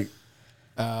segment, right?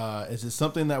 Is it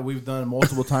something that we've done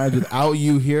multiple times without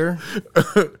you here?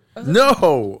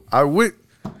 No, I would.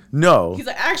 No, He's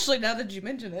like, actually, now that you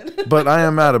mention it. but I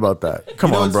am mad about that. Come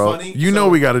You know on, what's bro. funny? You know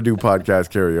we got to do podcast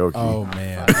karaoke. Oh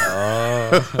man,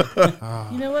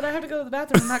 You know what? I have to go to the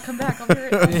bathroom and not come back. I'll hear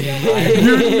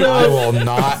it. I will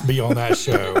not be on that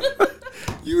show.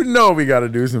 You know we got to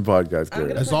do some podcast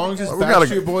karaoke. as long as it's We got a-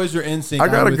 Backstreet Boys are in sync. I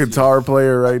got I'm a with you. guitar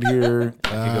player right here. I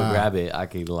could go grab it. I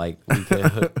could like we could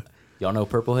hook. Y'all know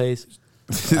Purple Haze?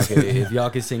 If y'all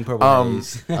could sing Purple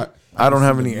Haze. I don't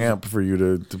have any amp for you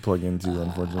to plug into, I'll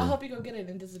unfortunately. help you go get it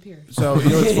and disappear. So you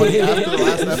know what's funny? After the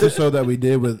last episode that we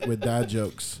did with dad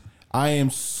jokes, I am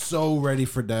so ready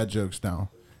for dad jokes now.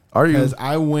 Are you? Because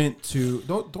I went to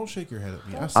don't shake your head at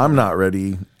me. I'm not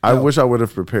ready. I wish I would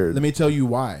have prepared. Let me tell you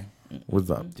why. What's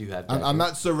up? Do you have? I'm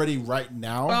not so ready right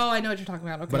now, Oh, I know what you're talking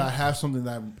about. Okay. but I have something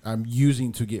that I'm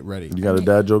using to get ready. You got a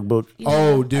dad joke book? You know,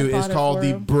 Oh, I dude, it's bought it called for the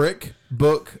him. Brick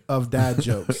Book of Dad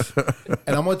Jokes.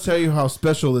 And I'm going to tell you how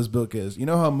special this book is. You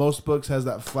know how most books has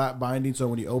that flat binding, so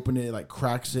when you open it, it like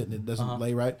cracks it and it doesn't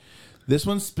lay right? This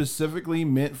one's specifically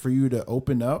meant for you to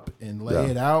open up and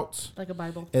lay it out. Like a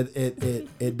Bible.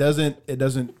 It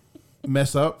doesn't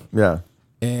mess up. Yeah.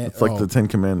 And It's like the 10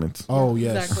 Commandments. Oh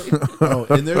yes. Exactly. Oh,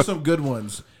 and there's some good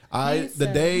ones. He The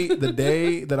said-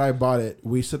 day that I bought it,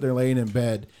 we sit there laying in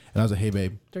bed, and I was like, "Hey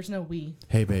babe, There's no we.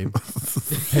 hey babe,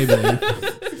 hey babe."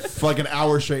 For like an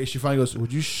hour straight, she finally goes,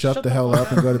 "Would you shut the hell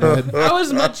up and go to bed?" I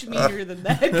was much meaner than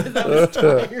that because I was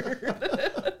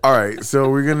tired. All right. So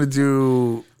we're going to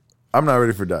do. I'm not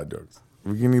ready for dad jokes.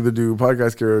 We can either do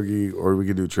podcast karaoke or we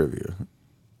can do trivia.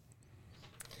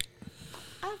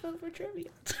 I vote for trivia.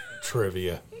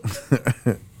 Trivia.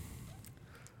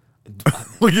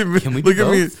 Look at me. Can we do Look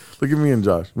at me. both? Look at me and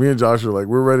Josh. Me and Josh are like,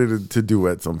 we're ready to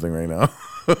duet something right now.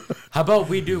 How about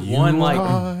we do one like?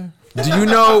 Do you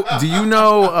know?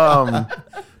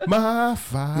 My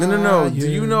fire. No. Do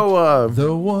you know?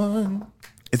 the one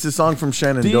It's a song from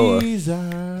Shenandoah.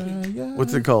 desire?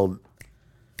 What's it called?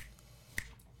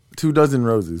 2 Dozen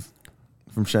Roses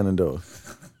from Shenandoah.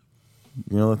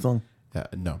 You know that song? Yeah,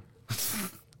 no. I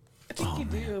think you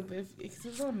do, but because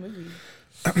it's not a movie.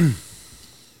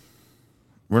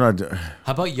 We're not doing.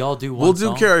 How about y'all do one? We'll do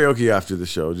song? karaoke after the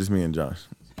show. Just me and Josh.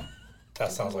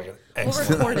 That sounds like an We'll excellent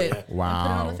record it. idea.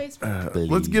 Wow. And put it on the Facebook.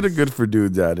 Let's get a Good for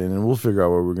Dudes ad in, and we'll figure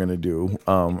out what we're gonna do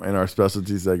in our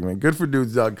specialty segment.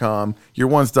 Goodfordudes.com, your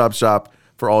one-stop shop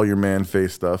for all your man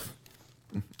face stuff.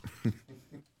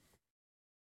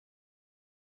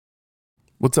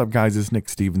 What's up, guys? It's Nick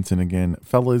Stevenson again.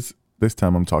 Fellas, this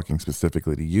time I'm talking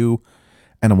specifically to you,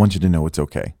 and I want you to know it's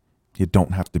okay. You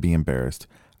don't have to be embarrassed.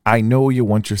 I know you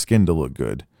want your skin to look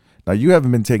good. Now, you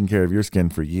haven't been taking care of your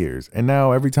skin for years, and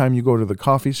now every time you go to the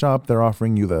coffee shop, they're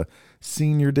offering you the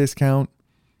senior discount.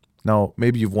 Now,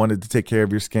 maybe you've wanted to take care of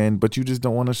your skin, but you just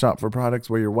don't want to shop for products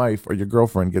where your wife or your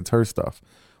girlfriend gets her stuff.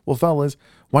 Well, fellas,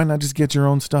 why not just get your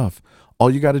own stuff? All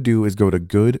you got to do is go to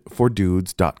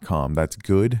goodfordudes.com. That's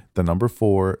good, the number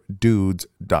 4,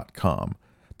 dudes.com.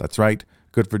 That's right.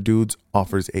 Good for Dudes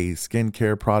offers a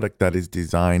skincare product that is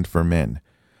designed for men.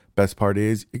 Best part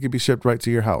is it can be shipped right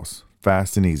to your house,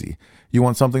 fast and easy. You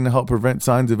want something to help prevent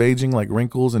signs of aging like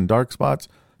wrinkles and dark spots?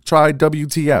 Try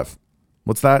WTF.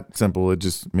 What's that? Simple. It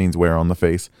just means wear on the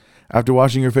face. After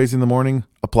washing your face in the morning,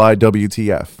 apply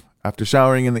WTF. After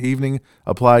showering in the evening,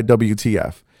 apply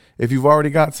WTF. If you've already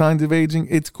got signs of aging,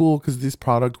 it's cool because this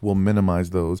product will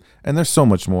minimize those. And there's so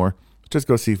much more. Just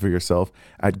go see for yourself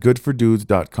at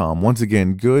goodfordudes.com. Once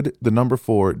again, good, the number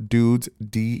 4, dudes,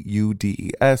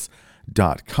 DUDES.com.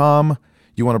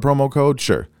 You want a promo code?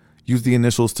 Sure. Use the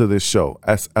initials to this show,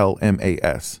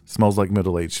 SLMAS. Smells like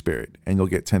middle-aged spirit. And you'll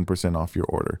get 10% off your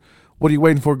order. What are you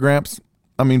waiting for, Gramps?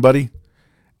 I mean, buddy.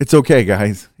 It's okay,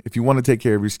 guys. If you want to take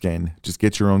care of your skin, just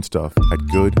get your own stuff at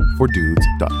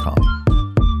goodfordudes.com.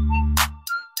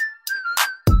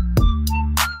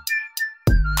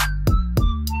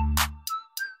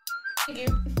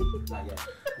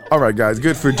 All right, guys,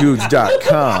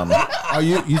 goodfordudes.com. Are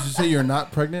you just say you're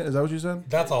not pregnant? Is that what you said?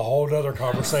 That's a whole nother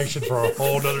conversation for a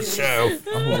whole nother show.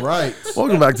 All right.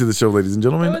 Welcome back to the show, ladies and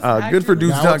gentlemen. That was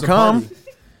Goodfordudes.com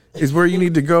is where you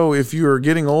need to go if you are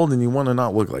getting old and you want to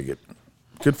not look like it.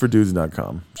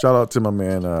 Goodfordudes.com. Shout out to my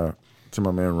man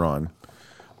Ron.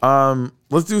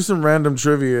 Let's do some random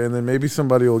trivia, and then maybe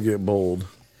somebody will get bold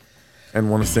and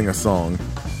want to sing a song.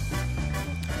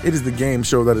 It is the game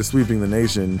show that is sweeping the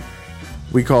nation.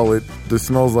 We call it the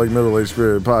Smells Like Middle-Aged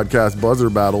Spirit podcast buzzer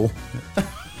battle.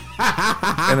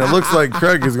 And it looks like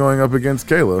Craig is going up against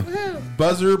Kayla. Woohoo.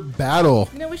 Buzzer battle.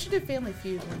 You know, we should do Family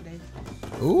Feud one day.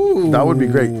 Ooh. That would be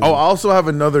great. Oh, I also have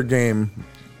another game.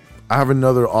 I have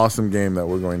another awesome game that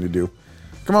we're going to do.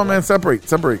 Come on, man. Separate.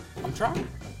 I'm trying.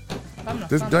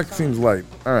 This deck seems light.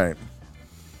 All right.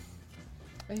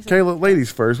 Kayla,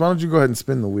 ladies first. Why don't you go ahead and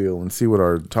spin the wheel and see what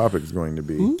our topic is going to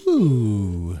be?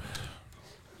 Ooh.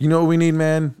 You know what we need,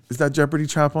 man? Is that Jeopardy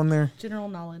trap on there? General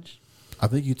knowledge. I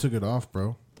think you took it off,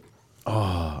 bro.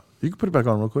 You can put it back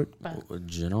on real quick.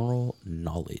 General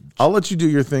knowledge. I'll let you do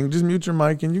your thing. Just mute your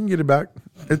mic and you can get it back.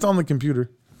 It's on the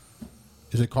computer.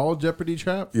 Is it called Jeopardy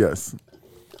Trap? Yes.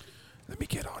 Let me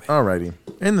get on it. Alrighty.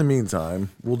 In the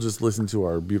meantime, we'll just listen to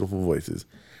our beautiful voices.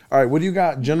 All right, what do you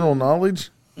got? General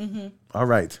knowledge? Mm-hmm. All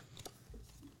right.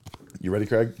 You ready,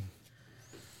 Craig?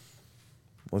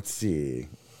 Let's see.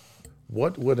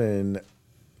 What would an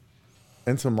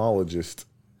entomologist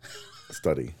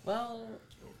study? Well,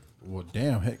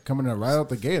 Damn. Heck, coming in right out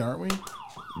the gate, aren't we?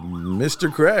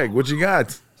 Mr. Craig, what you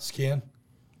got? Skin.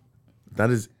 That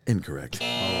is incorrect.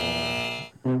 man,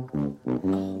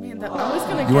 I was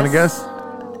gonna. You want to guess?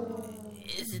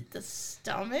 Is it the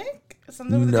stomach?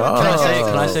 Something with No. the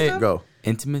Can I say it? Go.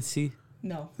 Intimacy?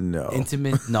 No. No.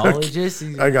 Intimate knowledge?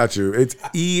 I got you. It's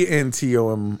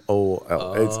ENTOMOL.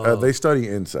 It's they study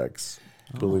insects.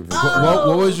 Believe it.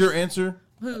 What was your answer?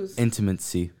 Whose?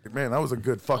 Intimacy. Man, that was a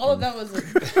good fucking. All of that was.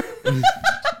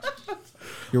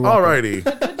 You're welcome. Alrighty.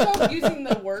 Good job using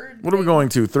the word. What are we going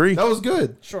to? 3? That was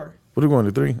good. Sure. What are we going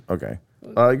to? 3? Okay.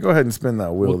 Go ahead and spin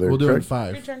that wheel there. We'll do it in Craig.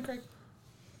 5. Your turn, Craig.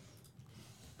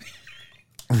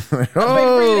 Wait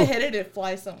for you to hit it. It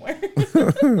flies somewhere.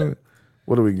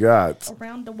 What do we got?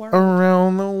 Around the world.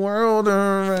 Around the world,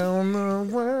 around the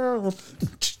world.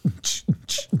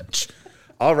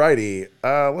 Alrighty.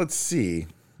 Let's see.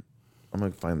 I'm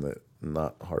going to find the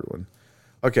not hard one.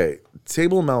 Okay.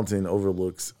 Table Mountain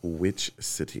overlooks which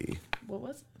city? What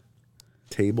was it?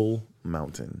 Table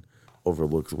Mountain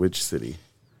overlooks which city?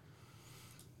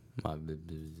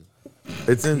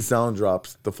 It's in Sound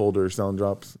Drops, the folder Sound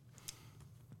Drops.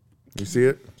 You see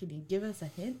it? Can you give us a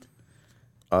hint?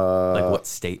 Like what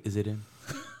state is it in?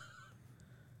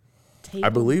 I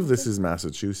believe this is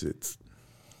Massachusetts.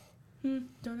 Don't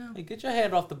know. Hey, get your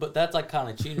hand off the book. That's like kind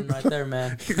of cheating right there,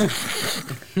 man.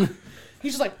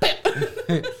 He's just like,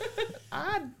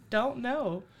 I don't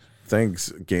know.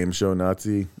 Thanks, Game Show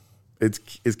Nazi.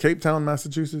 Is Cape Town,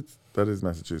 Massachusetts? That is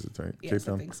Massachusetts, right? Yes, Cape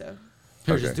Town. I think so.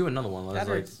 Here, Okay. just do another one. That That's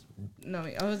like, hurts. No,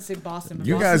 I would say Boston. But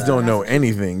You Boston's guys don't know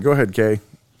Massachusetts. anything. Go ahead, Kay.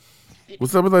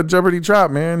 What's up with that Jeopardy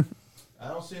trap, man? I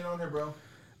don't see it on here, bro.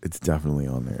 It's definitely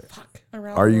on there. Fuck.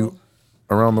 Around Are the you world.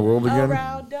 around the world again?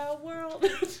 Around the world.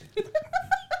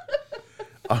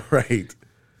 All right.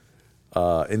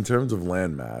 In terms of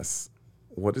landmass,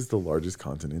 what is the largest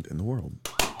continent in the world?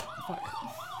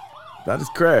 That is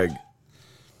Craig.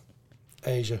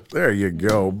 Asia. There you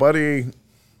go, buddy.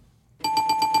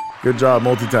 Good job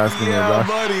multitasking there, Josh.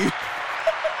 buddy.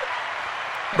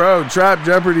 Bro, Trap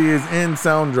Jeopardy is in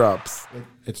sound drops.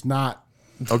 It's not.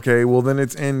 Okay, well then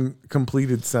it's in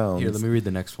completed sounds. Here, let me read the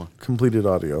next one. Completed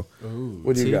audio.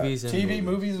 What do you got? TVs and TV,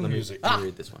 movies, and Let me- music. Let me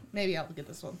read this one. Maybe I'll get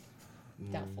this one.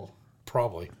 Doubtful.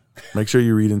 Probably. Make sure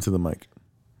you read into the mic.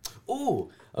 Ooh,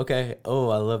 okay. Oh,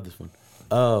 I love this one.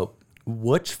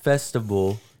 Which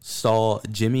festival saw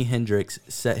Jimi Hendrix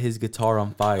set his guitar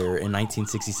on fire in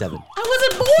 1967? I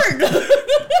wasn't born.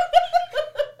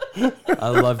 I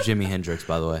love Jimi Hendrix,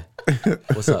 by the way.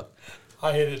 What's up?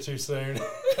 I hit it too soon.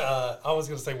 I was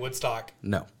going to say Woodstock,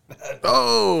 No.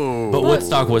 Oh! But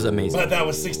Woodstock was amazing. but that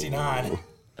was 69.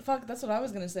 Fuck, that's what I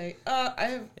was gonna say. I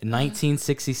have In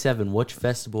 1967, which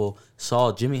festival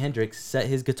saw Jimi Hendrix set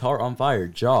his guitar on fire?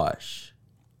 Josh.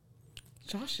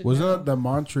 Josh. should Was know. that the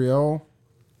Montreal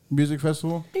Music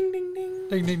Festival? Ding ding ding.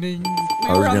 Ding, ding, ding.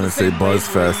 I was going to say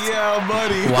Buzzfest. Yeah,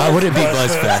 buddy. Why would it be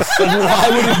Buzzfest? Why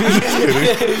would it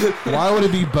be? Why would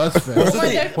it be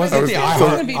Buzzfest? Was it the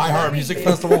iHeart Music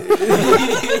Festival?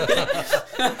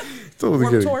 Totally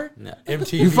Warped kidding. Tour? No.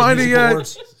 MTV You find it Music yet?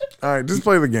 Awards. All right, just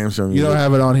play the game show You music. don't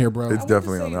have it on here, bro. It's I wanted to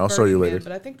definitely say on there. I'll show you Burning later. Man,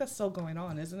 but I think that's still going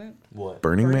on, isn't it? What?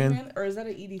 Burning Burning Man? or is that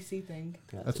an EDC thing?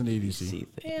 That's an EDC. thing.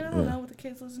 Man, I don't know what the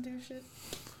kids listen to. Shit.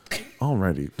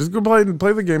 Alrighty. Just go play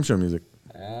the game show music.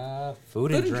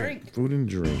 Food and drink. Food and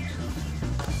drink.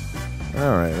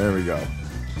 All right, there we go.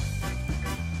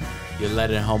 You're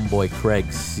letting homeboy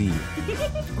Craig see.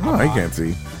 Oh, I can't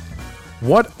see.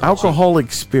 What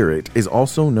alcoholic spirit is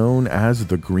also known as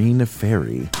the Green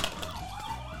Fairy?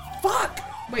 Fuck.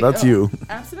 Wait, That's you.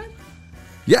 Abstinent?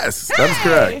 Yes, that's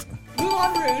correct.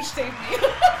 Moulin Rouge, thank you.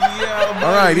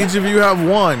 All right, each of you have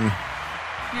one.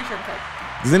 Your turn, Craig.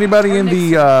 Does anybody Or in Nixon.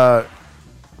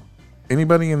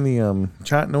 the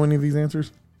chat know any of these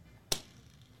answers?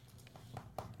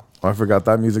 Oh, I forgot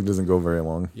that music doesn't go very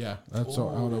long. Yeah, that's so,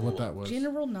 I don't know what that was.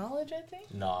 General knowledge, I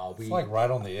think. Nah, It's like right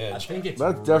on the edge. it's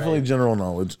That's definitely general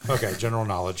knowledge. Okay, general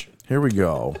knowledge. Here we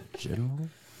go. general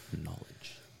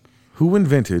knowledge. Who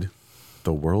invented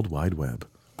the World Wide Web?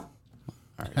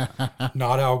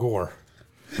 Not Al Gore.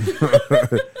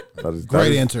 That is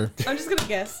Great answer. I'm just gonna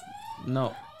guess.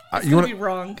 No, It's You gonna want? be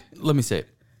wrong. let me say it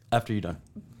after you're done.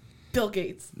 Bill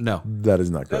Gates. No, That is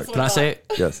not correct. That's can I say it?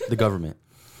 Yes. The government.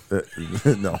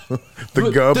 No.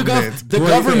 The government. The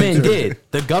government did.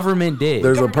 The government did.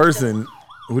 There's a person.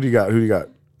 Who do you got? Who do you got?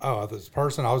 Oh, this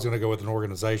person, I was going to go with an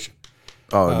organization.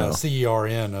 Oh, no.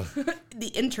 CERN. The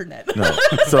internet. No.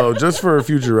 So, just for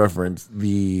future reference,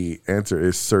 the answer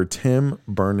is Sir Tim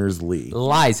Berners-Lee.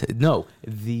 Lies. No,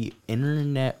 the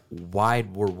internet wide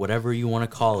or whatever you want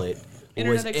to call it was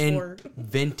Internet Explorer.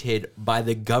 invented by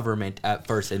the government at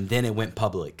first, and then it went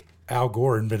public. Al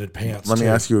Gore invented pants. Let me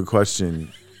too. ask you a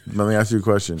question.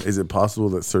 Is it possible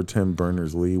that Sir Tim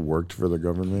Berners-Lee worked for the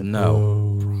government?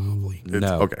 No, Probably.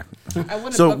 no. Okay. I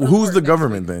wouldn't So, book a who's report the next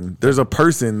government week. then? There's a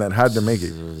person that had to make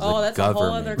it. Oh, that's a whole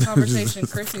other government. conversation.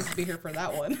 Chris needs to be here for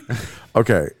that one.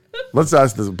 Okay. Let's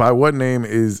ask this. By what name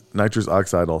is nitrous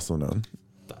oxide also known?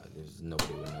 There's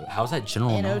nobody would know. How's that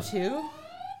general knowledge? NO2?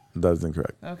 That is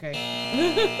incorrect.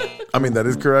 Okay. I mean, that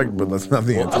is correct, but that's not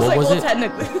the I answer. was What like, was well, it?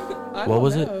 technically. I What don't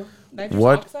was it? know. Nitrous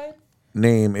What? oxide?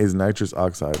 Name is nitrous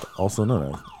oxide also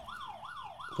known as?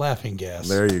 Laughing gas.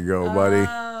 There you go, buddy.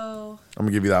 Oh. I'm going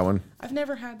to give you that one. I've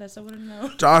never had that, so I wouldn't know.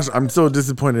 Josh, I'm so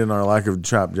disappointed in our lack of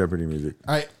Trap Jeopardy music.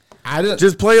 I didn't.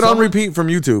 Just play it on someone- repeat from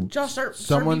YouTube. Josh, start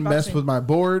Someone messed beatboxing. with my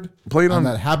board. Play it I'm on-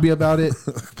 not happy about it.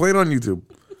 Play it on YouTube.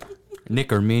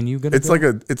 Nick or me and you gonna? It's go? like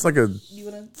a You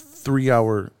wanna?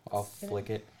 3-hour. I'll flick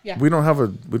it. Yeah. We don't have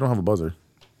a buzzer.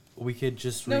 We could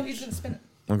just No, reach. he's gonna spin it.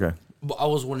 Okay. Well, I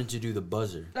was wanting to do the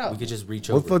buzzer. Oh. We could just reach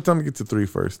Let's over. let them get to 3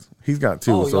 first. He's got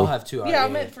 2, Oh, so y'all have two. Yeah, I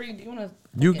Alright, meant for you. Do you wanna?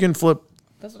 you can flip.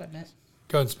 That's what I meant.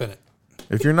 Go ahead and spin it.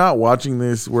 If you're not watching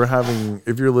this,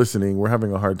 if you're listening, we're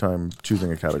having a hard time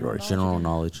choosing a category. General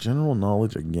knowledge. General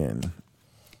knowledge again.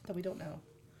 That we don't know.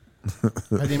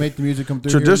 How do you make the music come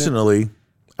through? here, Nick? Traditionally,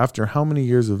 after how many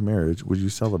years of marriage would you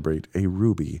celebrate a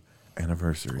ruby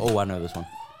anniversary? Oh, I know this one.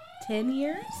 10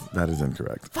 years? That is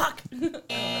incorrect. Fuck.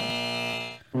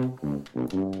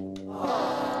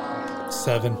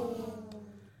 7.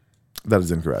 That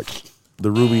is incorrect.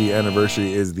 The ruby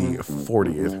anniversary is the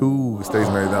 40th. Who stays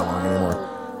married that long anymore?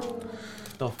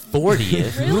 The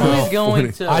 40th. Who is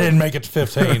going to? I didn't make it to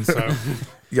 15, so.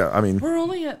 Yeah, I mean, We're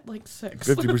only at like 6.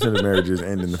 50% of marriages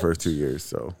end in the first 2 years.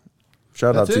 So,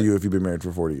 shout out That's to it? you if you've been married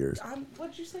for 40 years.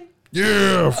 What'd you say?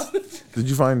 Yeah. Did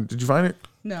you find it?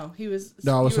 No, he was.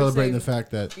 No, I was he celebrating the saying-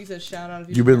 fact that He said, "Shout out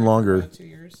if You've been longer. 2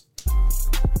 years."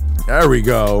 There we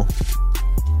go.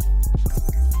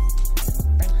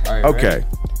 All right, Okay. ready?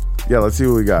 Yeah, let's see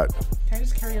what we got. Can I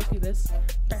just karaoke this?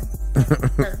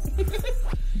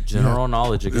 General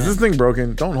knowledge Is again. this thing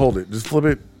broken? Don't hold it. Just flip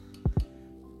it.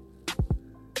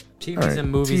 TVs All right.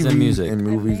 and movies TV and music. And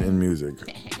movies and music.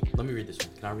 Let me read this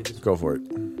one. Can I read this one? Go for it.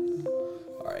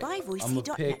 All right. By Voicey I'm gonna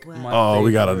dot pick network. my Oh,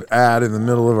 we got favorite. an ad in the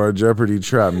middle of our Jeopardy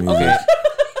trap music. Okay.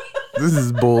 This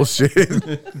is bullshit.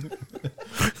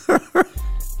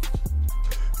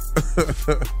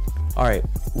 All right.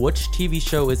 Which TV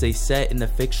show is a set in the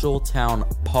fictional town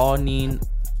Pawnee,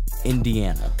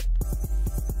 Indiana?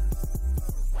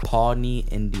 Pawnee,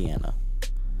 Indiana.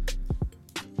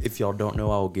 If y'all don't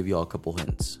know, I will give y'all a couple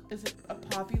hints. Is it a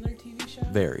popular TV show?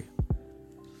 Very.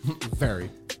 very.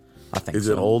 I think Is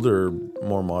so. it old or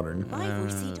more modern? By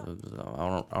Voicey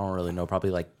dot I don't really know. Probably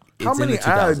like it's How in many the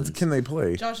 2000s. ads can they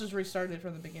play? Josh just restarted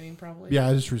from the beginning, probably. Yeah,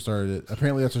 I just restarted it.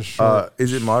 Apparently, that's a short.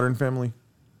 Is it Modern Family?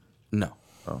 No.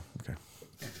 Oh, okay.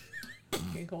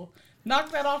 Okay, cool. Knock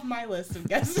that off my list of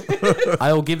guesses.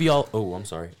 I will give y'all. Oh, I'm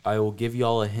sorry. I will give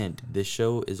y'all a hint. This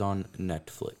show is on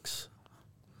Netflix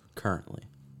currently.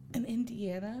 In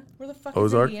Indiana? Where the fuck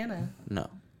Ozark? is Indiana? No.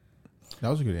 That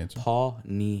was a good answer.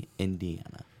 Pawnee,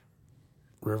 Indiana.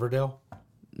 Riverdale.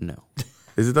 No.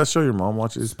 Is it that show your mom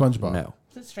watches? SpongeBob. No.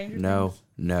 Is it Stranger No. Things?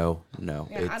 No.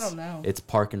 Yeah, I don't know. It's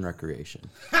Park and Recreation.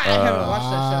 I haven't watched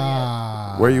that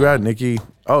Ah. Where you at, Nikki?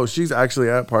 Oh, she's actually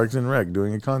at Parks and Rec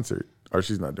doing a concert. Or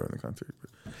she's not doing the concert.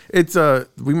 It's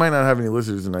we might not have any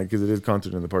listeners tonight because it is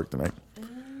concert in the park tonight. yet.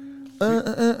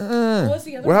 What's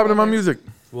the other What happened to my one? music?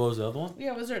 What was the other one?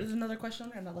 Yeah, there's another question on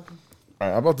there? I'm not looking. All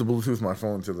right, I'm about to Bluetooth my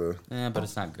phone to the But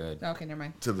it's not good. Okay, never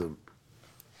mind.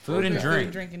 Food and There's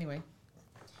drink. drink anyway.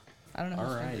 I don't know.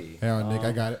 who's drinking. Alrighty. Hang on, Nick.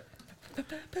 I got it.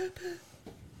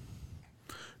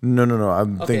 No.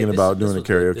 I'm thinking this- about this doing a one's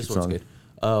good. karaoke This one's song.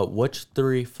 good. Which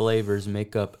 3 flavors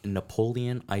make up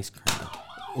Napoleon ice cream?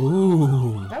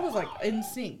 That was like in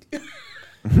sync.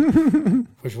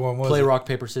 Which one was Play it? rock,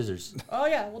 paper, scissors. Oh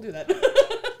yeah, we'll do that.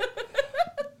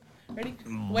 Ready?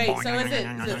 Wait, so is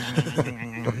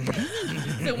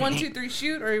it 1, 2, 3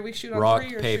 shoot, or we shoot on Rock,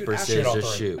 3 or paper, shoot after? Shoot on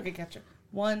scissors, three. shoot. Okay, gotcha.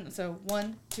 1,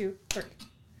 2, 3.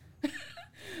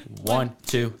 1,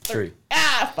 2, 3.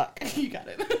 Ah, fuck! You got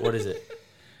it. What is it?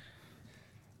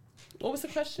 What was the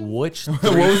question? Which 3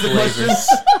 flavors?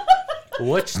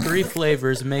 Which 3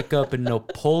 flavors make up a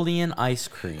Napoleon ice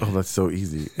cream? Oh, that's so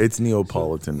easy. It's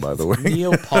Neapolitan, by the way.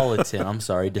 Neapolitan. I'm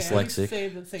sorry, Okay, I would dyslexic. say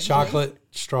the same Chocolate,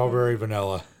 strawberry,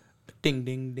 vanilla. Ding,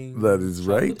 ding, ding. That is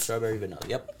Chocolate, right. Strawberry, vanilla.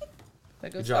 Yep. thing.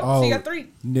 That goes job. up. So you Oh. got 3.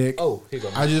 Nick. Oh, here you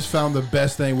go. I just found the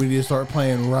best thing we need to start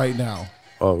playing right now.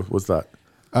 Oh, what's that?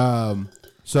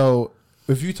 So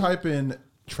if you type in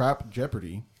Trap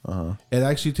Jeopardy, it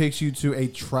actually takes you to a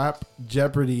Trap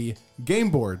Jeopardy game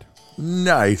board.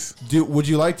 Nice. Would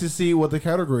you like to see what the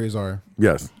categories are?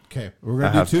 Yes. Okay, we're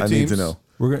gonna do 2 I teams. need to know.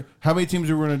 We're gonna. How many teams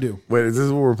are we gonna do? Wait, is this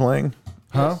what we're playing?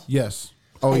 Huh? Yes.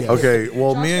 Oh yeah. Okay,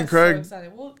 well, Josh me and got Craig. So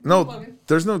excited. Well, No, Logan.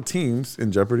 there's no teams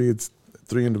in Jeopardy. It's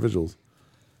 3 individuals.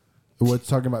 What's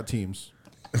talking about teams?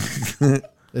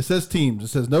 It says teams. It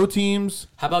says no teams.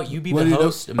 How about you be What the do you do?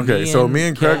 host? Okay, so me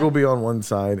and Craig Kat, will be on one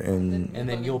side, and and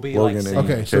then you'll be Logan like. and-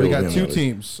 saying- Okay, so we got Caleb 2 and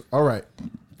teams. All right.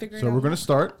 Figure it So out. we're gonna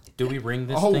start. Do we ring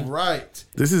this All thing? right,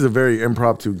 this is a very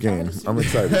impromptu game. I'm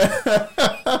excited.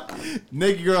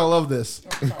 Nick, you're gonna love this.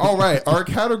 All right, our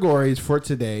categories for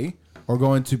today are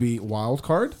going to be wild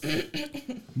card,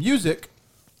 music,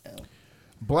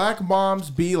 Black Moms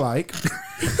Be Like.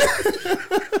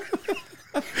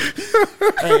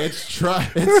 Hey, it's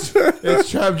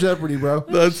Trap Jeopardy, bro.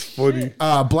 That's funny.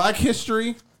 Black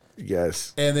History,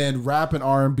 Yes. and then rap and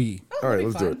R&B. All right, That'd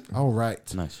let's be do it. fun. All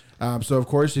right. Nice. So of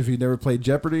course, if you've never played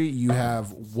Jeopardy, you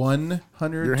have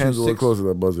 100. Your to hands a little 6 close to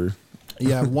that buzzer.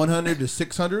 You have 100 to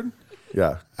 600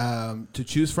 Yeah. to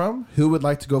choose from. Who would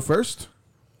like to go first?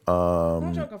 Why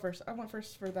don't you go first? I went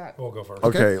first for that. We'll go first.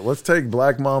 Okay, let's take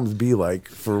Black Moms Be Like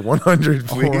for 100,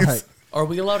 please. All right. Are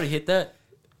we allowed to hit that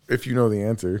If you know the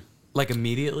answer. like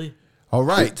immediately? All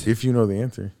right. If you know the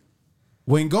answer.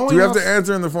 When going, Do we have to outs-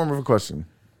 answer in the form of a question?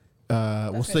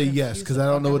 we'll say Okay, yes use because the I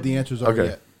don't know what the fucking- answers are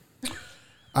Okay.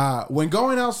 yet. When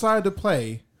going outside to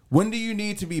play, when do you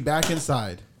need to be back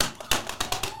inside?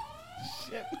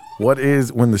 What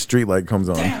is when the street light comes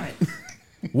on?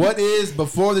 What is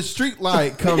before the street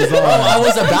light comes I on?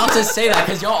 was about to say that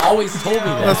because y'all always told me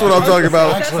that. That's what I'm talking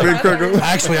about. Actually, Big Craig.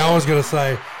 Actually, I was gonna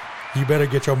say, you better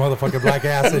get your motherfucking black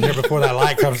ass in here before that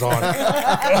light comes on.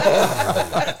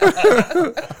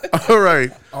 All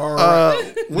right. All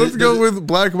right. When Let's go with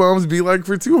Black Moms Be Like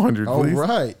for 200, All please.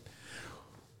 right.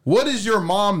 What is your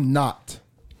mom not?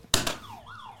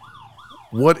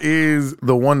 What is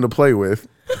the one to play with?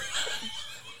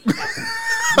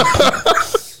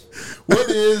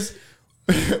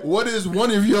 What is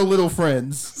one of your little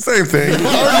friends? Same thing.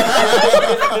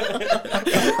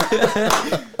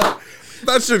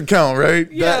 That should count, right?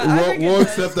 Yeah, I think We'll it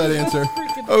accept that answer.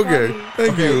 freaking Okay. funny.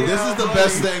 Thank you. This is the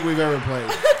best thing we've ever played.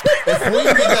 If we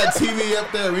get that TV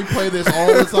up there and we play this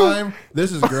all the time,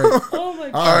 this is great. Oh my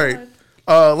god. All right.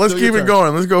 Let's So keep your it turn.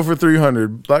 going. Let's go for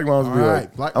 300. Black Moms Be All Like.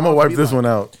 right, Black I'm going to Moms wipe Be this Like. one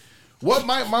out. What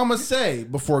might mama say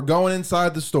before going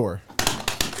inside the store?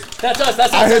 That's us.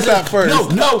 That's us. I hit that's that us.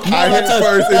 first. No. I hit that's us.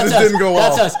 first. It That's just us. didn't go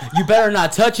That's off. us. You better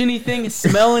not touch anything,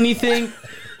 smell anything,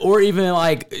 or even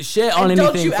like shit on And don't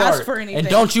anything. you ask fart. for anything. And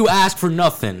don't you ask for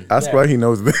nothing. That's Yeah. why he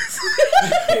knows this.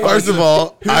 First of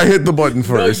all, I hit the button No,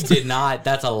 you first. did not.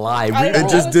 That's a lie. I It know.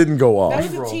 just didn't go That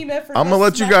off. was a team effort. I'm gonna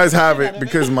let you guys have it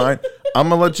because mine. I'm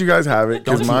gonna let you guys have it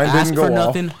Don't because you mine ask didn't for go off.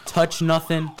 nothing, touch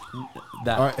nothing.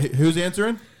 That All right, who's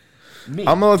answering? me.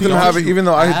 I'm gonna let them Don't have it, you even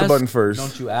though I hit the ask- button first.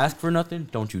 Don't you ask for nothing?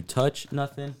 Don't you touch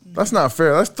nothing? That's not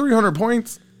fair. That's 300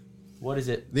 points. What is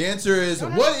it? The answer is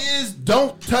what is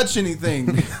don't touch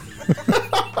anything.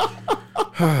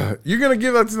 You're gonna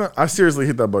give that to them? I seriously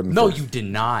hit that button. No, first. you did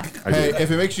not. Hey,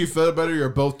 if it makes you feel better, you're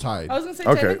both tied. I was gonna say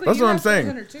Okay, technically that's you what I'm have saying.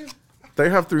 300 too. They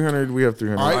have 300. We have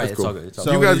 300. All right, That's it's cool. all good, it's all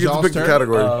So You it guys is get to y'all's pick the turn?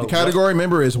 category. The category,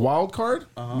 remember, is wild card,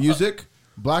 music,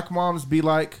 Black Moms Be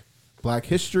Like, Black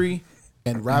History,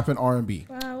 and rap and R&B.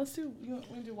 Let's do. You want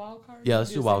to do wild card? Yeah,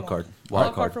 let's do wild card. Wild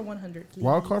Wild card card. for 100.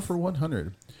 Wild card for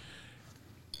 100.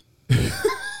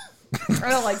 I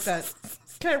don't like that.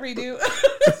 Can I redo?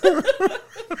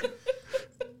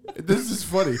 This is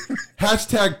funny.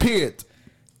 Hashtag period.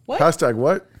 What? Hashtag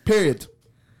what? Period.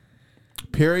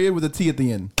 Period with a T at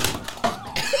the end.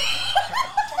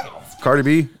 Cardi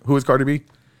B. Who is Cardi B?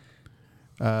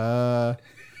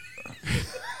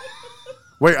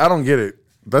 Wait, I don't get it.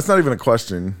 That's not even a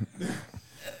question.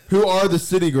 Who are the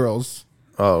City Girls?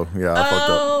 Oh yeah, I fucked up.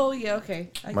 Oh yeah, okay.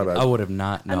 I My get it. bad. I would have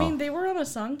not. No. I mean, they were on a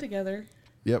song together.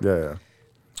 Yep. Yeah.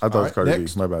 I thought it was right, Cardi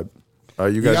next. B. My bad. You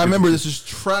You guys. gotta get remember, to, this is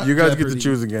trap. you guys get to Jeopardy.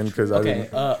 choose again because I okay.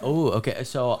 didn't. Okay.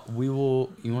 So we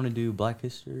will. You want to do Black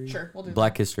History? Sure, we'll do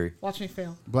Black History. Watch me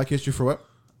fail. Black History for what?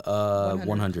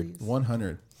 100. please.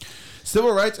 100.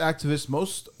 Civil rights activist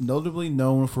most notably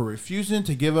known for refusing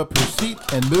to give up her seat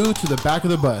and move to the back of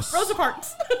the bus. Rosa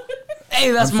Parks. Hey,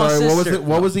 that's I'm my sorry, sister.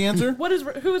 what was the answer?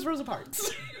 Who is Rosa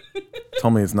Parks? Tell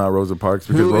me it's not Rosa Parks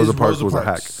because Who Rosa is Parks was a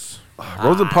hack.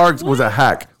 Rosa Parks was a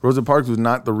hack. Rosa Parks was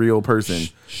not the real person.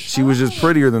 She was just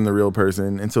prettier than the real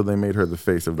person until they made her the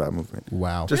face of that movement.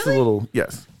 Wow. Just Really? a little,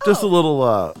 yes. Just a little.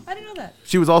 I didn't know that.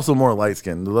 She was also more light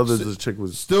skinned. The other chick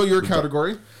was. Still your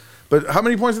category. But how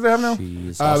many points do they have now?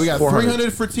 Jeez. We got 400.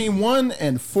 300 for team 1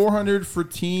 and 400 for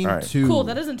team All right. 2. Cool.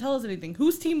 That doesn't tell us anything.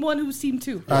 Who's team 1? Who's team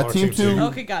 2? Team 2.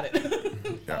 Okay, got it.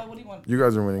 What do you want? You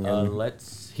guys are winning. Andy.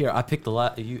 Let's. Here, I picked the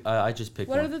lot. I just picked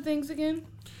What are one. the things again?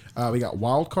 We got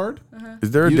wild card.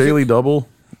 Is there a music- daily double?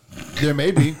 There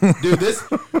may be. Dude, this,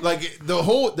 like,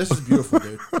 this is beautiful,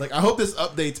 dude. Like, I hope this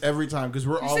updates every time because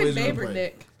we're You say always going Babe to or play.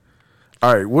 Nick?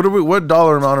 All right. What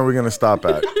dollar amount are we going to stop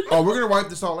at? Oh, we're going to wipe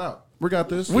this all out. We got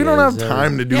this. We don't have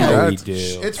time to do Yeah, we that. do.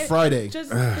 It's Friday.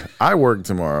 Just I work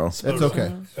tomorrow. It's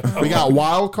okay. We got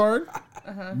wild card,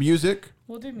 music,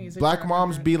 we'll do music. Black for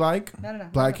Moms 100. Be Like, No.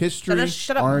 Black Shut History, up,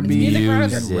 shut up. R&B, Music for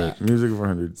and 100. rap. Music for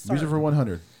 100. Music for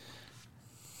 100.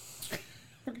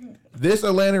 This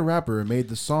Atlanta rapper made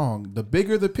the song "The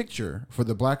Bigger the Picture" for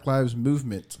the Black Lives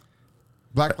Movement.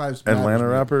 Black Lives Matter Atlanta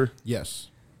movement. rapper. Yes.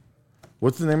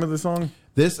 What's the name of the song?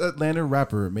 This Atlanta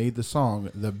rapper made the song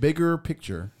 "The Bigger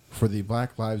Picture" for the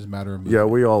Black Lives Matter movement. Yeah,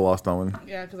 we all lost that one.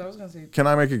 Yeah, because I was gonna say. Can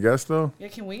I make a guess though? Yeah,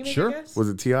 can we make Sure. a guess? Was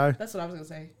it Ti? That's what I was gonna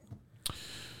say.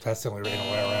 That's the only reason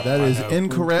way around. That I is know.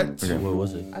 incorrect. What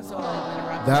was it? That's the only Atlanta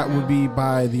rapper That I know. would be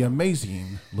by the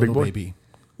amazing Little Boy? Baby.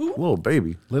 Little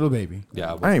baby. Little Baby.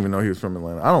 Yeah. I didn't even know he was from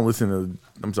Atlanta. I don't listen to.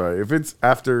 I'm sorry. If it's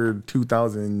after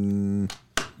 2015,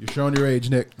 You're showing your age,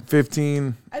 Nick. I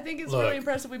think it's Look, really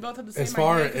impressive. We both have the same As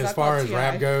far idea, 'cause I as far thought as T.I.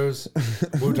 rap goes,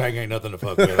 Wu Tang ain't nothing to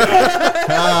fuck with.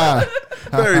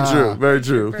 very true. Very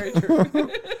true. Very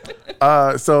true.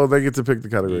 So they get to pick the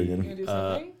category You again. gonna do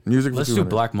something? Music for Let's do 200.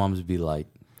 Black Moms Be Like.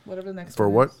 Whatever the next For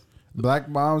one what? is. Black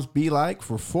Moms Be Like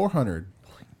for 400.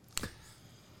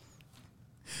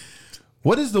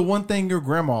 What is the one thing your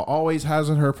grandma always has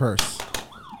in her purse?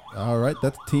 All right,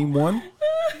 that's team 1.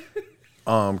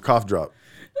 Cough drop.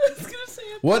 I was gonna say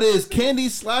it. What is candy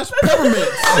 / peppermint?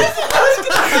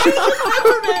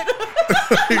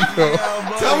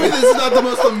 Tell me this is not the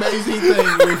most amazing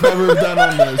thing we've ever done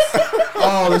on this.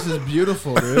 Oh, this is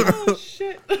beautiful, dude. Oh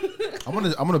shit! I'm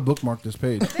gonna bookmark this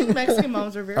page. I think Mexican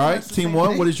moms are very. All right, much the team same one.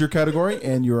 thing. What is your category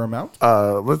and your amount?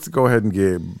 Let's go ahead and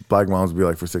get Black Moms Be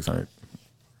Like for 600.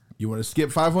 You want to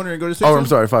skip 500 and go to 600? Oh, I'm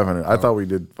sorry, 500. I thought we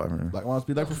did 500. Black Moms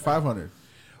Be Like for 500.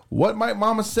 What might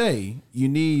Mama say you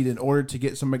need in order to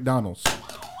get some McDonald's?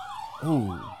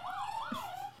 Ooh,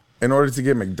 In order to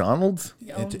get McDonald's,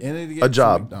 and to get A some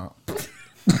job. McDonald's.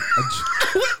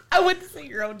 I wouldn't say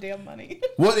your own damn money.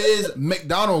 What is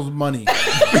McDonald's money?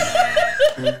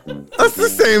 that's the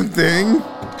same thing.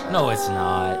 No, it's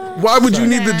not. Why would you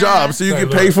need the job so you Say, can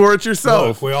pay look, for it yourself?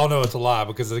 Look, we all know it's a lie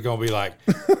because they're going to be like,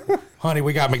 honey,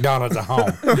 we got McDonald's at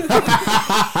home.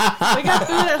 We got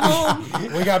food at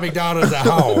home. We got McDonald's at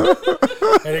home.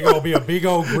 And it's going to be a big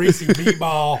old greasy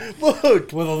meatball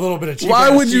Look, with a little bit of cheese. why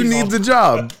and would you cheese need on the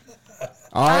job?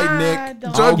 All right, I Nick.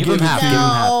 don't I'll Give give him it half. to Give you.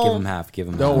 him half. Give him half. Give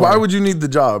him Don't half. Why would you need the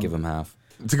job Give him half.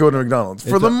 to go to McDonald's?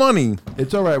 For It's the a- money.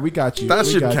 It's all right. We got you. That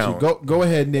We should got you. count. Go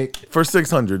ahead, Nick. For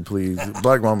 600, please.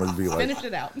 Black Mamas Be Like. Finish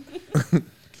it out.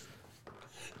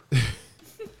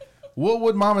 What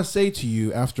would Mama say to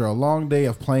you after a long day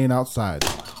of playing outside?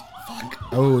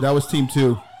 Oh, that was team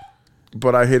 2.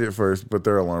 But I hit it first, but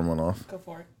their alarm went off. Go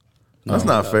for it. That's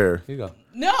not fair. Here you go.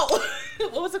 No.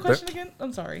 What was the question again?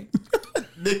 I'm sorry.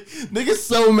 Nick is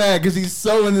so mad because he's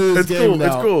so into this It's game cool. now.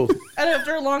 It's cool. And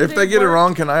after a long If day they of get it work-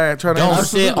 wrong, can I try to Don't answer?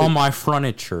 sit on my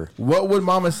furniture. What would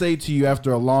Mama say to you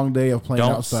after a long day of playing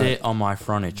Don't outside? sit on my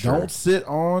furniture. Don't sit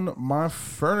on my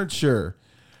furniture.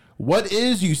 What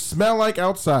is you smell like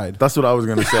outside? That's what I was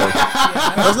gonna say.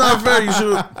 That's not fair. You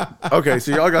should. Okay,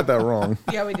 so y'all got that wrong.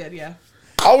 Yeah, we did. Yeah.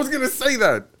 I was gonna say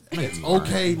that. It's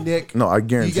okay, Nick. No, I You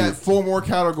guarantee. got 4 more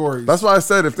categories. That's why I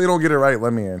said if they don't get it right,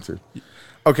 let me answer.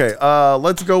 Okay,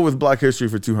 let's go with Black History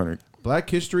for 200. Black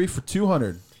History for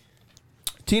 200.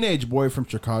 Teenage boy from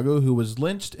Chicago who was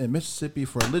lynched in Mississippi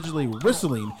for allegedly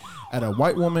whistling at a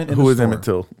white woman in Who a is store. Emmett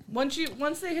Till? Once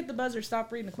they hit the buzzer, stop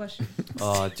reading the question.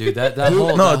 Oh, dude, that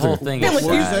whole, No, that it's whole okay. thing Yeah, is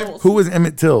like, use sad. rules. Who is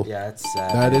Emmett Till? Yeah, it's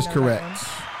sad. That is I know that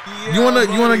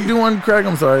correct. You wanna do one, Craig?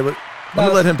 I'm sorry. Let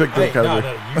me let him pick the Hey, no,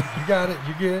 category. you got it.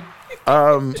 You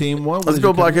good. Team 1. what Let's is go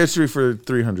your Black category? History for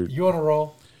 300. You on a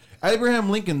roll? Abraham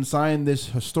Lincoln signed this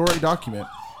historic document.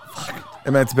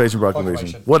 Emancipation Proclamation.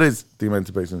 Proclamation. What is the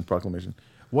Emancipation Proclamation?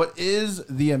 What is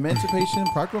the Emancipation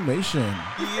Proclamation?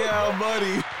 Yeah,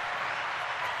 buddy.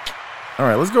 All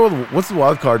right, let's go with what's the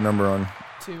wild card number on?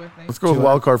 2, I think. Let's go with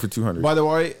wild card for 200. By the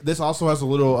way, this also has a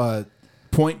little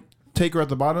point taker at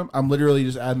the bottom. I'm literally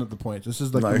just adding up the points. This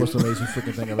is like Nice. the most amazing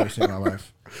freaking thing I've ever seen in my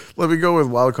life. Let me go with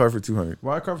wild card for 200.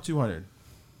 Wild card for 200.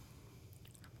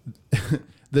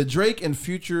 The Drake and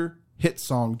Future hit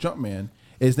song Jumpman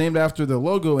is named after the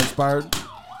logo inspired.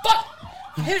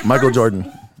 Hit it Michael first.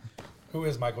 Jordan. Who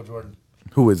is Michael Jordan?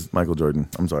 Who is Michael Jordan?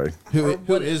 I'm sorry.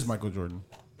 Who is Michael Jordan?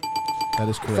 That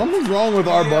is correct. Something's wrong with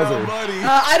our buzzer.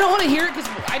 I don't want to hear it because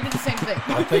I did the same thing.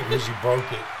 I think because you broke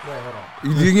it. Wait, hold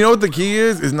on. You know what the key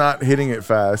is? Is not hitting it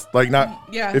fast. Like not.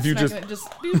 Yeah. If you smacking just.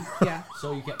 it, boop, yeah.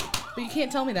 So you can But you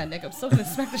can't tell me that, Nick. I'm still gonna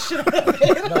smack the shit out of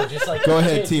it. no, just like Go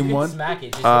ahead, team you can 1. Smack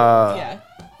it. Just Yeah.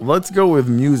 Let's go with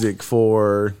music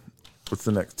for. What's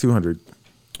the next? 200.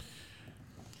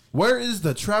 Where is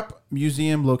the Trap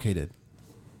Museum located?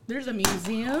 There's a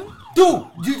museum. dude,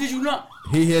 did you not?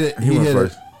 He hit it. He He went hit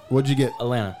first. it. What'd you get?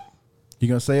 Atlanta. You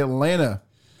gonna say Atlanta?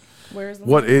 Where's the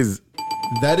What is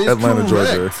That is Atlanta, correct.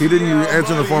 Georgia? He didn't even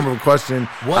answer in the form of a question.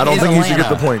 What I don't is think he should get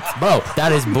the Atlanta? points. Bro,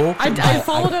 that is bull. I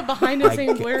followed up behind it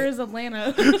saying, "Where is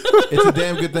Atlanta?" It's a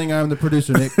damn good thing I'm the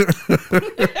producer, Nick.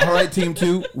 All right, team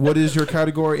 2. What is your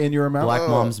category and your amount? Black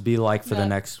moms be like for the No,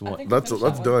 next I one. think That's we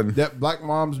finished that one. done. That Black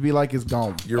Moms Be Like is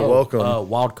gone. You're welcome.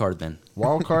 Wild card then.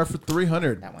 Wild card for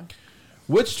 300. That one.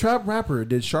 Which trap rapper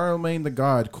did Charlemagne the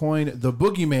God coin the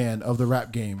boogeyman of the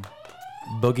rap game?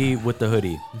 Boogie with the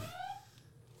hoodie.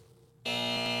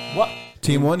 What?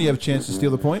 Team 1, you have a chance to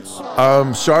steal the points.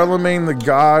 Charlemagne the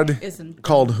God Isn't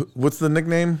called. What's the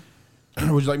nickname?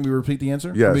 Would you like me to repeat the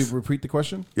answer? Yes. Let me repeat the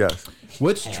question. Yes.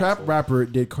 Which trap rapper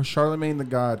did Charlemagne the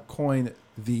God coin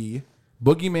the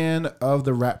boogeyman of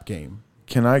the rap game?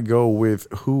 Can I go with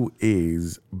who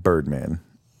is Birdman?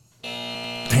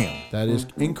 Damn. That is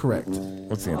incorrect.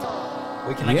 What's the answer?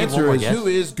 Wait, can The I get one answer more is guess? who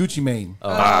is Gucci Mane?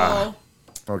 Oh.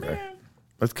 Okay.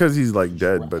 That's because he's like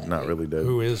dead, but not really dead.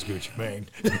 Who is Gucci Mane?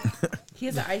 He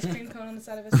has an ice cream cone on the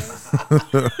side of his face.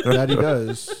 That he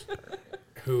does.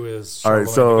 Who is All right,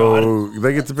 Charlemagne the God? so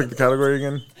they get to pick the category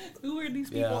again. Who are these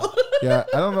people? Yeah,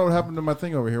 I don't know what happened to my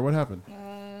thing over here. What happened?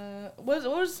 What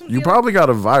was some You deal- probably got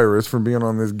a virus from being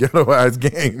on this ghetto ass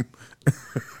game.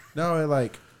 No,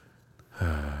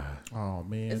 Oh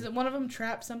man. Is it one of them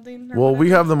trap something? Or Well, we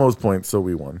whatever? have the most points, so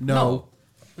we won. No.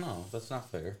 No, that's not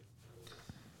fair.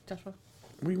 Joshua.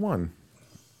 We won.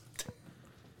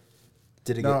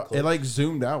 Did it No, get close? it like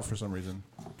zoomed out for some reason.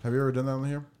 Have you ever done that on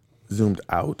here? Zoomed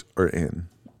out or in?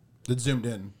 It zoomed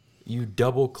in. You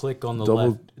double click on the Double-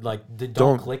 left, like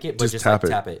don't click it, but just tap like,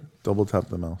 it. tap it. Double tap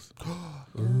the mouse.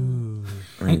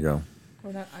 There you go.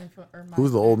 Or not iPhone or my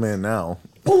Who's the old man now?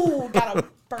 Ooh, got a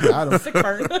burn. Got him. Sick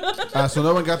burn. So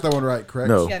no one got that one right, correct?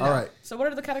 No. Yeah, no. All right. So what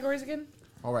are the categories again?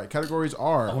 All right. Categories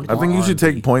are I think you should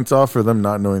R&B. take points off for them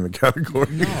not knowing the category.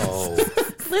 No.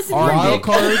 Listen, wild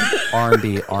card.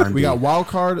 R&B, R&B. We got wild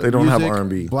card. They don't have music,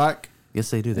 R&B. Black. Yes,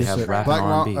 they do. They have shit, rap black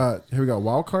and R&B. Here we go.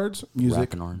 Wild cards, music,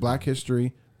 Rap and R&B. Black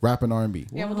history, rap and R&B.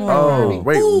 Yeah, we'll do Oh, R&B.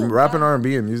 wait. Rap and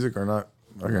R&B and music are not...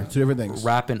 Okay. Two different things.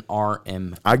 Rap and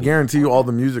RM. I guarantee you all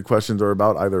the music questions are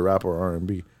about either rap or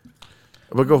R&B.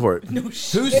 But go for it. Who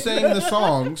sang the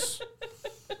songs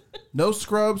No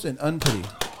Scrubs and Unpity?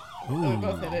 Oh,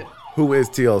 both hit it. Who is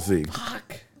TLC?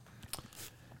 Fuck.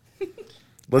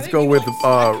 Let's go with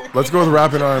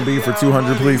rap and R&B for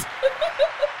 200, please.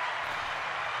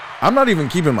 I'm not even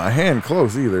keeping my hand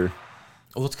close either.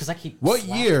 Well, it's because I keep. What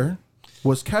slapping. year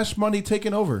was Cash Money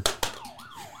taken over?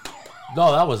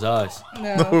 No, that was us.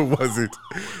 No. Who was it?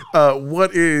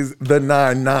 What is the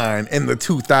 99 and the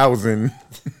 2000?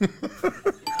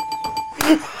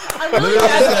 I really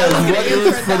had What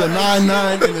is for the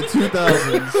 99 in the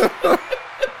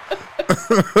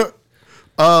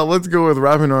 2000s? Let's go with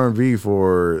rap and R&B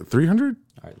for 300.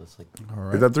 All right, let's like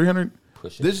Is that 300?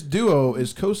 push it. This duo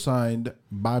is co-signed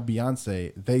by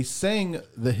Beyonce. They sang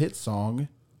the hit song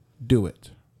Do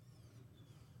It.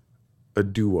 A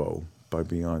duo by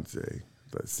Beyonce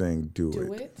that sang "Do,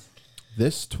 Do It." it.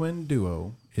 This twin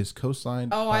duo is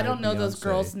co-signed Oh, by I don't know those Beyonce.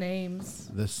 girls' names.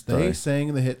 They Sorry.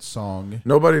 sang the hit song.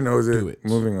 Nobody knows it. Do it.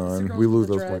 Moving It's the on. girls We with lose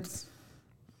the those dreads. points.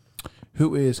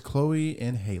 Who is Chloe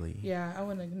and Haley? Yeah, I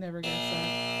would have never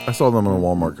guessed I saw them on a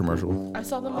Walmart commercial. that. I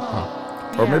saw them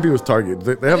on. Or maybe it was Target.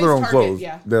 They have their own Target, clothes.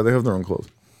 yeah. They have their own clothes.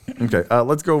 Okay,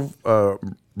 let's go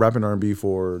rap and R&B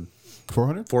for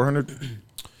 400? 400.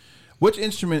 Which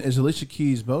instrument is Alicia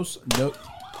Keys' most note?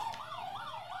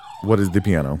 What is the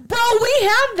piano? Bro, we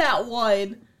have that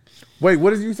one. Wait, what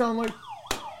does you sound like?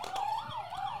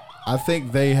 I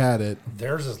think they had it.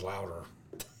 Theirs is louder.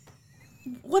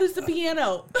 What is the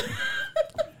piano?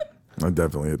 I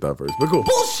definitely hit that first, but cool.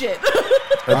 Bullshit.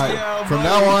 All right. From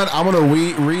now on, I'm going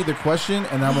to read the question,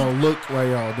 and I'm going to look while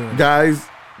y'all doing it. Guys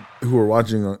who are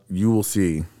watching, you will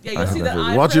see. Yeah, you'll I see have that that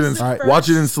I watch it in pressed it first. watch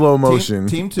it in slow motion.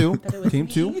 Team two. That it was Team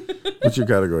me. two. What's your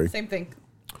category? Same thing.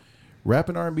 Rap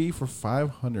and R&B for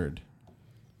 500.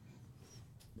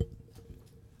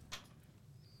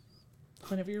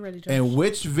 Whenever you're ready, Josh. And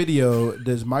which video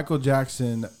does Michael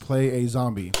Jackson play a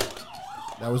zombie?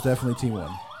 That was definitely team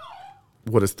one.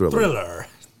 What is Thriller? Thriller.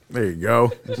 There you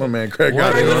go. My man Craig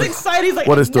got He's it. excited. He's like,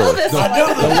 What is I know Thriller? this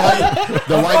one.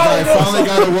 The white guy finally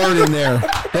got a word in there.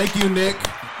 Thank you, Nick.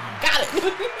 Got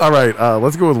it. All right,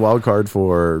 let's go with wild card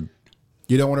for.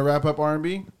 You don't want to wrap up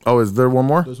R&B? Oh, is there one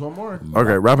more? There's one more.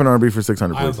 Okay, rap and R&B for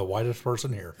 600, I am please. the whitest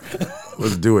person here.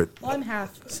 Let's do it. Well, I'm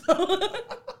half. So.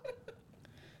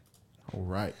 All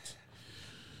right.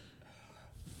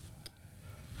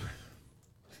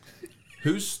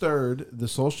 Who stirred the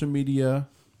social media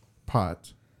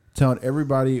pot, telling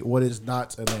everybody what is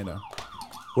not Atlanta?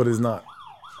 What is not?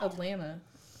 Atlanta.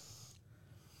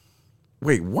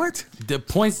 Wait, what? The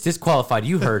points disqualified.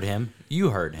 You heard him.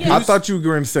 You heard him. Yeah. I thought you were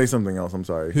going to say something else. I'm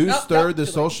sorry. Who Nope, stirred nope, the too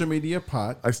late. social media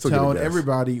pot, I still get a telling guess.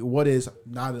 everybody what is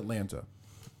not Atlanta?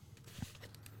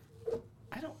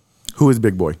 I don't. Who is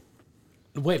Big Boy?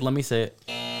 Wait, let me say it.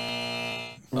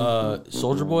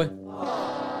 Soldier Boy.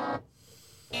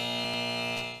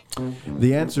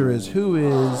 The answer is who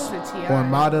is Is it T.I.?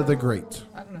 Armada the Great?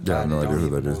 I don't know. Yeah, I have no idea who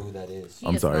that is. Who that is? He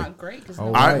I'm is sorry. Not great 'cause Oh,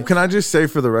 no- right. Can I just say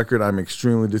for the record, I'm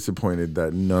extremely disappointed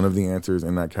that none of the answers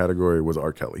in that category was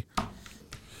R. Kelly.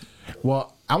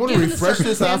 Well, I want to Given the refresh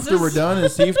this after we're circumstances. done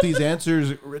and see if these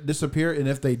answers disappear. And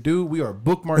if they do, we are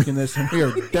bookmarking this, and we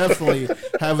are definitely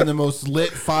having the most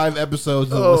lit 5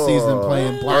 episodes of the season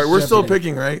playing. All right, we're still Jeopardy.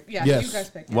 picking, right? Yeah, Yes. you guys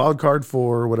pick. Wild card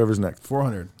for whatever's next.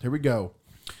 400. Here we go.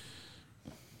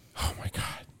 Oh my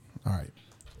God! All right.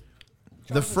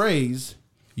 The phrase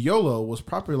 "YOLO" was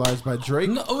popularized by Drake.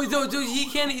 No, dude, he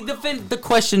can't defend. The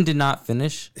question did not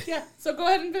finish. Yeah, so go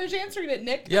ahead and finish answering it,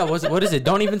 Nick. Yeah, what is it?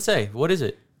 Don't even say. What is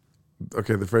it?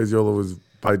 Okay, the phrase YOLO was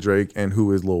by Drake, and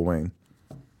who is Lil Wayne?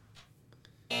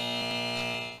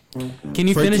 Can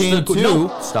you For finish team the two-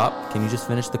 No, stop. Can you just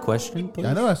finish the question, please?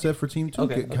 I know I said for team 2.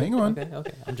 Okay. Hang on.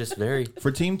 Okay. I'm just very. For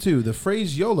team 2, the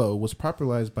phrase YOLO was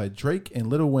popularized by Drake and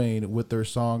Lil Wayne with their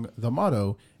song The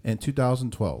Motto in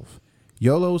 2012.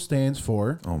 YOLO stands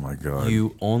for Oh my god.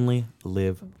 You only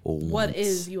live once. What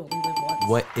is you only live once?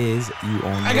 What is you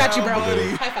only? I got you, bro.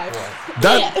 High five.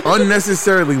 That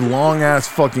unnecessarily long ass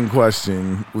fucking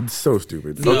question was so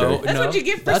stupid. No, Okay. That's what you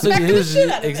get for That's what smacking it the is. shit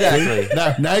out of it.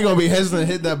 Exactly. now you're going to be hesitant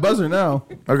to hit that buzzer now.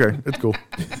 Okay, it's cool.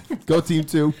 Go team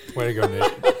 2. Way to go,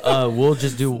 Nick. We'll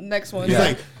just do. Next one. He's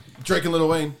like, Drake and Lil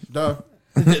Wayne. Duh.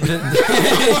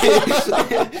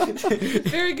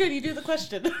 Very good. You do the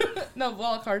question. No,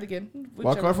 wild card again.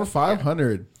 Walk Whichever out for one.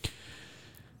 500.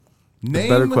 Name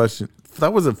Better question.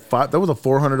 That was a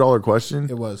 $400 question.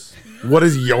 It was. What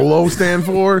does YOLO stand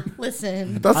for?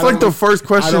 Listen, That's I like don't- the first I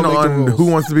question don't make the on rules. Who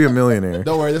Wants to Be a Millionaire.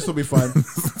 Don't worry, this will be fun.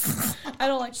 I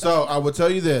don't like So I will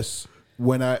tell you this: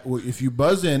 if you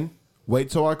buzz in, wait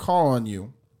till I call on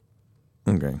you,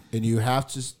 Okay. and you have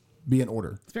to be in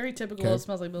order. It's very typical. Okay. It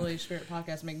Smells Like Middle Aged Spirit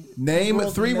podcast. Make Name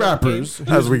rules 3 in the rappers.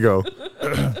 As we go.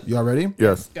 Y'all ready?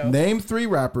 Yes. Go. Name 3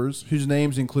 rappers whose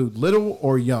names include Little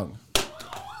or Young.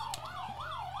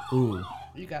 Ooh.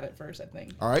 You got it first, I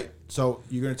think. All right. So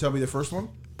you're gonna tell me the first one?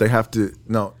 They have to.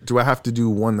 No. Do I have to do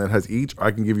one that has each? Or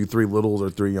I can give you 3 littles or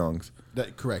 3 youngs.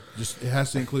 That correct. Just it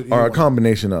has to include. Or either a one.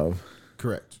 combination of.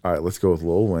 Correct. All right, let's go with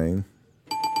Lil Wayne,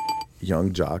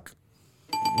 Young Jock,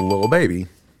 Lil Baby.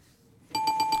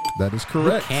 That is You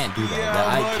correct. can't do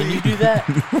that. Can you do that?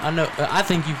 I know. I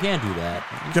think you can do that.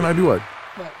 Can I do what?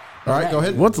 But All right, go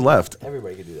ahead. What's left?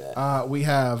 Everybody can do that. We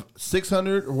have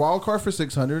 600 wild card for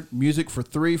 600, music for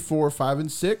 3, 4, 5,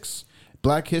 and 6,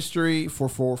 Black History for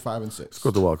 4, 5, and 6. Go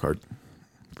with the wild card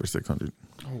for 600.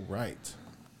 All right.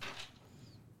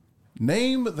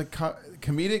 Name the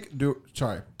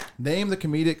Name the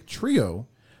comedic trio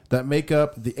that make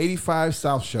up the 85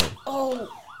 South Show. oh,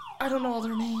 I don't know all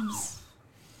their names.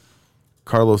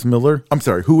 Carlos Miller. I'm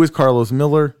sorry. Who is Carlos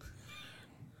Miller?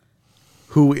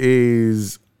 Who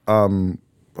is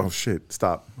oh shit,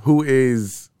 stop. Who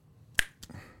is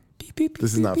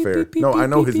This is not fair. No, I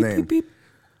know his name.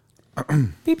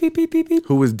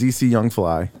 Who is DC Young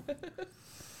Fly?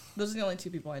 Those are the only 2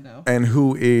 people I know. And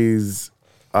who is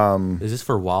Is this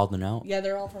for Wild and Out? Yeah,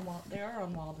 they're all from Wild. They are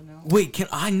on Wild and Out. Wait, can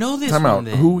I know this time one out.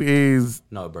 then? Who is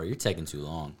No, bro, you're taking too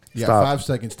long. Yeah, Stop. 5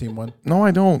 seconds, team 1. No,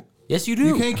 I don't. Yes, you do.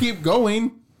 You can't keep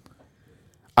going.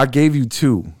 I gave you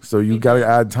 2, so you got to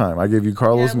add time. I gave you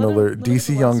Carlos Yeah, let Miller, him get DC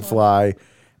the Young last one. Fly,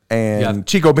 and Yeah.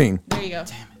 Chico Bean. There you go. Damn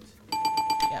it.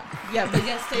 Yeah, but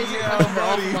yes, stays in front of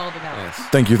all from Wild and Out.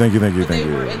 Thank you. But they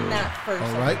were in that first.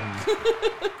 All right.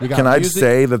 We got Can I music.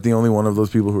 say that the only one of those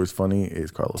people who is funny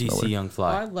is Carlos DC Miller? Young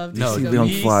Fly. Oh, I love no, DC Young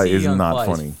Fly is Young not Fly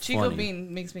funny. Chico funny.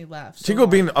 Bean makes me laugh. So Chico hard.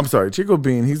 Bean, I'm sorry, Chico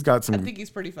Bean, he's got I some, think he's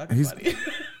pretty fucking he's- funny.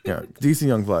 yeah, DC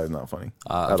Young Fly is not funny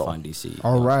I at all. find DC.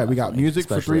 All right, we Young got Fly music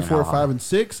for especially 3, in 4, How 5, High. and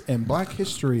 6, and Black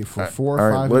History for 4, All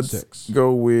 5, right, and let's 6.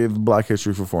 go with Black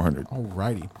History for 400. All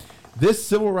righty. This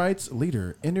civil rights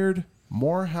leader entered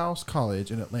Morehouse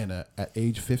College in Atlanta at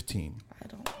age 15. I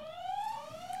don't.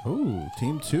 Ooh,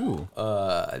 team 2.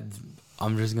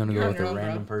 I'm just gonna You're go on with your a own, bro.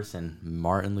 random person.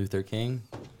 Martin Luther King.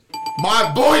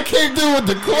 My boy came through with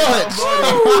the clutch.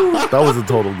 That was a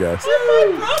total guess. Bro,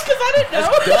 because I didn't know.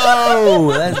 Oh,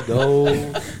 let's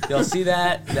go. Y'all see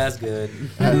that? That's good.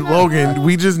 Logan,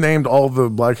 we just named all the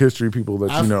Black History people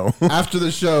that you know. After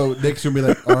the show, Nick's going to be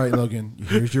like, all right, Logan,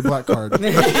 here's your black card.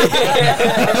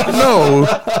 No,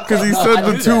 because he said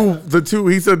the two,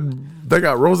 he said they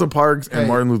got Rosa Parks and Hey.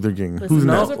 Martin Luther King. Listen, Who's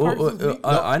Rosa next? Parks is me.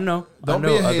 I know. Don't I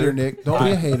be know a hater, other- Nick. Don't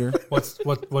be a hater. What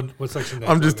section? Next,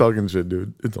 I'm just Logan? talking shit,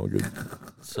 dude. It's all good.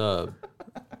 So,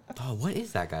 what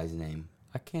is that guy's name?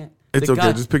 I can't. It's the okay.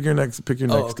 guy- Just pick your next. Pick your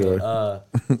Oh, next.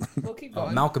 okay. We'll keep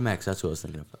going. Malcolm X. That's what I was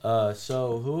thinking of.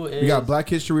 So who is? We got Black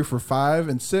History for 5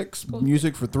 and 6,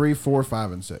 music for 3, 4,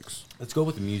 5, and 6. Let's go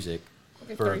with the music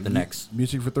Okay, for 3. the next.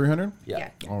 Music for 300? Yeah.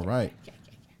 All right.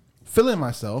 Feeling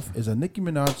Myself is a Nicki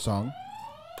Minaj song.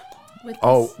 With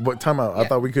Oh, this- but time out. I Yeah.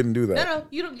 thought we couldn't do that. No,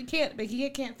 you don't. You can't. But he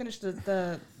can't finish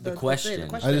the question.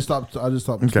 I just stopped.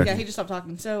 Okay. Yeah, he just stopped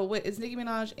talking. So wait, it's Nicki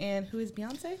Minaj and who is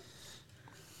Beyonce?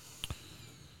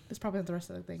 It's probably not the rest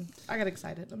of the thing. I got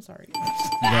excited. I'm sorry.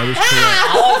 That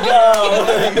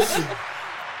is correct.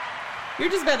 You're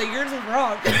just mad that yours is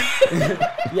wrong.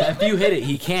 Yeah. If you hit it,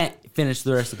 he can't finish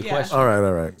the rest of the Yeah. question. All right.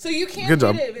 All right. So you can't Good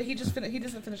get job. it, but he doesn't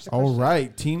finish the question. All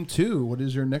right, team 2. What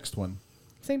is your next one?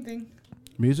 Same thing.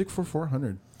 Music for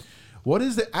 400. What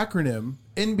does the acronym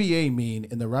NBA mean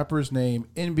in the rapper's name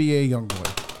NBA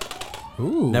Youngboy?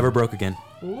 Ooh, Never broke again.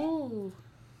 Ooh.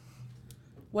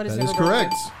 What is that is Never Broken?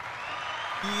 correct.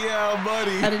 Yeah,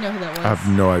 buddy. I didn't know who that was. I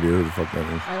have no idea who the fuck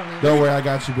that is. I don't know. Don't worry, I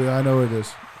got you, but I know what it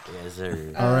is. Yes,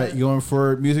 sir. All right, you going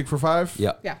for music for 5?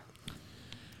 Yeah. Yeah.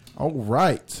 All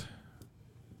right.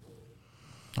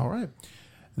 All right.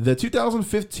 The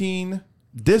 2015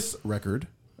 diss record,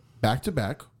 Back to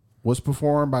Back, was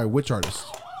performed by which artist?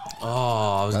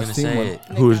 Oh, I was That's going to team say one.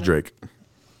 it. Who is Drake?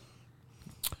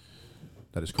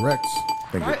 That is correct.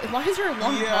 Thank Why, you. why is there a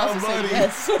long pause to say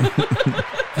yes?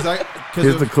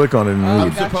 Here's the click on it and I'm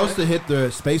read. gotcha. supposed to hit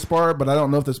the space bar, but I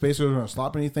don't know if the space bar is going to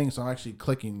stop anything, so I'm actually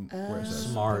clicking where it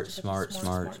says. Smart.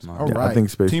 All Yeah, right. I think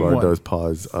Team spacebar one. does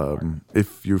pause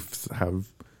if you have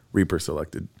Reaper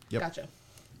selected. Yep. Gotcha.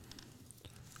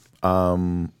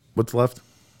 What's left?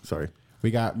 Sorry,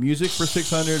 We got music for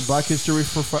 600, Black History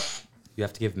for 5. You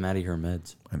have to give Maddie her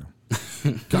meds. I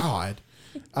know. God.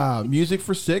 Music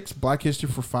for 6, Black History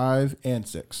for 5 and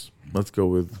 6. Let's go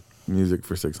with music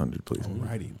for 600, please.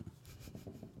 Alrighty.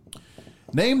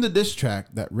 Name the diss track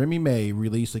that Remy May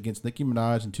released against Nicki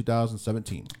Minaj in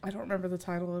 2017. I don't remember the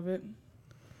title of it.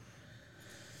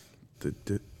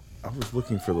 I was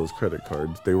looking for those credit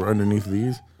cards. They were underneath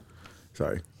these.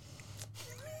 Sorry.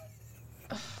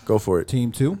 Go for it.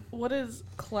 Team 2. What is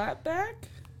Clapback?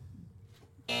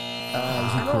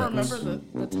 I don't remember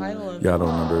the title of it. Yeah, I don't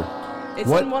remember. It's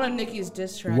What- in one of Nicki's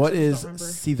diss tracks. What I just is don't remember.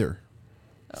 Seether?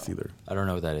 It's either. I don't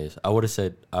know what that is. I would have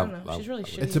said. I don't know. She's really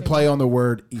shitty. It's a play on the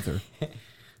word ether.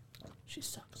 She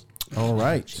sucks. All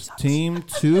right. Team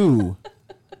 2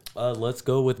 Let's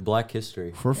go with Black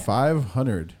History. for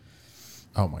 500.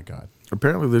 Oh my God.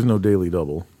 Apparently, there's no daily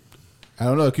double. I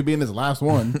don't know. It could be in his last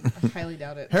one. I highly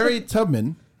doubt it. Harriet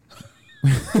Tubman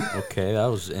Okay, that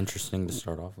was interesting to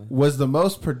start off with. was the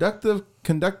most productive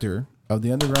conductor of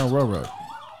the Underground Railroad.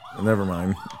 Never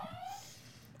mind.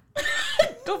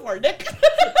 Go for it, Nick.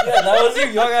 Yeah, that was you.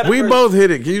 Y'all got We both hit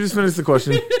it. Can you just finish the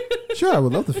question? Sure, I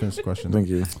would love to finish the question. Thank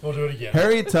you. We'll do it again.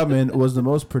 Harriet Tubman was the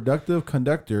most productive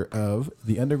conductor of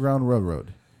the Underground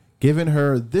Railroad, giving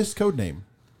her this code name.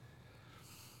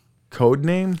 Code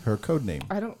name? Her code name.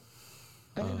 I don't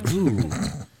know.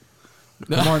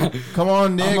 Come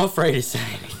on, Nick. I'm afraid to say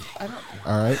anything. I don't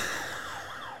All right.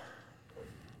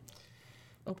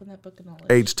 open that book of knowledge.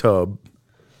 H Tub.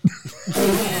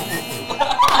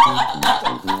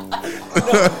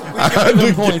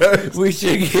 We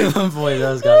should give him points.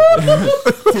 That was kind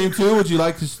of Team 2, would you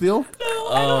like to steal?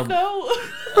 I don't know.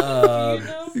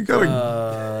 You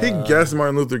gotta. He guessed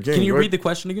Martin Luther King. Can you Go read the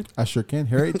question again? I sure can.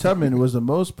 Harriet Tubman was the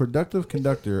most productive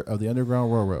conductor of the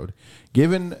Underground Railroad,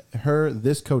 giving her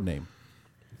this code name.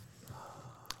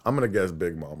 I'm gonna guess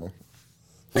Big Mama.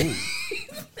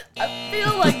 I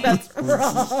feel like that's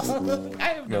wrong. I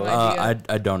have no idea.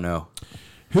 I don't know.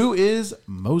 Who is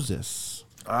Moses?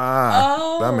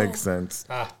 That makes sense.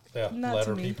 Yeah, Not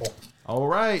letter to me. people. All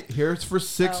right, here's for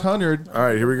 600. All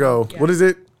right, here we go. What is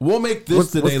it? We'll make this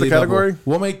What's the the daily category? double.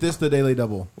 We'll make this the daily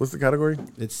double. What's the category?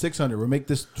 It's 600. We'll make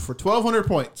this for 1,200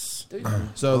 points.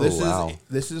 So wow.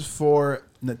 this is for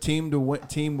the team to win,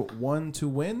 team 1 to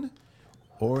win,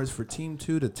 or is for team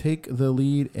 2 to take the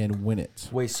lead and win it.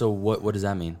 Wait, so what does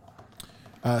that mean?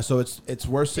 So it's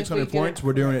worth 600 get it points.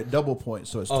 We're doing it double points,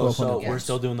 so it's 1,200. we're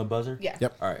still doing the buzzer? Yeah.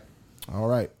 Yep. All right. All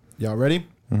right. Y'all ready?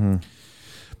 Mm-hmm.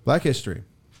 Black History.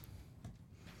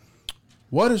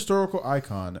 What historical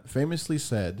icon famously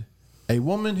said, a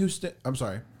man who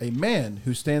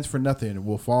stands for nothing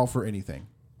will fall for anything?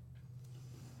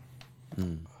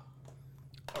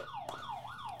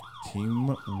 Team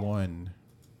 1.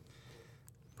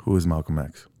 Who is Malcolm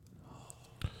X?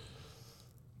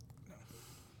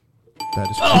 That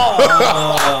is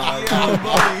I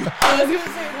was going to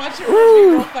say, watch it. It would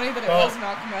be real funny that it was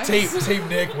Malcolm X. Team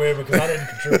Nick win because I didn't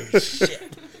contribute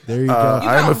shit. There you go.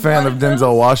 I am a fan of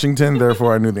Denzel Washington,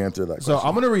 therefore I knew the answer to that So question.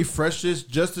 I'm going to refresh this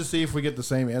just to see if we get the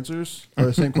same answers or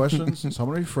the same questions. So I'm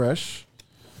going to refresh.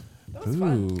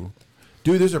 Ooh.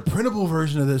 Dude, there's a printable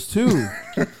version of this too.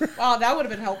 Wow, that would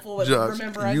have been helpful with Josh,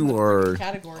 memorizing you the are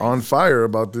categories. on fire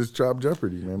about this Trap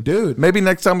Jeopardy, man. Dude. Maybe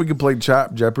next time we could play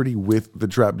Trap Jeopardy with the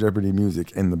Trap Jeopardy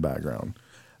music in the background.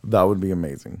 That would be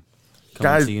amazing.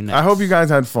 Guys, see you next. I hope you guys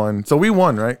had fun. So we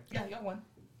won, right? Yeah, you got one.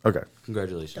 Okay.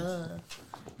 Congratulations.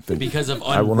 Thank you. Because of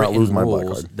I will not unwritten lose my black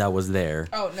rules card. that was there.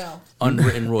 Oh, no.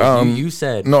 Unwritten rules. You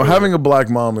said No, for- having a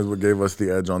black mom is what gave us the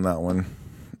edge on that one.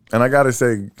 And I got to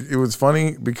say, it was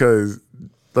funny because,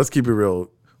 let's keep it real,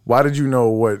 Why did you know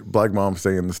what black moms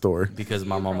say in the store? Because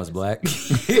my mom was black.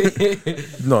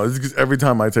 No, it's because every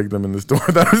time I take them in the store,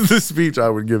 that was the speech I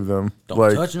would give them.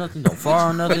 Don't touch nothing. Don't fart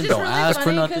on nothing. Which is Don't really ask for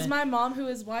funny nothing. because my mom, who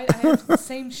is white, I have the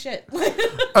same shit.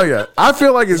 Oh yeah, I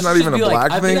feel like it's not even a be like-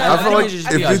 black I thing. think- I I feel think like it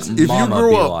should be if like you mama grew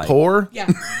be up like. poor,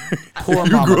 Yeah. Poor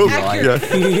mama grew be up- like. yeah.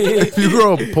 If you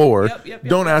grow up poor, Yep.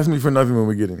 Don't ask me for nothing when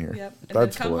we get in here. Yep. And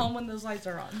That's then come fun. home when those lights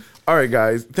are on. All right,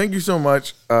 guys. Thank you so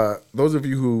much. Those of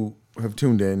you who have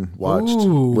tuned in, watched,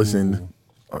 Ooh. listened.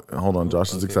 Hold on,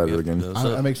 Josh is excited again.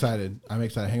 I'm excited. Hang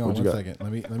on What you one got? second.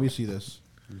 Let me see this.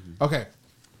 Okay.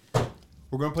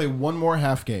 We're gonna play one more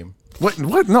half game. What?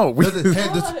 No,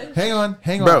 Hang on.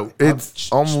 bro.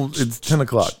 It's almost. It's 10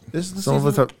 o'clock. This is the Some of season,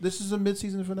 us have. This is a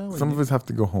mid-season finale. Some of us have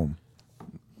to go home.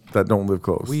 That don't live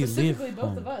close. We live. Specifically,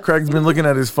 both of us. Craig's been looking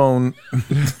at his phone.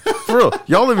 For real,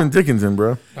 y'all live in Dickinson,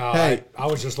 bro. Hey. I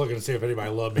was just looking to see if anybody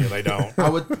loved me, and they don't.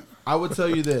 I would tell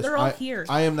you this. They're all here.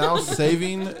 I am now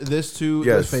saving this to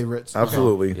Yes, the favorites.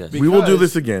 absolutely. Yes. We will do Because-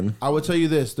 this again. I would tell you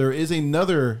this. There is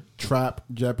another Trap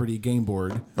Jeopardy game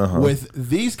board with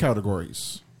these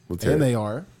categories. Let's hear And it. they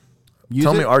are music.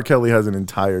 Tell me, R. Kelly has an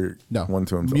entire no one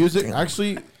to himself. Music. Damn.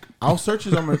 Actually, I'll search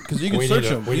his because you can We search need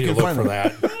to, them. we You need to can look find for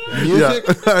them. that.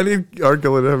 Music. Yeah, I need R.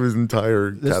 Kelly to have his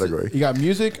entire This- category. You got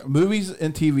music, movies,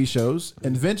 and TV shows,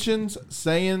 inventions,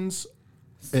 sayings,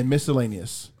 and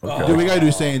miscellaneous. Okay. Dude, we gotta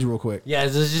do sayings real quick. Yeah,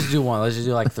 let's just do one. Let's just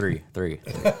do like three.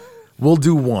 We'll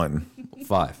do one.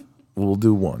 5. We'll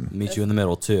do one. Meet you in the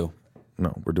middle, 2.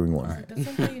 No, we're doing one.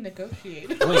 That's not how you negotiate.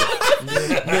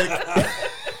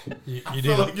 You need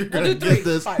to, You're We'll do 3.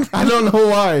 this. Fine. I don't know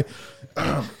why.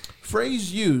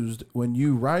 Phrase used when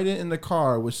you ride it in the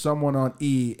car with someone on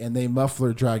E and they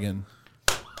muffler dragon.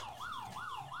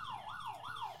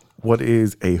 What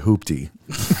is a hoopty?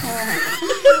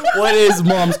 What is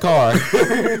mom's car?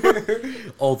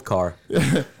 Old car.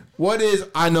 What is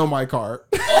I know my car?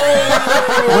 Wait,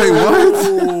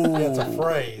 what? that's a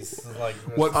phrase. It's like,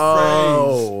 What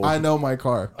Oh. phrase? I know my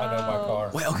car. I know my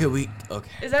car. Wait, okay, okay.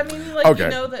 Does that mean like Okay. you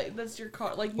know that that's your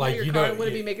car? Like, Like, your you car know-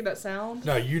 wouldn't be making that sound?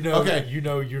 No, you know. Okay. That you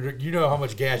know how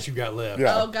much gas you got left.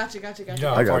 Yeah. Oh, gotcha. You know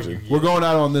I how got far you. you We're get. going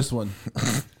out on this one.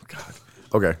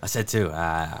 Okay. I said 2.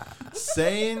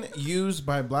 Saying used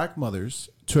by black mothers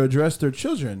to address their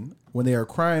children when they are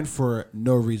crying for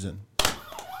no reason.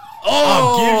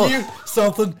 I'm giving you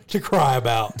something to cry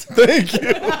about. Thank you.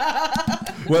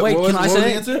 What, Wait, what can was, I what was say the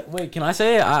it? answer? Wait, can I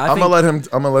say it? I I'm think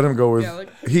gonna let him go with. Yeah, like-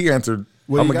 He answered.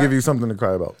 What I'm do you gonna give got? you something to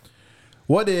cry about.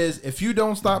 What is, if you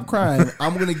don't stop crying,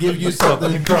 I'm going to give you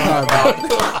something to cry about.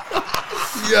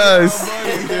 Yes.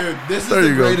 Dude, this is There the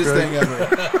you go, greatest Craig. thing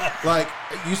ever. Like,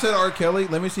 you said R. Kelly.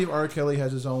 Let me see if R. Kelly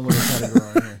has his own little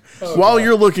category on here. While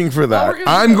you're looking for that, we're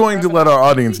gonna I'm do going to it. let our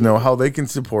audience know how they can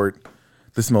support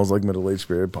the Smells Like Middle-Aged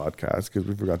Spirit podcast, because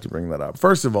we forgot to bring that up.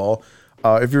 First of all,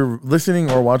 if you're listening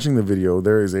or watching the video,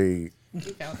 there is a You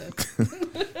found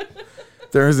it.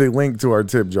 There is a link to our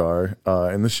tip jar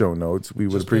in the show notes. We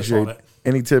would Just press appreciate on it.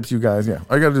 any tips you guys. Yeah,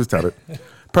 all you gotta do is tap it.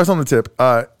 Press on the tip.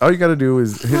 All you gotta do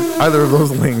is hit either of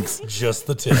those links, Just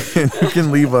the tip. and you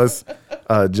can leave us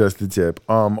just the tip.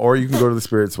 Or you can go to the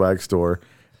Spirit Swag store,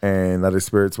 and that is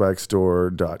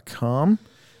spiritswagstore.com.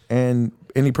 And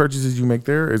any purchases you make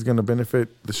there is going to benefit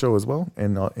the show as well.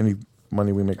 And any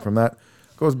money we make from that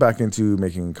goes back into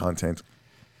making content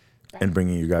and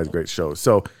bringing you guys great shows.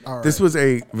 So this was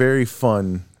a very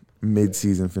fun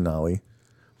mid-season finale.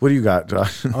 What do you got,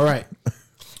 Josh? All right.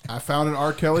 I found an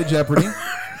R. Kelly Jeopardy.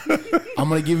 I'm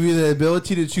going to give you the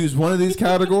ability to choose one of these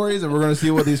categories, and we're going to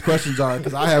see what these questions are,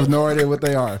 because I have no idea what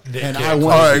they are. And I All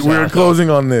want All right, we are closing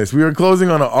on this. We are closing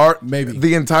on a R. Maybe.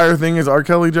 The entire thing is R.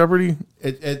 Kelly Jeopardy?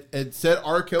 It said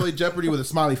R. Kelly Jeopardy with a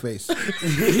smiley face. And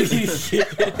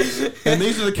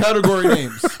these are the category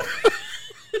names.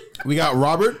 We got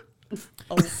Robert,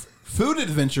 Food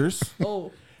Adventures,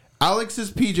 Oh,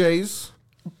 Alex's PJs,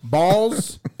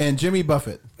 Balls, and Jimmy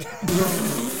Buffett.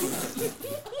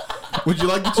 Would you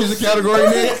like to choose a category,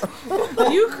 Nick?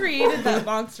 you created that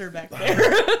monster back there.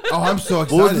 Oh, I'm so What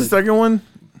was the excited. second one?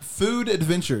 Food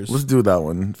Adventures. Let's do that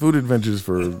one. Food Adventures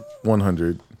for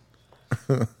 100.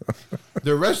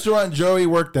 The restaurant Joey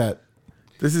worked at.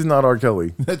 This is not R.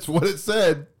 Kelly. That's what it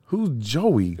said. Who's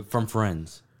Joey? from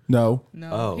Friends. No. No,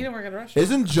 Oh. he didn't work at a restaurant.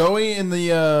 Isn't Joey in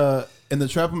the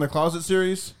Trap in the Closet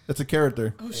series? That's a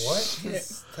character. Oh, What shit.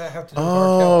 does that have to do with R.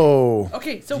 Kelly? Oh.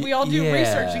 Okay, so we all do Yeah.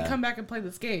 research and come back and play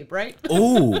this game, right?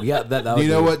 Oh, yeah, that Do was you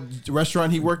know good. what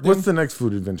restaurant he worked What's in? the next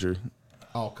food adventure?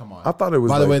 Oh, come on. I thought it was.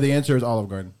 By the like- way, the answer is Olive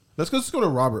Garden. Let's go to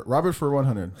Robert. Robert for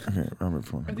 100. Okay, Robert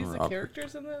Ford. Are these the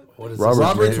characters in the? What is Robert- this?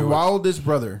 Robert's James. wildest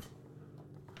brother.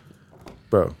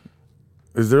 Bro,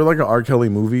 Is there like an R. Kelly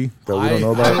movie that we don't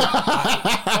know about?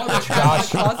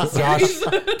 Josh,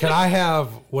 can I have,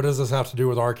 what does this have to do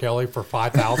with R. Kelly for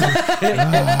 5,000?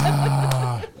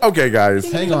 Okay, guys.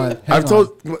 Hang on.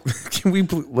 Can we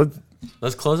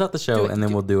Let's close out the show and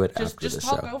then we'll do it after the Just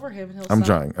show. talk over him and he'll I'm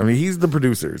stop. trying. I mean, he's the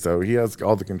producer, so he has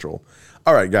all the control.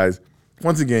 All right, guys.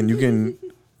 Once again, you can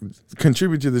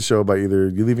contribute to the show by either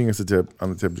you leaving us a tip on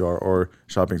the tip jar or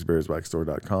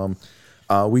shoppingspiritwaxstore.com.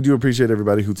 We do appreciate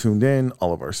everybody who tuned in,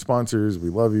 all of our sponsors. We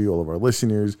love you, all of our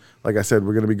listeners. Like I said,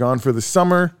 we're going to be gone for the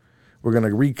summer. We're going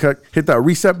to hit that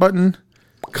reset button,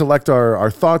 collect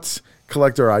our thoughts,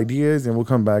 collect our ideas, and we'll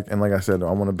come back. And like I said,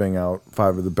 I want to bang out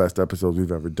 5 of the best episodes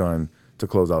we've ever done to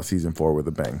close out season 4 with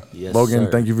a bang. Yes, Logan,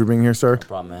 sir. thank you for being here, sir. No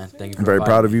problem, man. Thank you. I'm very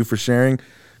proud of you for sharing.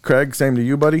 Craig, same to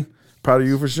you, buddy. Proud of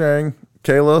you for sharing.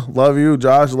 Kayla, love you.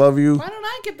 Josh, love you. Why don't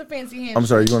I get the fancy hand? I'm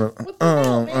sorry, you're gonna. What the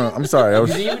hell, man? I'm sorry. I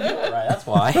was You didn't even do it right. That's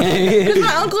why. Because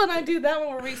my uncle and I do that when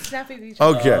we're snapping at each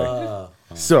other. okay.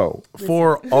 So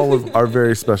for all of our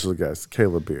very special guests,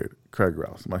 Kayla Beard, Craig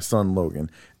Rouse, my son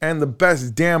Logan, and the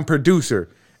best damn producer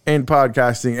in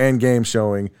podcasting and game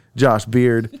showing, Josh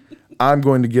Beard, I'm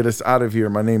going to get us out of here.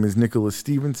 My name is Nicholas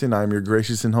Stevenson. I'm your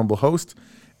gracious and humble host,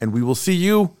 and we will see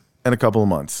you in a couple of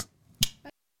months.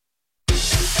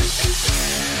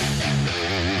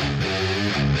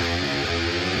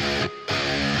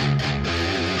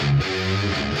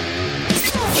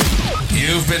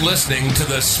 You've been listening to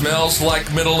the Smells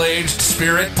Like Middle-Aged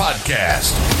Spirit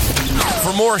podcast.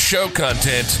 For more show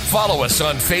content, follow us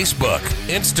on Facebook,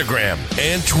 Instagram,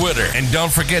 and Twitter. And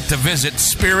don't forget to visit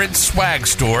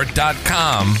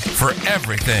SpiritSwagStore.com for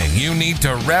everything you need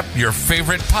to rep your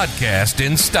favorite podcast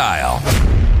in style.